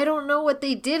 I don't know what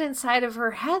they did inside of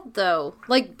her head, though.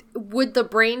 Like, would the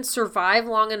brain survive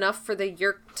long enough for the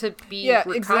Yeerk to be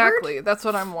recovered? Exactly. That's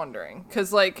what I'm wondering.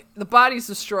 Because, like, the body's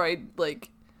destroyed, like,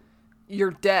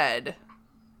 you're dead.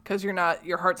 Because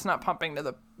your heart's not pumping to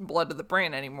the blood to the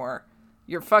brain anymore.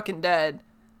 You're fucking dead.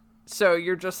 So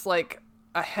you're just, like,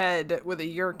 a head with a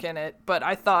Yeerk in it. But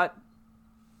I thought,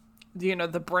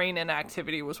 the brain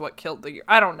inactivity was what killed the Yeerk.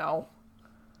 I don't know.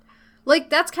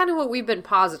 Like, that's kind of what we've been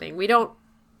positing. We don't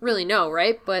really know,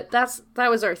 right? But that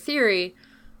was our theory.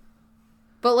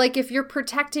 But, like, if you're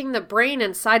protecting the brain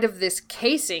inside of this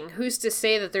casing, who's to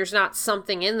say that there's not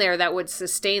something in there that would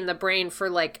sustain the brain for,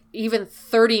 like, even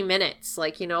 30 minutes?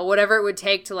 Like, you know, whatever it would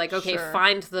take to, like, okay, Sure.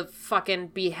 find the fucking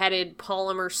beheaded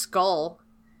polymer skull.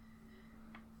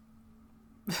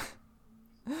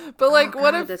 But, like, Oh,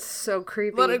 what God, if... that's so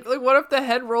creepy. Like, what if the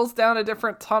head rolls down a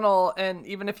different tunnel, and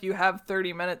even if you have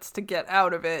 30 minutes to get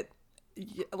out of it,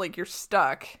 like, you're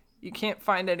stuck. You can't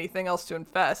find anything else to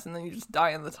infest, and then you just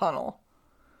die in the tunnel.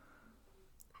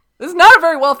 This is not a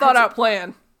very well thought out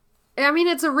plan. I mean,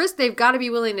 it's a risk they've got to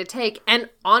be willing to take. And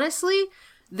honestly,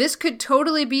 this could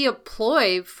totally be a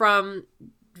ploy from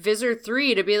Visser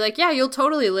 3 to be like, yeah, you'll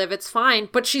totally live. It's fine.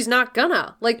 But she's not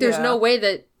gonna. Like, there's Yeah. no way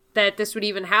that this would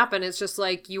even happen. It's just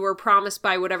like you were promised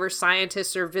by whatever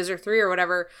scientists or Visser 3 or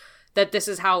whatever that this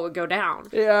is how it would go down.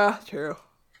 Yeah, true.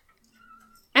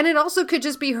 And it also could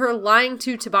just be her lying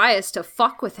to Tobias to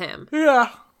fuck with him.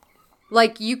 Yeah.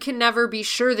 Like, you can never be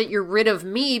sure that you're rid of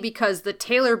me because the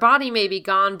Taylor body may be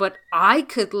gone, but I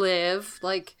could live.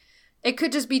 Like, it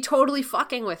could just be totally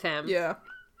fucking with him. Yeah.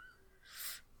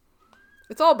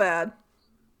 It's all bad.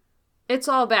 It's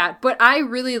all bad. But I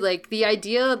really like the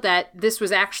idea that this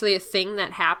was actually a thing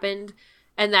that happened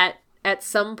and that at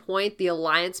some point the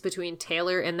alliance between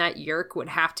Taylor and that Yeerk would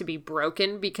have to be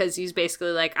broken because he's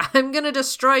basically like, I'm gonna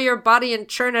destroy your body and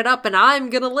churn it up and I'm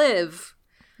gonna live.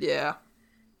 Yeah.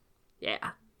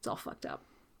 Yeah, it's all fucked up.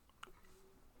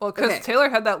 Well, because Okay. Taylor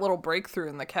had that little breakthrough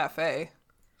in the cafe.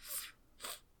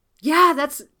 Yeah,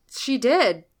 she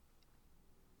did.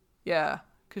 Yeah.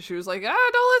 Because she was like,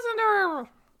 don't listen to her.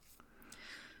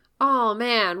 Oh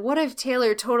man, what if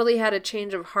Taylor totally had a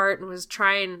change of heart and was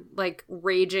trying, like,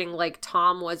 raging like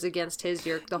Tom was against his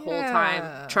Yeerk the whole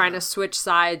time, trying to switch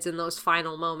sides in those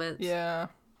final moments? Yeah.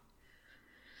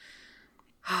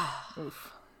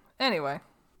 Oof. Anyway.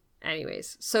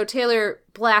 Anyways, so Taylor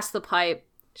blasts the pipe,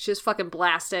 she just fucking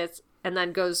blasts it, and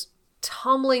then goes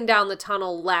tumbling down the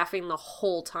tunnel laughing the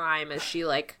whole time as she,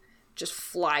 like, just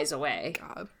flies away.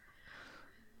 God.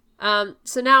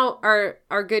 So now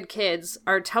our good kids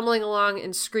are tumbling along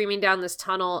and screaming down this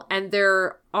tunnel, and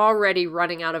they're already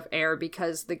running out of air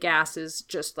because the gas is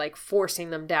just, like,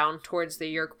 forcing them down towards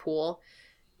the Yeerk pool.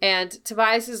 And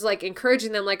Tobias is, like,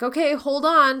 encouraging them, like, okay, hold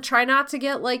on, try not to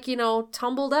get, like, you know,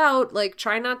 tumbled out, like,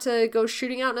 try not to go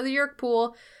shooting out into the Yeerk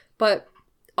pool. But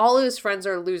all of his friends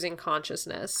are losing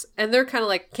consciousness, and they're kind of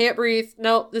like, can't breathe,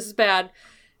 no, this is bad.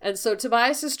 And so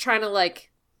Tobias is trying to, like,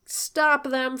 stop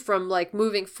them from, like,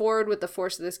 moving forward with the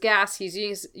force of this gas. He's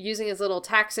using his little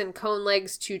Taxxon cone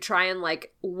legs to try and,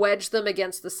 like, wedge them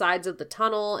against the sides of the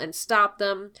tunnel and stop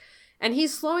them. And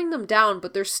he's slowing them down,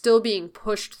 but they're still being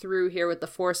pushed through here with the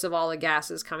force of all the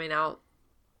gases coming out.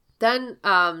 Then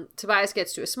Tobias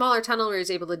gets to a smaller tunnel where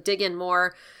he's able to dig in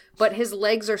more, but his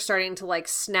legs are starting to, like,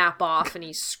 snap off, and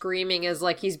he's screaming as,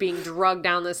 like, he's being drugged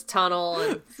down this tunnel.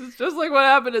 And This is just like what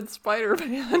happened in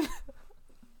Spider-Man.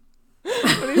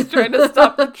 When he's trying to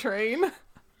stop the train.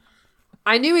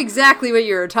 I knew exactly what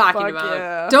you were talking Fuck about.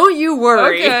 yeah. Don't you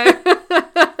worry. Okay.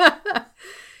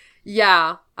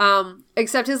 Yeah.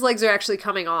 Except his legs are actually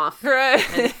coming off and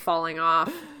Right. falling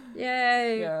off.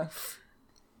 Yay. Yeah.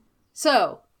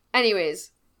 So, anyways,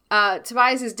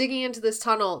 Tobias is digging into this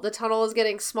tunnel. The tunnel is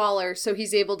getting smaller, so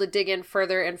he's able to dig in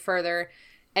further and further.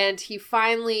 And he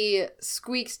finally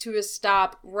squeaks to a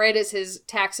stop right as his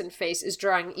Taxxon face is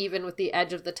drawing even with the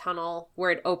edge of the tunnel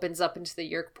where it opens up into the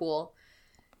Yeerk pool.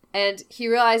 And he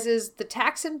realizes the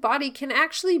Taxxon body can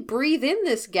actually breathe in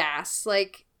this gas.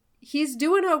 Like, he's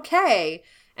doing okay.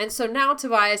 And so now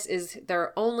Tobias is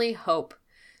their only hope.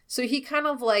 So he kind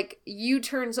of, like,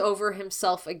 U-turns over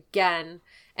himself again.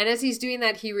 And as he's doing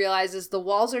that, he realizes the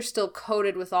walls are still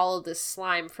coated with all of this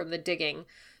slime from the digging.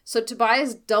 So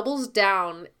Tobias doubles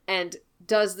down and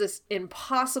does this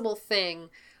impossible thing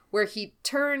where he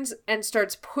turns and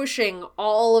starts pushing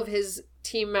all of his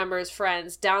team members'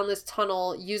 friends down this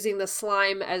tunnel using the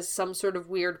slime as some sort of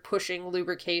weird pushing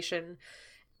lubrication.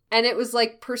 And it was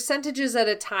like percentages at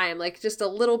a time, like just a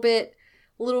little bit,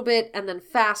 and then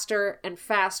faster and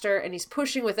faster. And he's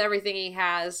pushing with everything he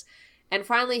has. And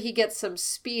finally he gets some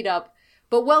speed up.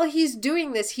 But while he's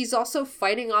doing this, he's also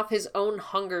fighting off his own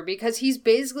hunger because he's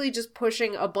basically just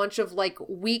pushing a bunch of, like,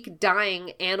 weak,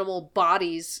 dying animal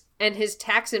bodies. And his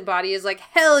Taxxon body is like,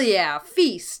 hell yeah,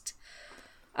 feast!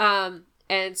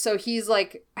 And so he's,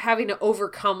 like, having to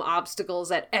overcome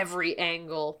obstacles at every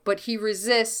angle. But he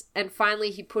resists, and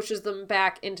finally he pushes them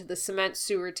back into the cement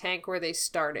sewer tank where they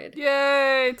started.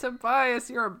 Yay, Tobias,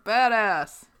 you're a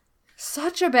badass.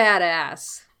 Such a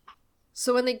badass!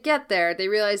 So when they get there, they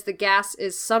realize the gas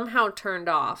is somehow turned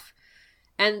off.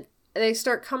 And they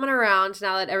start coming around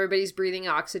now that everybody's breathing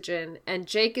oxygen, and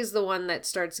Jake is the one that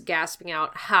starts gasping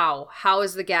out, how? How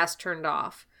is the gas turned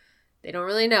off? They don't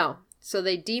really know. So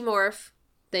they demorph.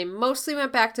 They mostly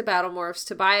went back to battle morphs.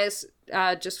 Tobias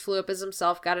just flew up as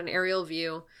himself, got an aerial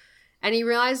view, and he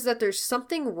realized that there's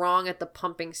something wrong at the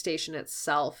pumping station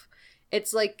itself.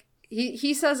 It's like,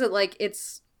 he says it like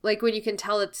it's like when you can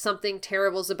tell that something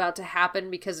terrible is about to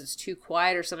happen because it's too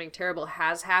quiet, or something terrible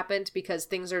has happened because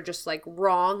things are just like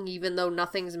wrong even though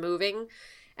nothing's moving.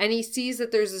 And he sees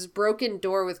that there's this broken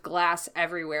door with glass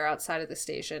everywhere outside of the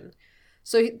station.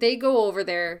 So they go over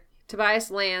there. Tobias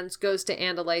lands, goes to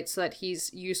Andalite so that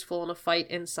he's useful in a fight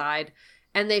inside.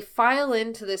 And they file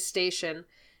into this station.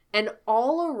 And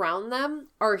all around them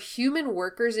are human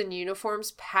workers in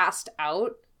uniforms passed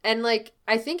out. And, like,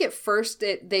 I think at first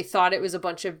they thought it was a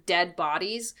bunch of dead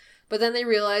bodies, but then they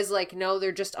realized, like, no,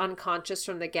 they're just unconscious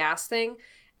from the gas thing.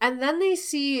 And then they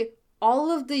see all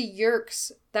of the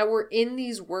Yeerks that were in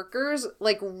these workers,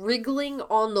 like, wriggling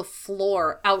on the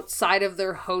floor outside of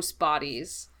their host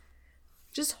bodies.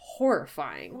 Just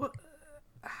horrifying. What?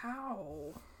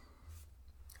 How?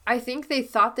 I think they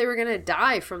thought they were going to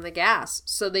die from the gas,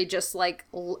 so they just, like,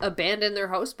 abandoned their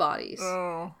host bodies.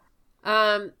 Oh.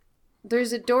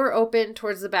 There's a door open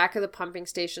towards the back of the pumping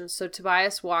station, so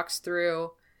Tobias walks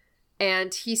through,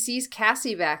 and he sees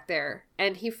Cassie back there,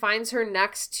 and he finds her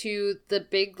next to the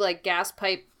big, like, gas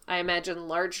pipe, I imagine,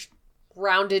 large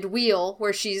rounded wheel,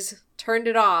 where she's turned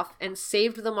it off and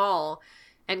saved them all,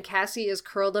 and Cassie is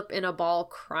curled up in a ball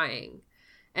crying.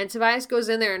 And Tobias goes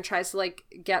in there and tries to, like,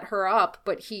 get her up,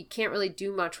 but he can't really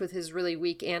do much with his really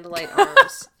weak Andalite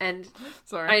arms. And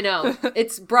Sorry. I know.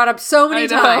 It's brought up so many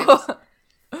times.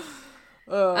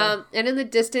 And in the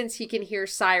distance, he can hear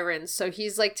sirens. So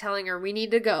he's like telling her, we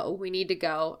need to go. We need to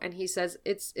go. And he says,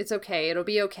 it's okay. It'll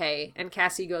be okay. And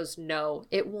Cassie goes, no,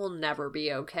 it will never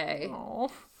be okay. Oh.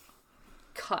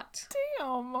 Cut.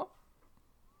 Damn.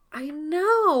 I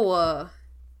know.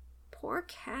 Poor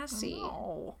Cassie.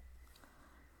 No.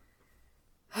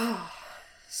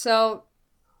 So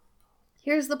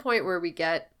here's the point where we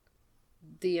get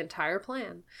the entire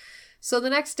plan. So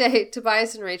the next day,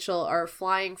 Tobias and Rachel are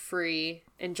flying free,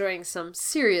 enjoying some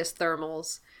serious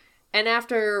thermals. And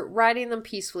after riding them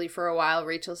peacefully for a while,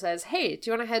 Rachel says, hey, do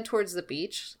you want to head towards the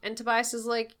beach? And Tobias is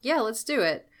like, yeah, let's do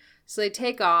it. So they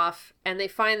take off, and they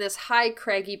find this high,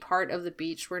 craggy part of the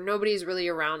beach where nobody's really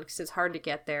around because it's hard to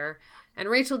get there. And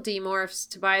Rachel demorphs,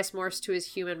 Tobias morphs to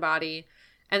his human body,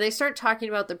 and they start talking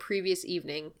about the previous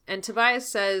evening. And Tobias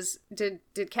says, did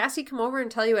Cassie come over and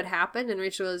tell you what happened? And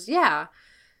Rachel goes, yeah.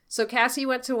 So Cassie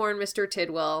went to warn Mr.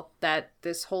 Tidwell that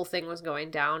this whole thing was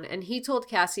going down, and he told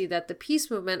Cassie that the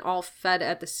peace movement all fed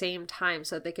at the same time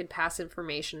so that they could pass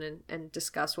information and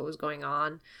discuss what was going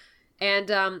on.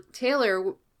 And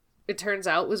Taylor, it turns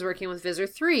out, was working with Visser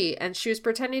 3, and she was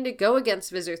pretending to go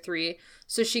against Visser 3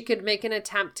 so she could make an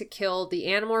attempt to kill the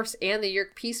Animorphs and the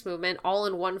Yeerk peace movement all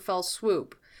in one fell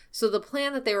swoop. So the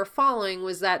plan that they were following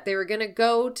was that they were going to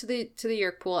go to the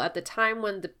Yeerk pool at the time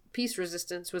when the peace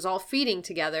resistance was all feeding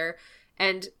together,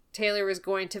 and Taylor was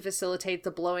going to facilitate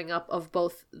the blowing up of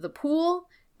both the pool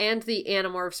and the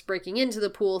Animorphs breaking into the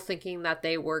pool, thinking that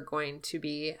they were going to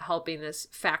be helping this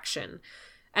faction.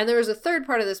 And there was a third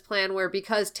part of this plan where,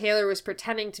 because Taylor was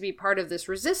pretending to be part of this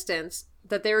resistance,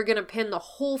 that they were going to pin the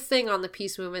whole thing on the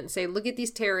peace movement and say, look at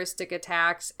these terroristic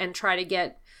attacks, and try to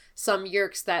get some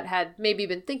Yeerks that had maybe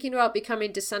been thinking about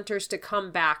becoming dissenters to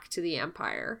come back to the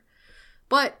Empire.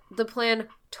 But the plan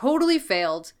totally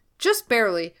failed, just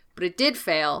barely, but it did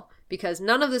fail, because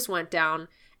none of this went down,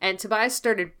 and Tobias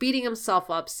started beating himself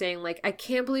up, saying, like, I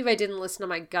can't believe I didn't listen to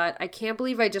my gut, I can't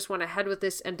believe I just went ahead with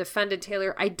this and defended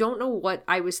Taylor, I don't know what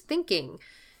I was thinking.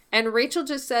 And Rachel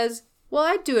just says, well,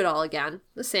 I'd do it all again,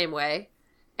 the same way.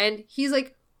 And he's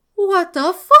like, what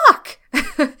the fuck?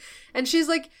 And she's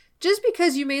like, just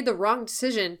because you made the wrong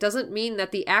decision doesn't mean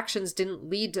that the actions didn't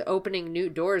lead to opening new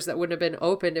doors that wouldn't have been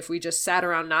opened if we just sat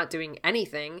around not doing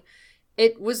anything.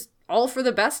 It was all for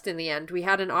the best in the end. We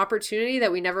had an opportunity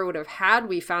that we never would have had.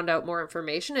 We found out more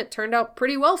information. It turned out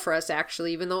pretty well for us,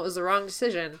 actually, even though it was the wrong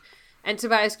decision. And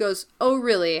Tobias goes, oh,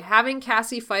 really? Having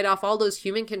Cassie fight off all those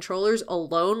human controllers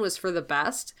alone was for the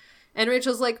best? And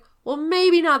Rachel's like, well,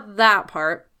 maybe not that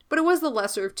part, but it was the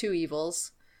lesser of two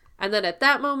evils. And then at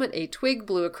that moment, a twig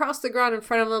blew across the ground in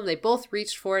front of them. They both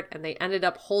reached for it, and they ended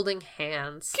up holding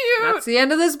hands. Cute! That's the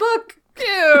end of this book.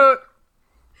 Cute!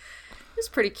 It's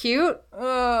pretty cute.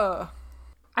 I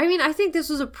mean, I think this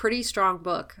was a pretty strong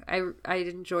book. I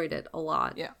enjoyed it a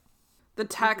lot. Yeah. The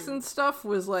Taxon stuff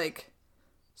was, like,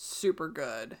 super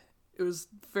good. It was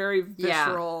very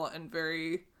visceral and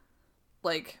very,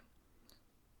 like,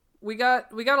 we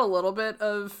got a little bit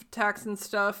of Taxon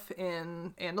stuff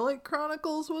in Andalite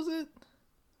Chronicles, was it?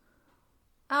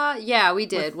 Yeah, we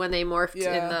did when they morphed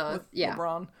in the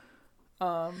LeBron.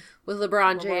 With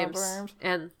LeBron James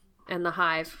and the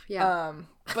Hive. Yeah.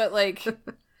 But like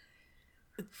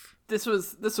this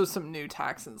was some new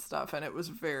Taxon stuff, and it was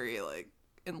very like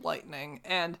enlightening.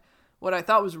 And what I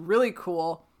thought was really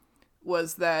cool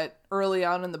was that early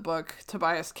on in the book,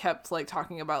 Tobias kept like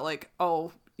talking about like,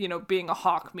 oh, you know, being a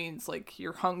hawk means like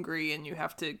you're hungry and you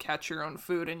have to catch your own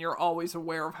food and you're always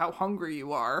aware of how hungry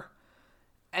you are.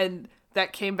 And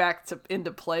that came back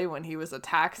into play when he was a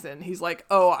Taxon. He's like,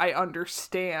 oh, I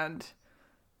understand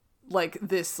like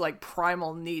this like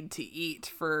primal need to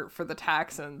eat for the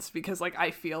Taxons, because like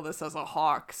I feel this as a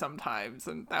hawk sometimes.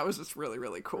 And that was just really,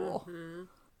 really cool. Mm-hmm.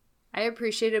 I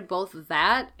appreciated both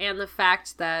that and the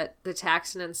fact that the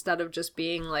Taxon, instead of just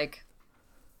being like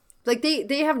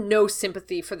they have no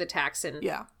sympathy for the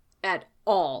Taxon at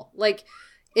all. Like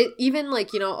it even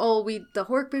like, you know, oh, the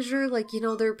Hork-Bajir, like, you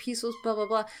know, they're peaceful, blah blah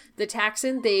blah. The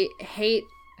Taxon, they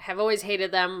have always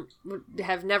hated them,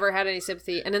 have never had any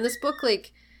sympathy. And in this book,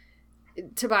 like,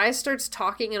 Tobias starts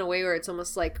talking in a way where it's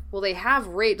almost like, well, they have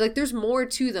rage, like there's more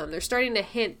to them. They're starting to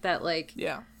hint that like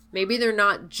maybe they're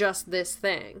not just this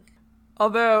thing.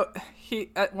 Although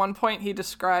at one point he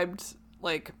described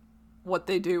like what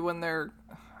they do when they're,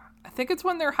 I think it's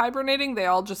when they're hibernating, they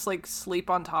all just like sleep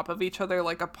on top of each other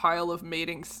like a pile of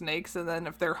mating snakes, and then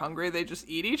if they're hungry they just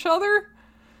eat each other,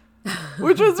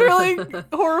 which was really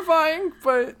horrifying.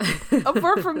 But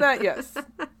apart from that, yes.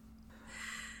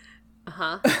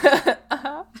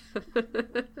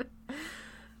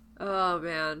 Oh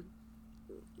man,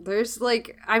 there's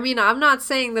like, I mean, I'm not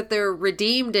saying that they're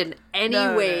redeemed in any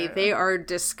way. No. They are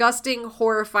disgusting,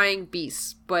 horrifying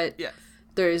beasts, but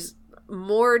there's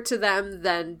more to them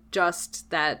than just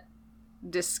that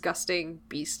disgusting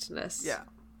beastness. Yeah.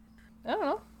 I don't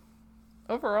know.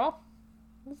 Overall,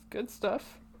 it's good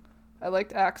stuff. I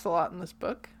liked Axe a lot in this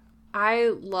book.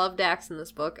 I loved Axe in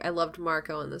this book. I loved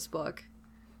Marco in this book.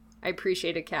 I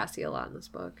appreciated Cassie a lot in this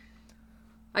book.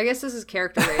 I guess this is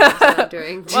character ratings that I'm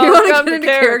doing. Do you want to get into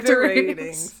character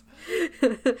ratings?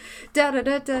 Da da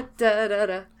da da da da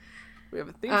da. We have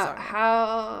a theme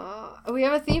song. We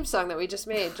have a theme song that we just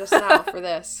made just now for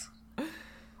this.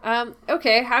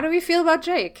 Okay, how do we feel about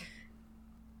Jake?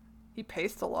 He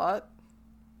paced a lot.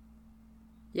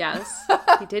 Yes,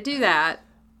 he did do that.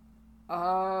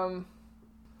 I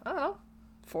don't know.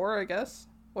 4, I guess.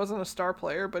 Wasn't a star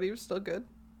player, but he was still good.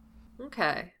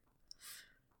 Okay.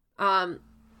 I'm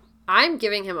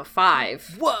giving him a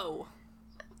 5. Whoa!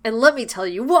 And let me tell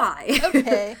you why.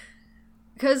 Okay.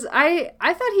 Because I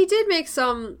thought he did make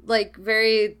some, like,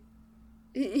 very...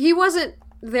 He wasn't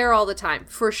there all the time,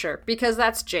 for sure. Because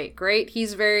that's Jake, right?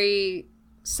 He's very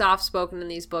soft-spoken in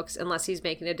these books unless he's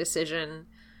making a decision.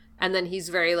 And then he's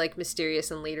very, like,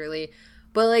 mysterious and leaderly.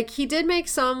 But, like, he did make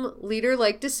some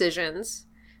leader-like decisions.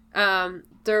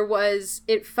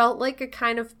 It felt like a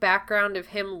kind of background of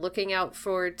him looking out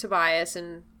for Tobias,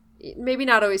 and maybe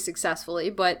not always successfully,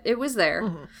 but it was there.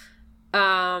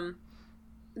 Mm-hmm.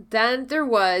 Then there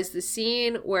was the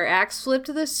scene where Axe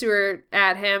flipped the sewer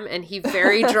at him, and he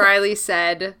very dryly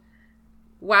said,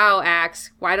 "Wow,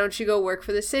 Axe, why don't you go work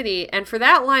for the city?" And for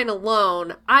that line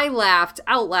alone, I laughed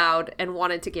out loud and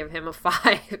wanted to give him a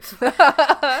 5.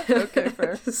 Okay,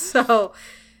 fair. So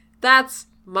that's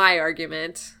my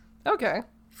argument. Okay.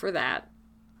 For that.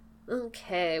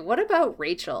 Okay, what about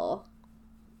Rachel?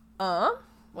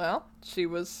 Well, she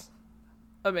was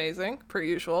amazing, per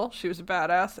usual. She was a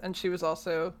badass, and she was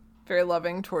also very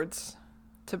loving towards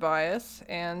Tobias,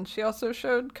 and she also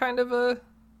showed kind of a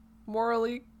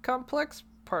morally complex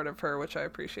part of her, which I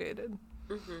appreciated.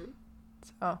 Mm-hmm.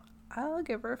 So, I'll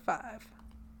give her a 5.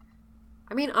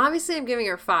 I mean, obviously I'm giving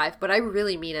her 5, but I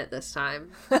really mean it this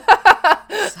time.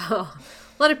 So,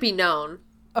 let it be known.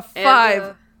 A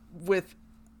 5 with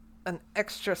an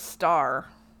extra star.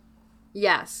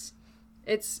 Yes.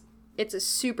 It's a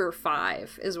super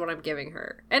 5 is what I'm giving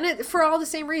her. And it, for all the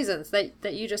same reasons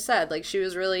that you just said. Like, she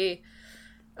was really...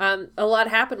 a lot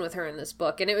happened with her in this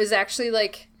book. And it was actually,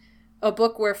 like, a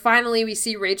book where finally we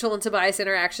see Rachel and Tobias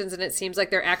interactions, and it seems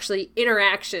like they're actually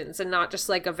interactions and not just,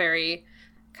 like, a very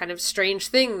kind of strange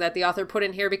thing that the author put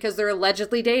in here because they're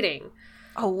allegedly dating.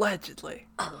 Allegedly.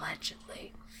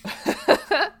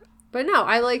 But no,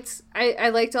 I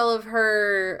liked all of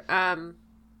her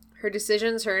her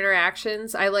decisions, her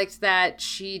interactions. I liked that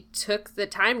she took the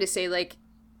time to say, like,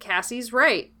 Cassie's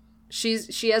right.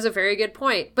 she has a very good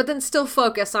point, but then still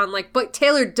focus on like, but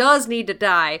Taylor does need to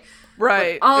die.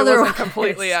 Right. It wasn't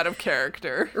completely out of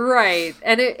character. Right.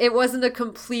 And it wasn't a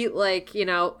complete, like, you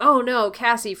know, oh no,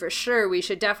 Cassie, for sure, we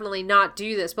should definitely not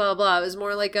do this, blah, blah, blah. It was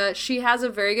more like she has a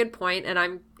very good point, and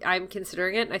I'm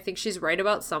considering it, and I think she's right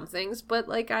about some things, but,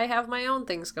 like, I have my own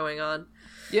things going on.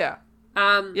 Yeah.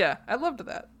 Yeah, I loved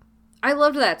that. I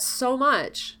loved that so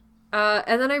much.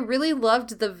 And then I really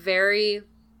loved the very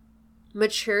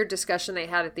mature discussion they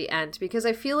had at the end, because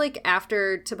I feel like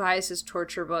after Tobias's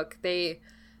torture book, they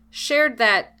shared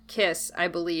that kiss, I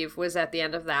believe, was at the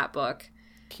end of that book.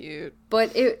 Cute.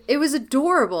 But it was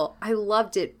adorable. I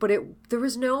loved it, but there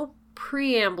was no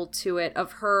preamble to it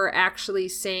of her actually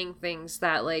saying things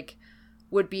that, like,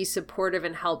 would be supportive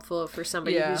and helpful for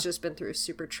somebody who's just been through a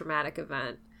super traumatic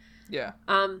event. Yeah.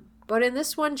 But in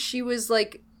this one, she was,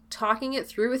 like, talking it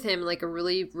through with him, like, a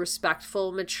really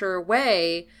respectful, mature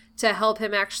way to help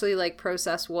him actually, like,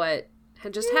 process what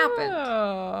had just happened.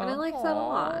 And I liked that a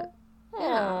lot.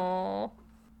 Yeah. Aww.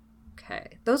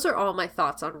 Okay. Those are all my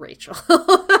thoughts on Rachel.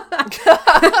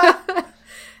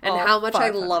 And how much I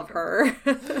love her.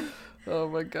 Oh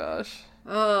my gosh.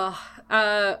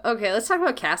 Okay, let's talk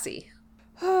about Cassie.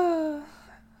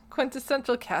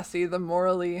 Quintessential Cassie, the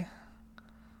morally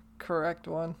correct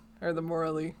one. Or the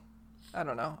morally... I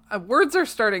don't know. Words are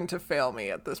starting to fail me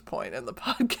at this point in the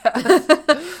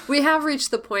podcast. We have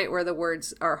reached the point where the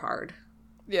words are hard.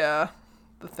 Yeah.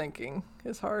 The thinking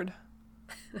is hard.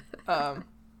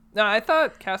 No, I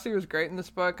thought Cassie was great in this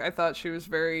book. I thought she was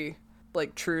very,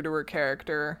 like, true to her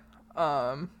character.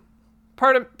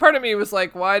 Part of me was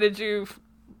like, why did you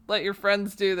let your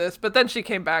friends do this? But then she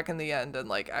came back in the end and,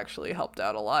 like, actually helped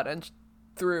out a lot, and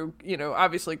through, you know,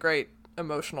 obviously great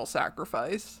emotional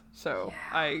sacrifice. So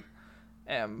I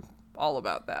am all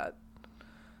about that.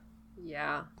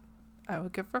 Yeah. I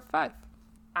would give her 5.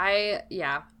 I'm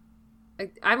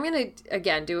gonna,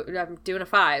 again, I'm doing a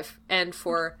 5, and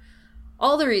for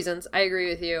all the reasons, I agree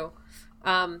with you.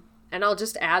 And I'll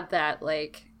just add that,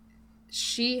 like,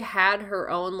 she had her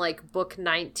own, like, book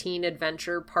 19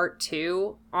 adventure part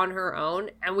 2 on her own,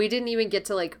 and we didn't even get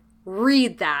to, like,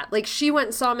 read that. Like, she went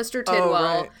and saw Mr.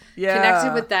 Tidwell,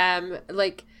 connected with them,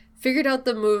 like, figured out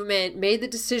the movement, made the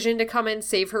decision to come and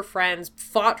save her friends,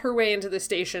 fought her way into the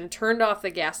station, turned off the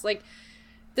gas. Like,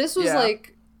 this was,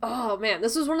 like... Oh, man,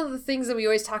 this was one of the things that we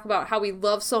always talk about, how we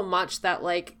love so much that,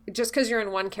 like, just because you're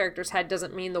in one character's head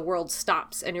doesn't mean the world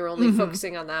stops and you're only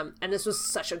focusing on them. And this was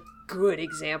such a good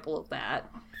example of that.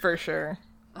 For sure.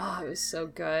 Oh, it was so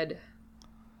good.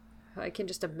 I can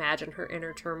just imagine her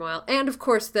inner turmoil. And, of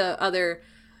course, the other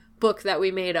book that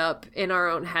we made up in our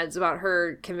own heads about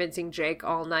her convincing Jake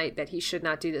all night that he should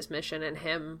not do this mission, and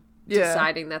him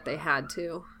deciding that they had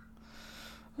to.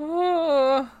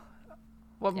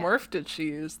 What morph did she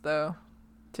use, though,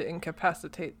 to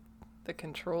incapacitate the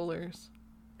controllers?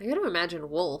 I gotta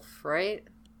imagine wolf, right?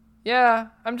 Yeah,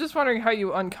 I'm just wondering how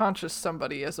you unconscious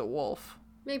somebody as a wolf.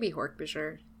 Maybe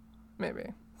Hork-Bajir.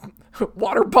 Maybe.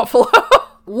 Water buffalo!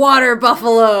 Water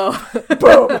buffalo!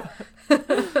 Boom!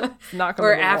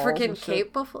 Or African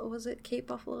Cape buffalo. Was it Cape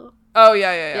buffalo? Oh,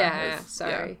 yeah. Yeah,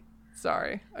 sorry. Yeah.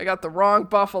 Sorry. I got the wrong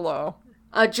buffalo.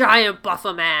 A giant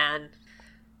buffa man.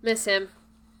 Miss him.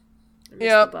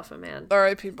 Yeah, Buffa man.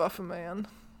 R.I.P. Buffa man.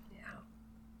 Yeah.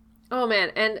 Oh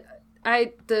man, and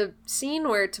the scene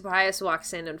where Tobias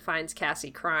walks in and finds Cassie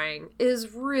crying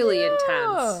is really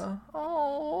intense.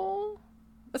 Oh,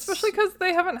 especially because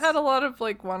they haven't had a lot of,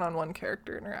 like, one-on-one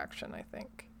character interaction, I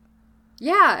think.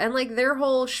 Yeah, and, like, their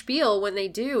whole spiel when they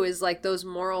do is, like, those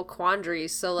moral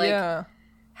quandaries. So, like,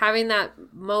 having that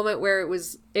moment where it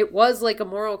was like a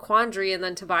moral quandary, and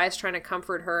then Tobias trying to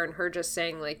comfort her and her just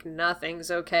saying, like,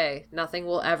 nothing's okay. Nothing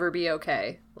will ever be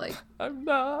okay. Like, I'm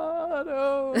not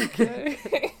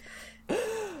okay.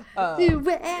 You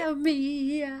wear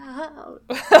me out.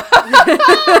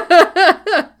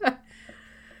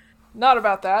 Not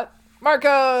about that.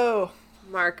 Marco!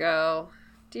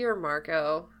 Dear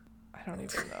Marco. I don't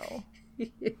even know.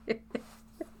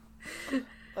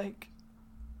 Like...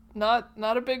 Not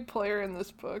a big player in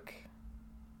this book,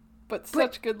 but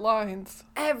such good lines.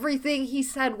 Everything he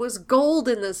said was gold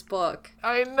in this book.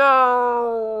 I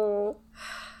know.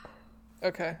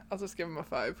 Okay, I'll just give him a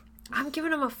 5. I'm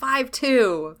giving him a 5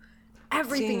 too.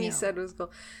 Everything he said was gold.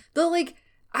 Though, like,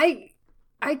 I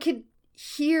could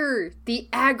hear the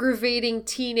aggravating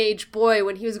teenage boy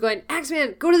when he was going,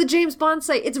 Axeman, go to the James Bond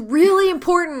site. It's really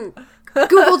important.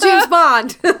 Google James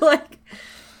Bond. Like...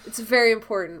 It's very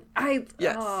important.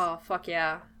 Yes. Oh, fuck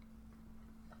yeah.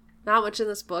 Not much in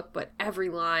this book, but every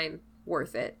line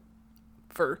worth it.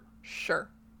 For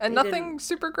sure. And nothing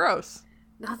super gross.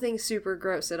 Nothing super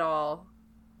gross at all.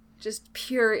 Just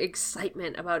pure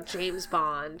excitement about James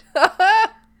Bond.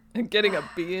 And getting a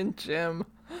B in gym.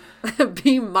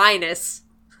 B minus.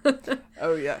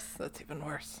 Oh yes, that's even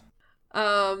worse.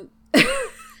 How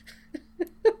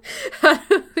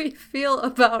do we feel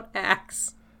about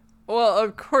Axe? Well,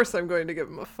 of course I'm going to give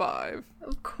him a 5.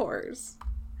 Of course.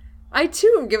 I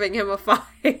too am giving him a 5.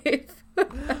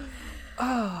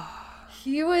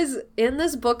 He was in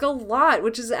this book a lot,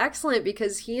 which is excellent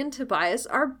because he and Tobias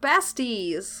are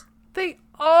besties. They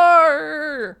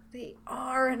are! They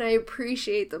are, and I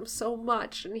appreciate them so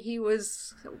much, and he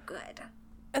was so good.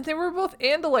 And they were both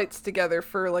Andalites together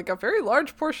for, like, a very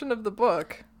large portion of the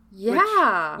book.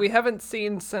 Yeah. We haven't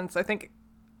seen since, I think,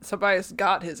 Tobias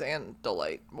got his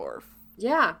Andalite morph.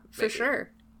 Yeah, for Maybe.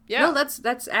 sure. Yeah. No,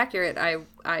 that's accurate.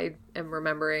 I am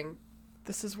remembering.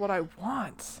 This is what I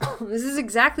want. This is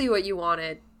exactly what you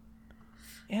wanted.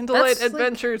 Andalite That's,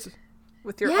 adventures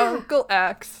with your Yeah. Uncle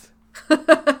Axe.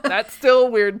 That's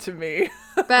still weird to me.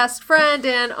 Best friend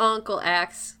and Uncle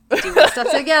Axe. Doing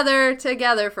stuff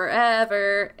together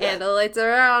forever. And the lights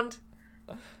around.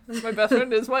 My best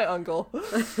friend is my uncle.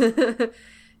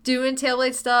 Doing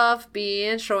tailblade stuff,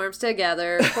 being shorms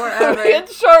together forever. And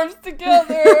sharps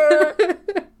together.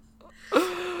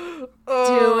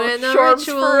 Doing the Sharps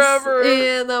rituals forever.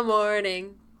 in the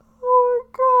morning. Oh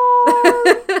my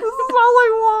god. This is all I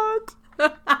want.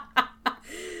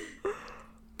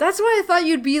 That's why I thought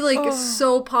you'd be, like,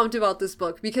 so pumped about this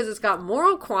book, because it's got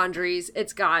moral quandaries,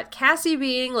 it's got Cassie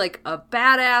being, like, a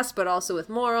badass, but also with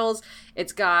morals,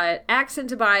 it's got Axe and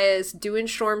Tobias doing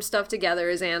Shorm stuff together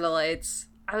as Andalites.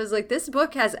 I was like, this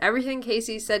book has everything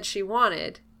Casey said she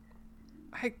wanted.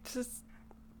 I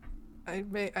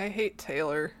hate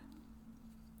Taylor.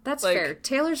 That's Like, fair.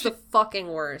 Taylor's the fucking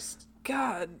worst.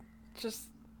 God, just...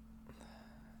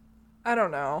 I don't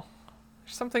know.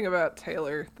 There's something about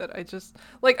Taylor that I just...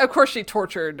 Like, of course she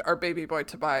tortured our baby boy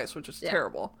Tobias, which is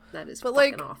terrible. That is But,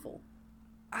 fucking like, awful.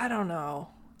 I don't know.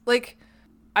 Like,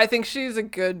 I think she's a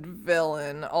good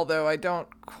villain, although I don't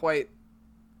quite...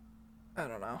 I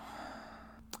don't know.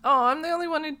 Oh, I'm the only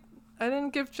one who... I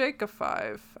didn't give Jake a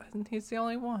 5. And he's the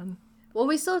only one. Well,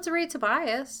 we still have to rate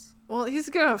Tobias. Well, he's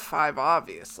gonna have 5,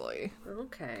 obviously.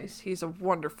 Okay. He's a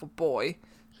wonderful boy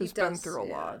who's been does, through a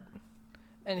yeah. lot.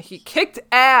 And he kicked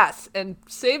ass and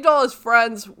saved all his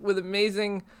friends with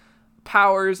amazing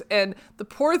powers. And the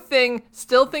poor thing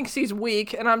still thinks he's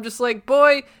weak. And I'm just like,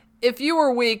 boy, if you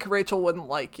were weak, Rachel wouldn't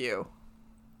like you.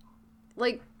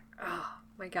 Like, oh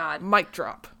my god. Mic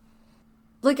drop.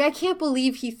 Like, I can't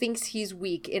believe he thinks he's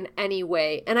weak in any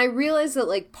way. And I realize that,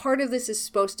 like, part of this is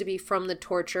supposed to be from the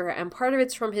torture, and part of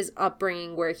it's from his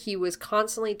upbringing where he was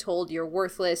constantly told, you're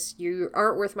worthless, you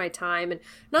aren't worth my time. And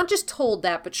not just told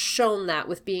that, but shown that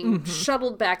with being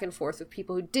shuttled back and forth with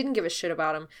people who didn't give a shit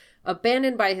about him,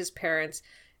 abandoned by his parents.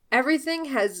 Everything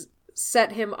has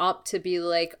set him up to be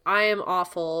like, I am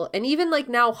awful. And even, like,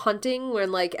 now hunting,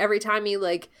 when, like, every time he,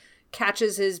 like,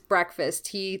 catches his breakfast,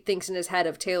 he thinks in his head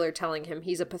of Taylor telling him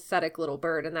he's a pathetic little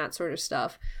bird and that sort of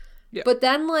stuff. Yeah. But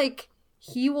then, like,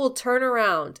 he will turn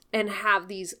around and have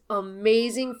these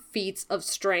amazing feats of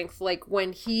strength, like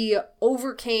when he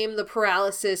overcame the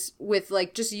paralysis with,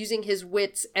 like, just using his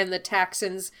wits and the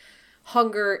Taxons'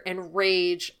 hunger and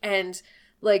rage, and,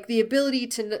 like, the ability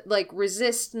to, like,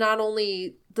 resist not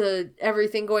only the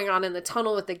everything going on in the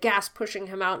tunnel with the gas pushing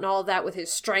him out and all of that with his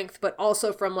strength, but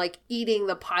also from, like, eating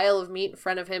the pile of meat in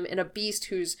front of him in a beast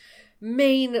whose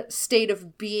main state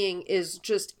of being is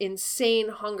just insane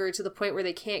hunger to the point where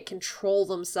they can't control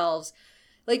themselves.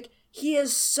 Like, he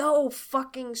is so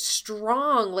fucking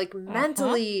strong. Like,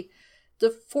 mentally, the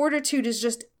fortitude is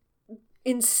just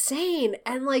insane.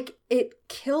 And, like, it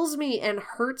kills me and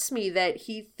hurts me that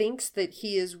he thinks that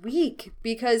he is weak,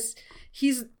 because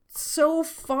he's so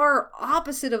far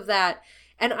opposite of that.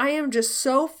 And I am just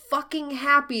so fucking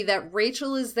happy that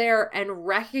Rachel is there and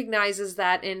recognizes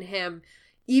that in him,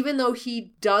 even though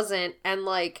he doesn't. And,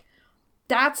 like,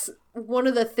 that's one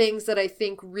of the things that I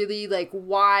think really, like,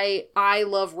 why I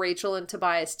love Rachel and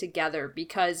Tobias together,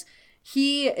 because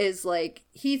he is, like,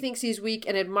 he thinks he's weak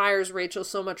and admires Rachel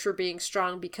so much for being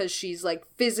strong because she's, like,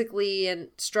 physically and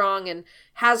strong and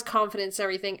has confidence and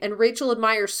everything. And Rachel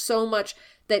admires so much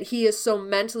that he is so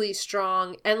mentally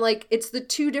strong. And, like, it's the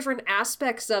two different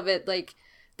aspects of it, like,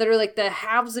 that are, like, the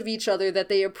halves of each other that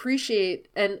they appreciate.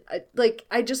 And, like,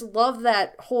 I just love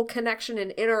that whole connection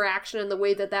and interaction and the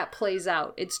way that that plays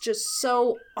out. It's just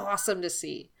so awesome to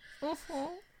see.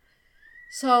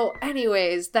 So,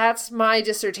 anyways, that's my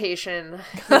dissertation.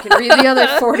 You can read the other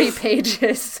 40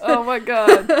 pages. Oh my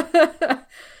god.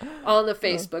 On the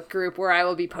Facebook group, where I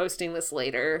will be posting this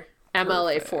later.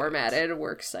 MLA Perfect. formatted.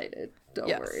 We're excited. Don't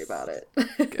Yes. worry about it.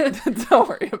 Good. Don't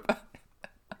worry about it.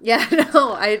 Yeah,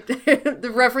 no,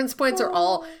 the reference points are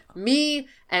all me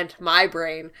and my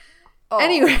brain. Oh.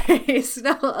 Anyways,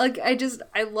 no, like,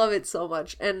 I love it so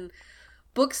much. And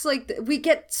books like, we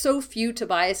get so few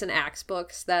Tobias and Axe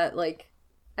books that, like,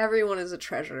 everyone is a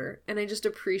treasure. And I just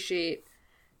appreciate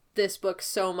this book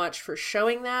so much for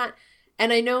showing that.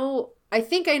 And I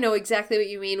think I know exactly what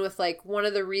you mean with, like, one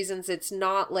of the reasons it's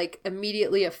not, like,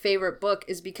 immediately a favorite book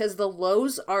is because the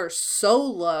lows are so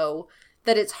low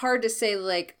that it's hard to say,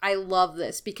 like, I love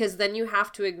this, because then you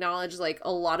have to acknowledge, like,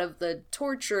 a lot of the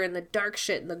torture and the dark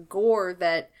shit and the gore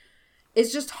that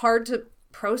is just hard to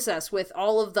process with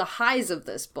all of the highs of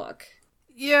this book.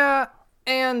 Yeah,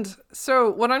 and so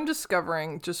what I'm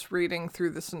discovering just reading through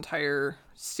this entire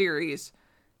series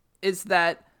is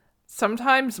that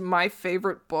sometimes my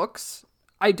favorite books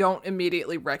I don't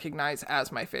immediately recognize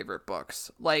as my favorite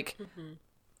books. Like,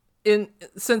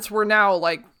 since we're now,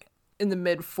 like, in the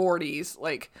mid-40s,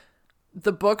 like,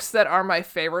 the books that are my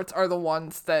favorites are the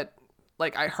ones that,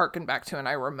 like, I harken back to and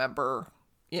I remember,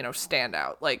 stand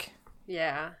out. Like,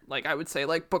 Yeah. like, I would say,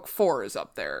 like, book 4 is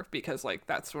up there because, like,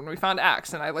 that's when we found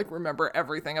Axe, and I, like, remember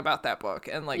everything about that book.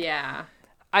 And, like, Yeah.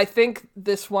 I think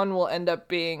this one will end up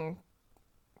being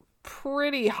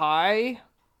pretty high,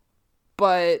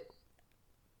 but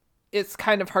it's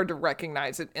kind of hard to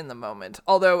recognize it in the moment.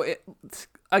 Although,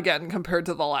 again, compared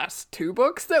to the last 2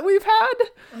 books that we've had,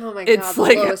 Oh my it's god, the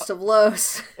like, lowest of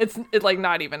lows. it's like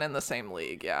not even in the same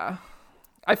league, yeah.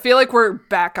 I feel like we're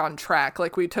back on track.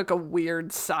 Like, we took a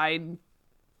weird side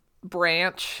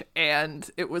branch and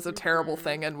it was a terrible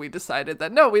thing, and we decided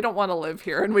that no, we don't want to live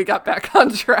here, and we got back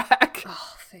on track.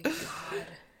 Oh, thank God.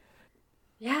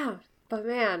 Yeah, but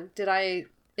man, did I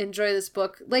enjoy this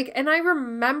book. Like, and I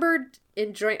remembered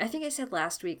enjoying, I think I said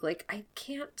last week, like, I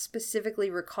can't specifically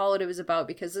recall what it was about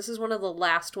because this is one of the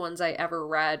last ones I ever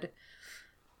read.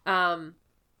 But,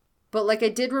 like, I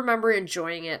did remember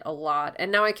enjoying it a lot,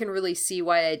 and now I can really see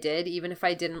why I did, even if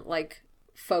I didn't, like,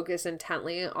 focus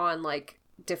intently on, like,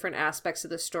 different aspects of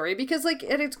the story, because, like,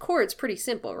 at its core, it's pretty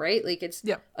simple, right? Like, it's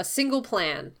a single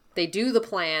plan. They do the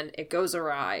plan, it goes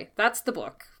awry. That's the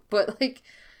book. But, like,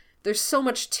 there's so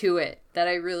much to it that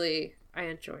I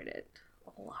enjoyed it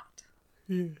a lot.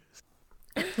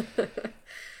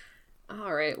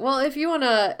 All right. Well, if you want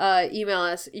to email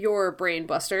us your brain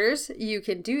busters, you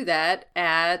can do that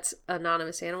at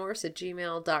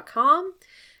anonymousanimorphs@gmail.com.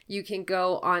 You can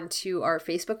go onto our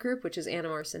Facebook group, which is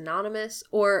Animorphs Anonymous,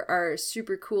 or our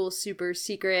super cool, super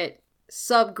secret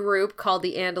subgroup called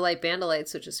the Andalite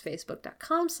Bandalites, which is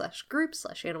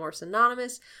facebook.com/group/Animorphs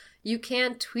Anonymous. You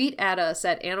can tweet at us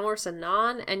at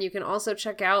AnimorphsAnon, and you can also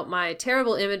check out my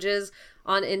terrible images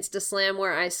on Instaslam,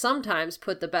 where I sometimes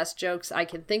put the best jokes I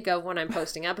can think of when I'm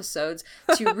posting episodes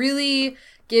to really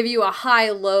give you a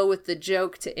high-low with the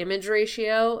joke to image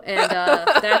ratio, and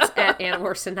that's at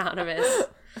Animorphs Anonymous.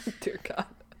 Dear God.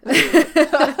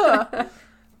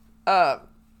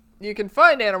 You can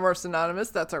find Animorphs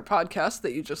Anonymous. That's our podcast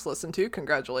that you just listened to.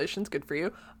 Congratulations. Good for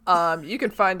you. You can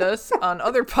find us on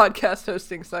other podcast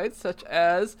hosting sites such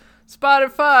as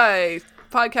Spotify,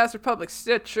 Podcast Republic,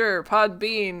 Stitcher,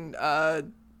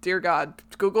 Podbean, dear God,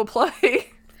 Google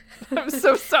Play. I'm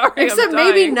so sorry. Except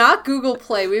maybe not Google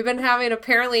Play. We've been having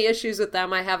apparently issues with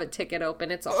them. I have a ticket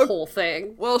open. It's a whole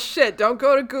thing. Well, shit. Don't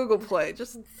go to Google Play.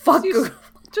 Just Google.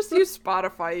 Just use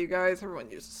Spotify, you guys. Everyone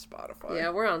uses Spotify. Yeah,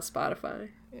 we're on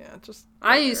Spotify. Yeah, just...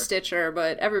 I use Stitcher,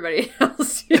 but everybody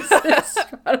else uses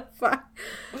Spotify.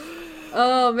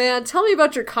 Oh, man. Tell me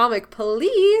about your comic,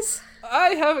 please. I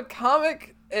have a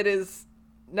comic. It is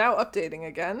now updating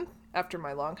again after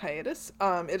my long hiatus.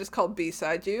 It is called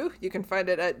B-Side You. You can find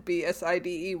it at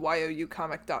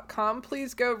bsideyouyoucomic.com.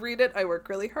 Please go read it. I work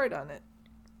really hard on it.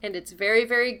 And it's very,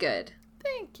 very good.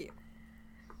 Thank you.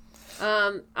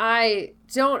 I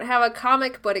don't have a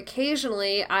comic, but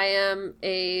occasionally I am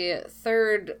a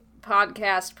third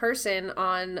podcast person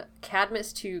on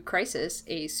Cadmus to Crisis,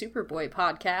 a Superboy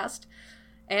podcast.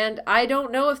 And I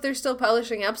don't know if they're still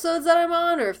publishing episodes that I'm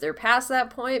on or if they're past that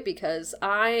point, because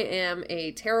I am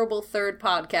a terrible third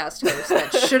podcast host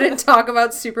that shouldn't talk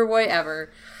about Superboy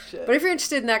ever. Shit. But if you're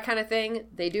interested in that kind of thing,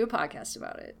 they do a podcast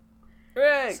about it.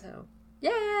 Hooray! So,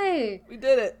 yay! We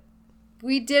did it.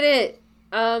 We did it.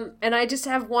 And I just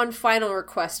have one final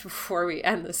request before we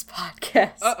end this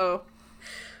podcast. Uh-oh.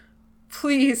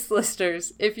 Please,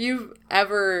 listeners, if you've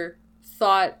ever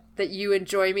thought that you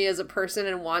enjoy me as a person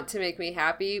and want to make me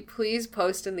happy, please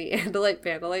post in the Andalite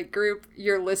Bandalite group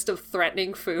your list of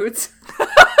threatening foods.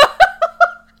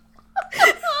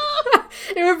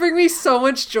 It would bring me so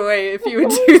much joy if you would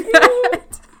do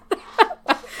that.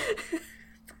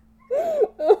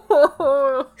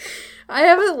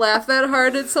 laugh that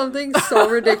hard at something so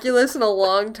ridiculous in a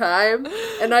long time,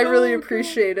 and I really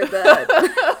appreciated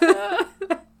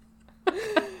that.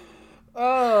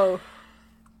 Oh.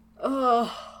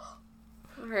 Oh.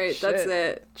 All right, Shit. that's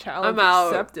it. Challenge I'm out.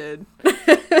 accepted.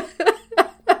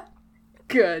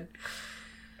 Good.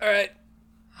 All right.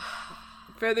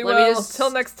 Fairly Let me well. just- Till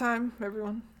next time,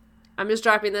 everyone. I'm just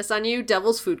dropping this on you.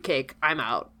 Devil's food cake. I'm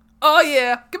out. Oh,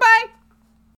 yeah. Goodbye.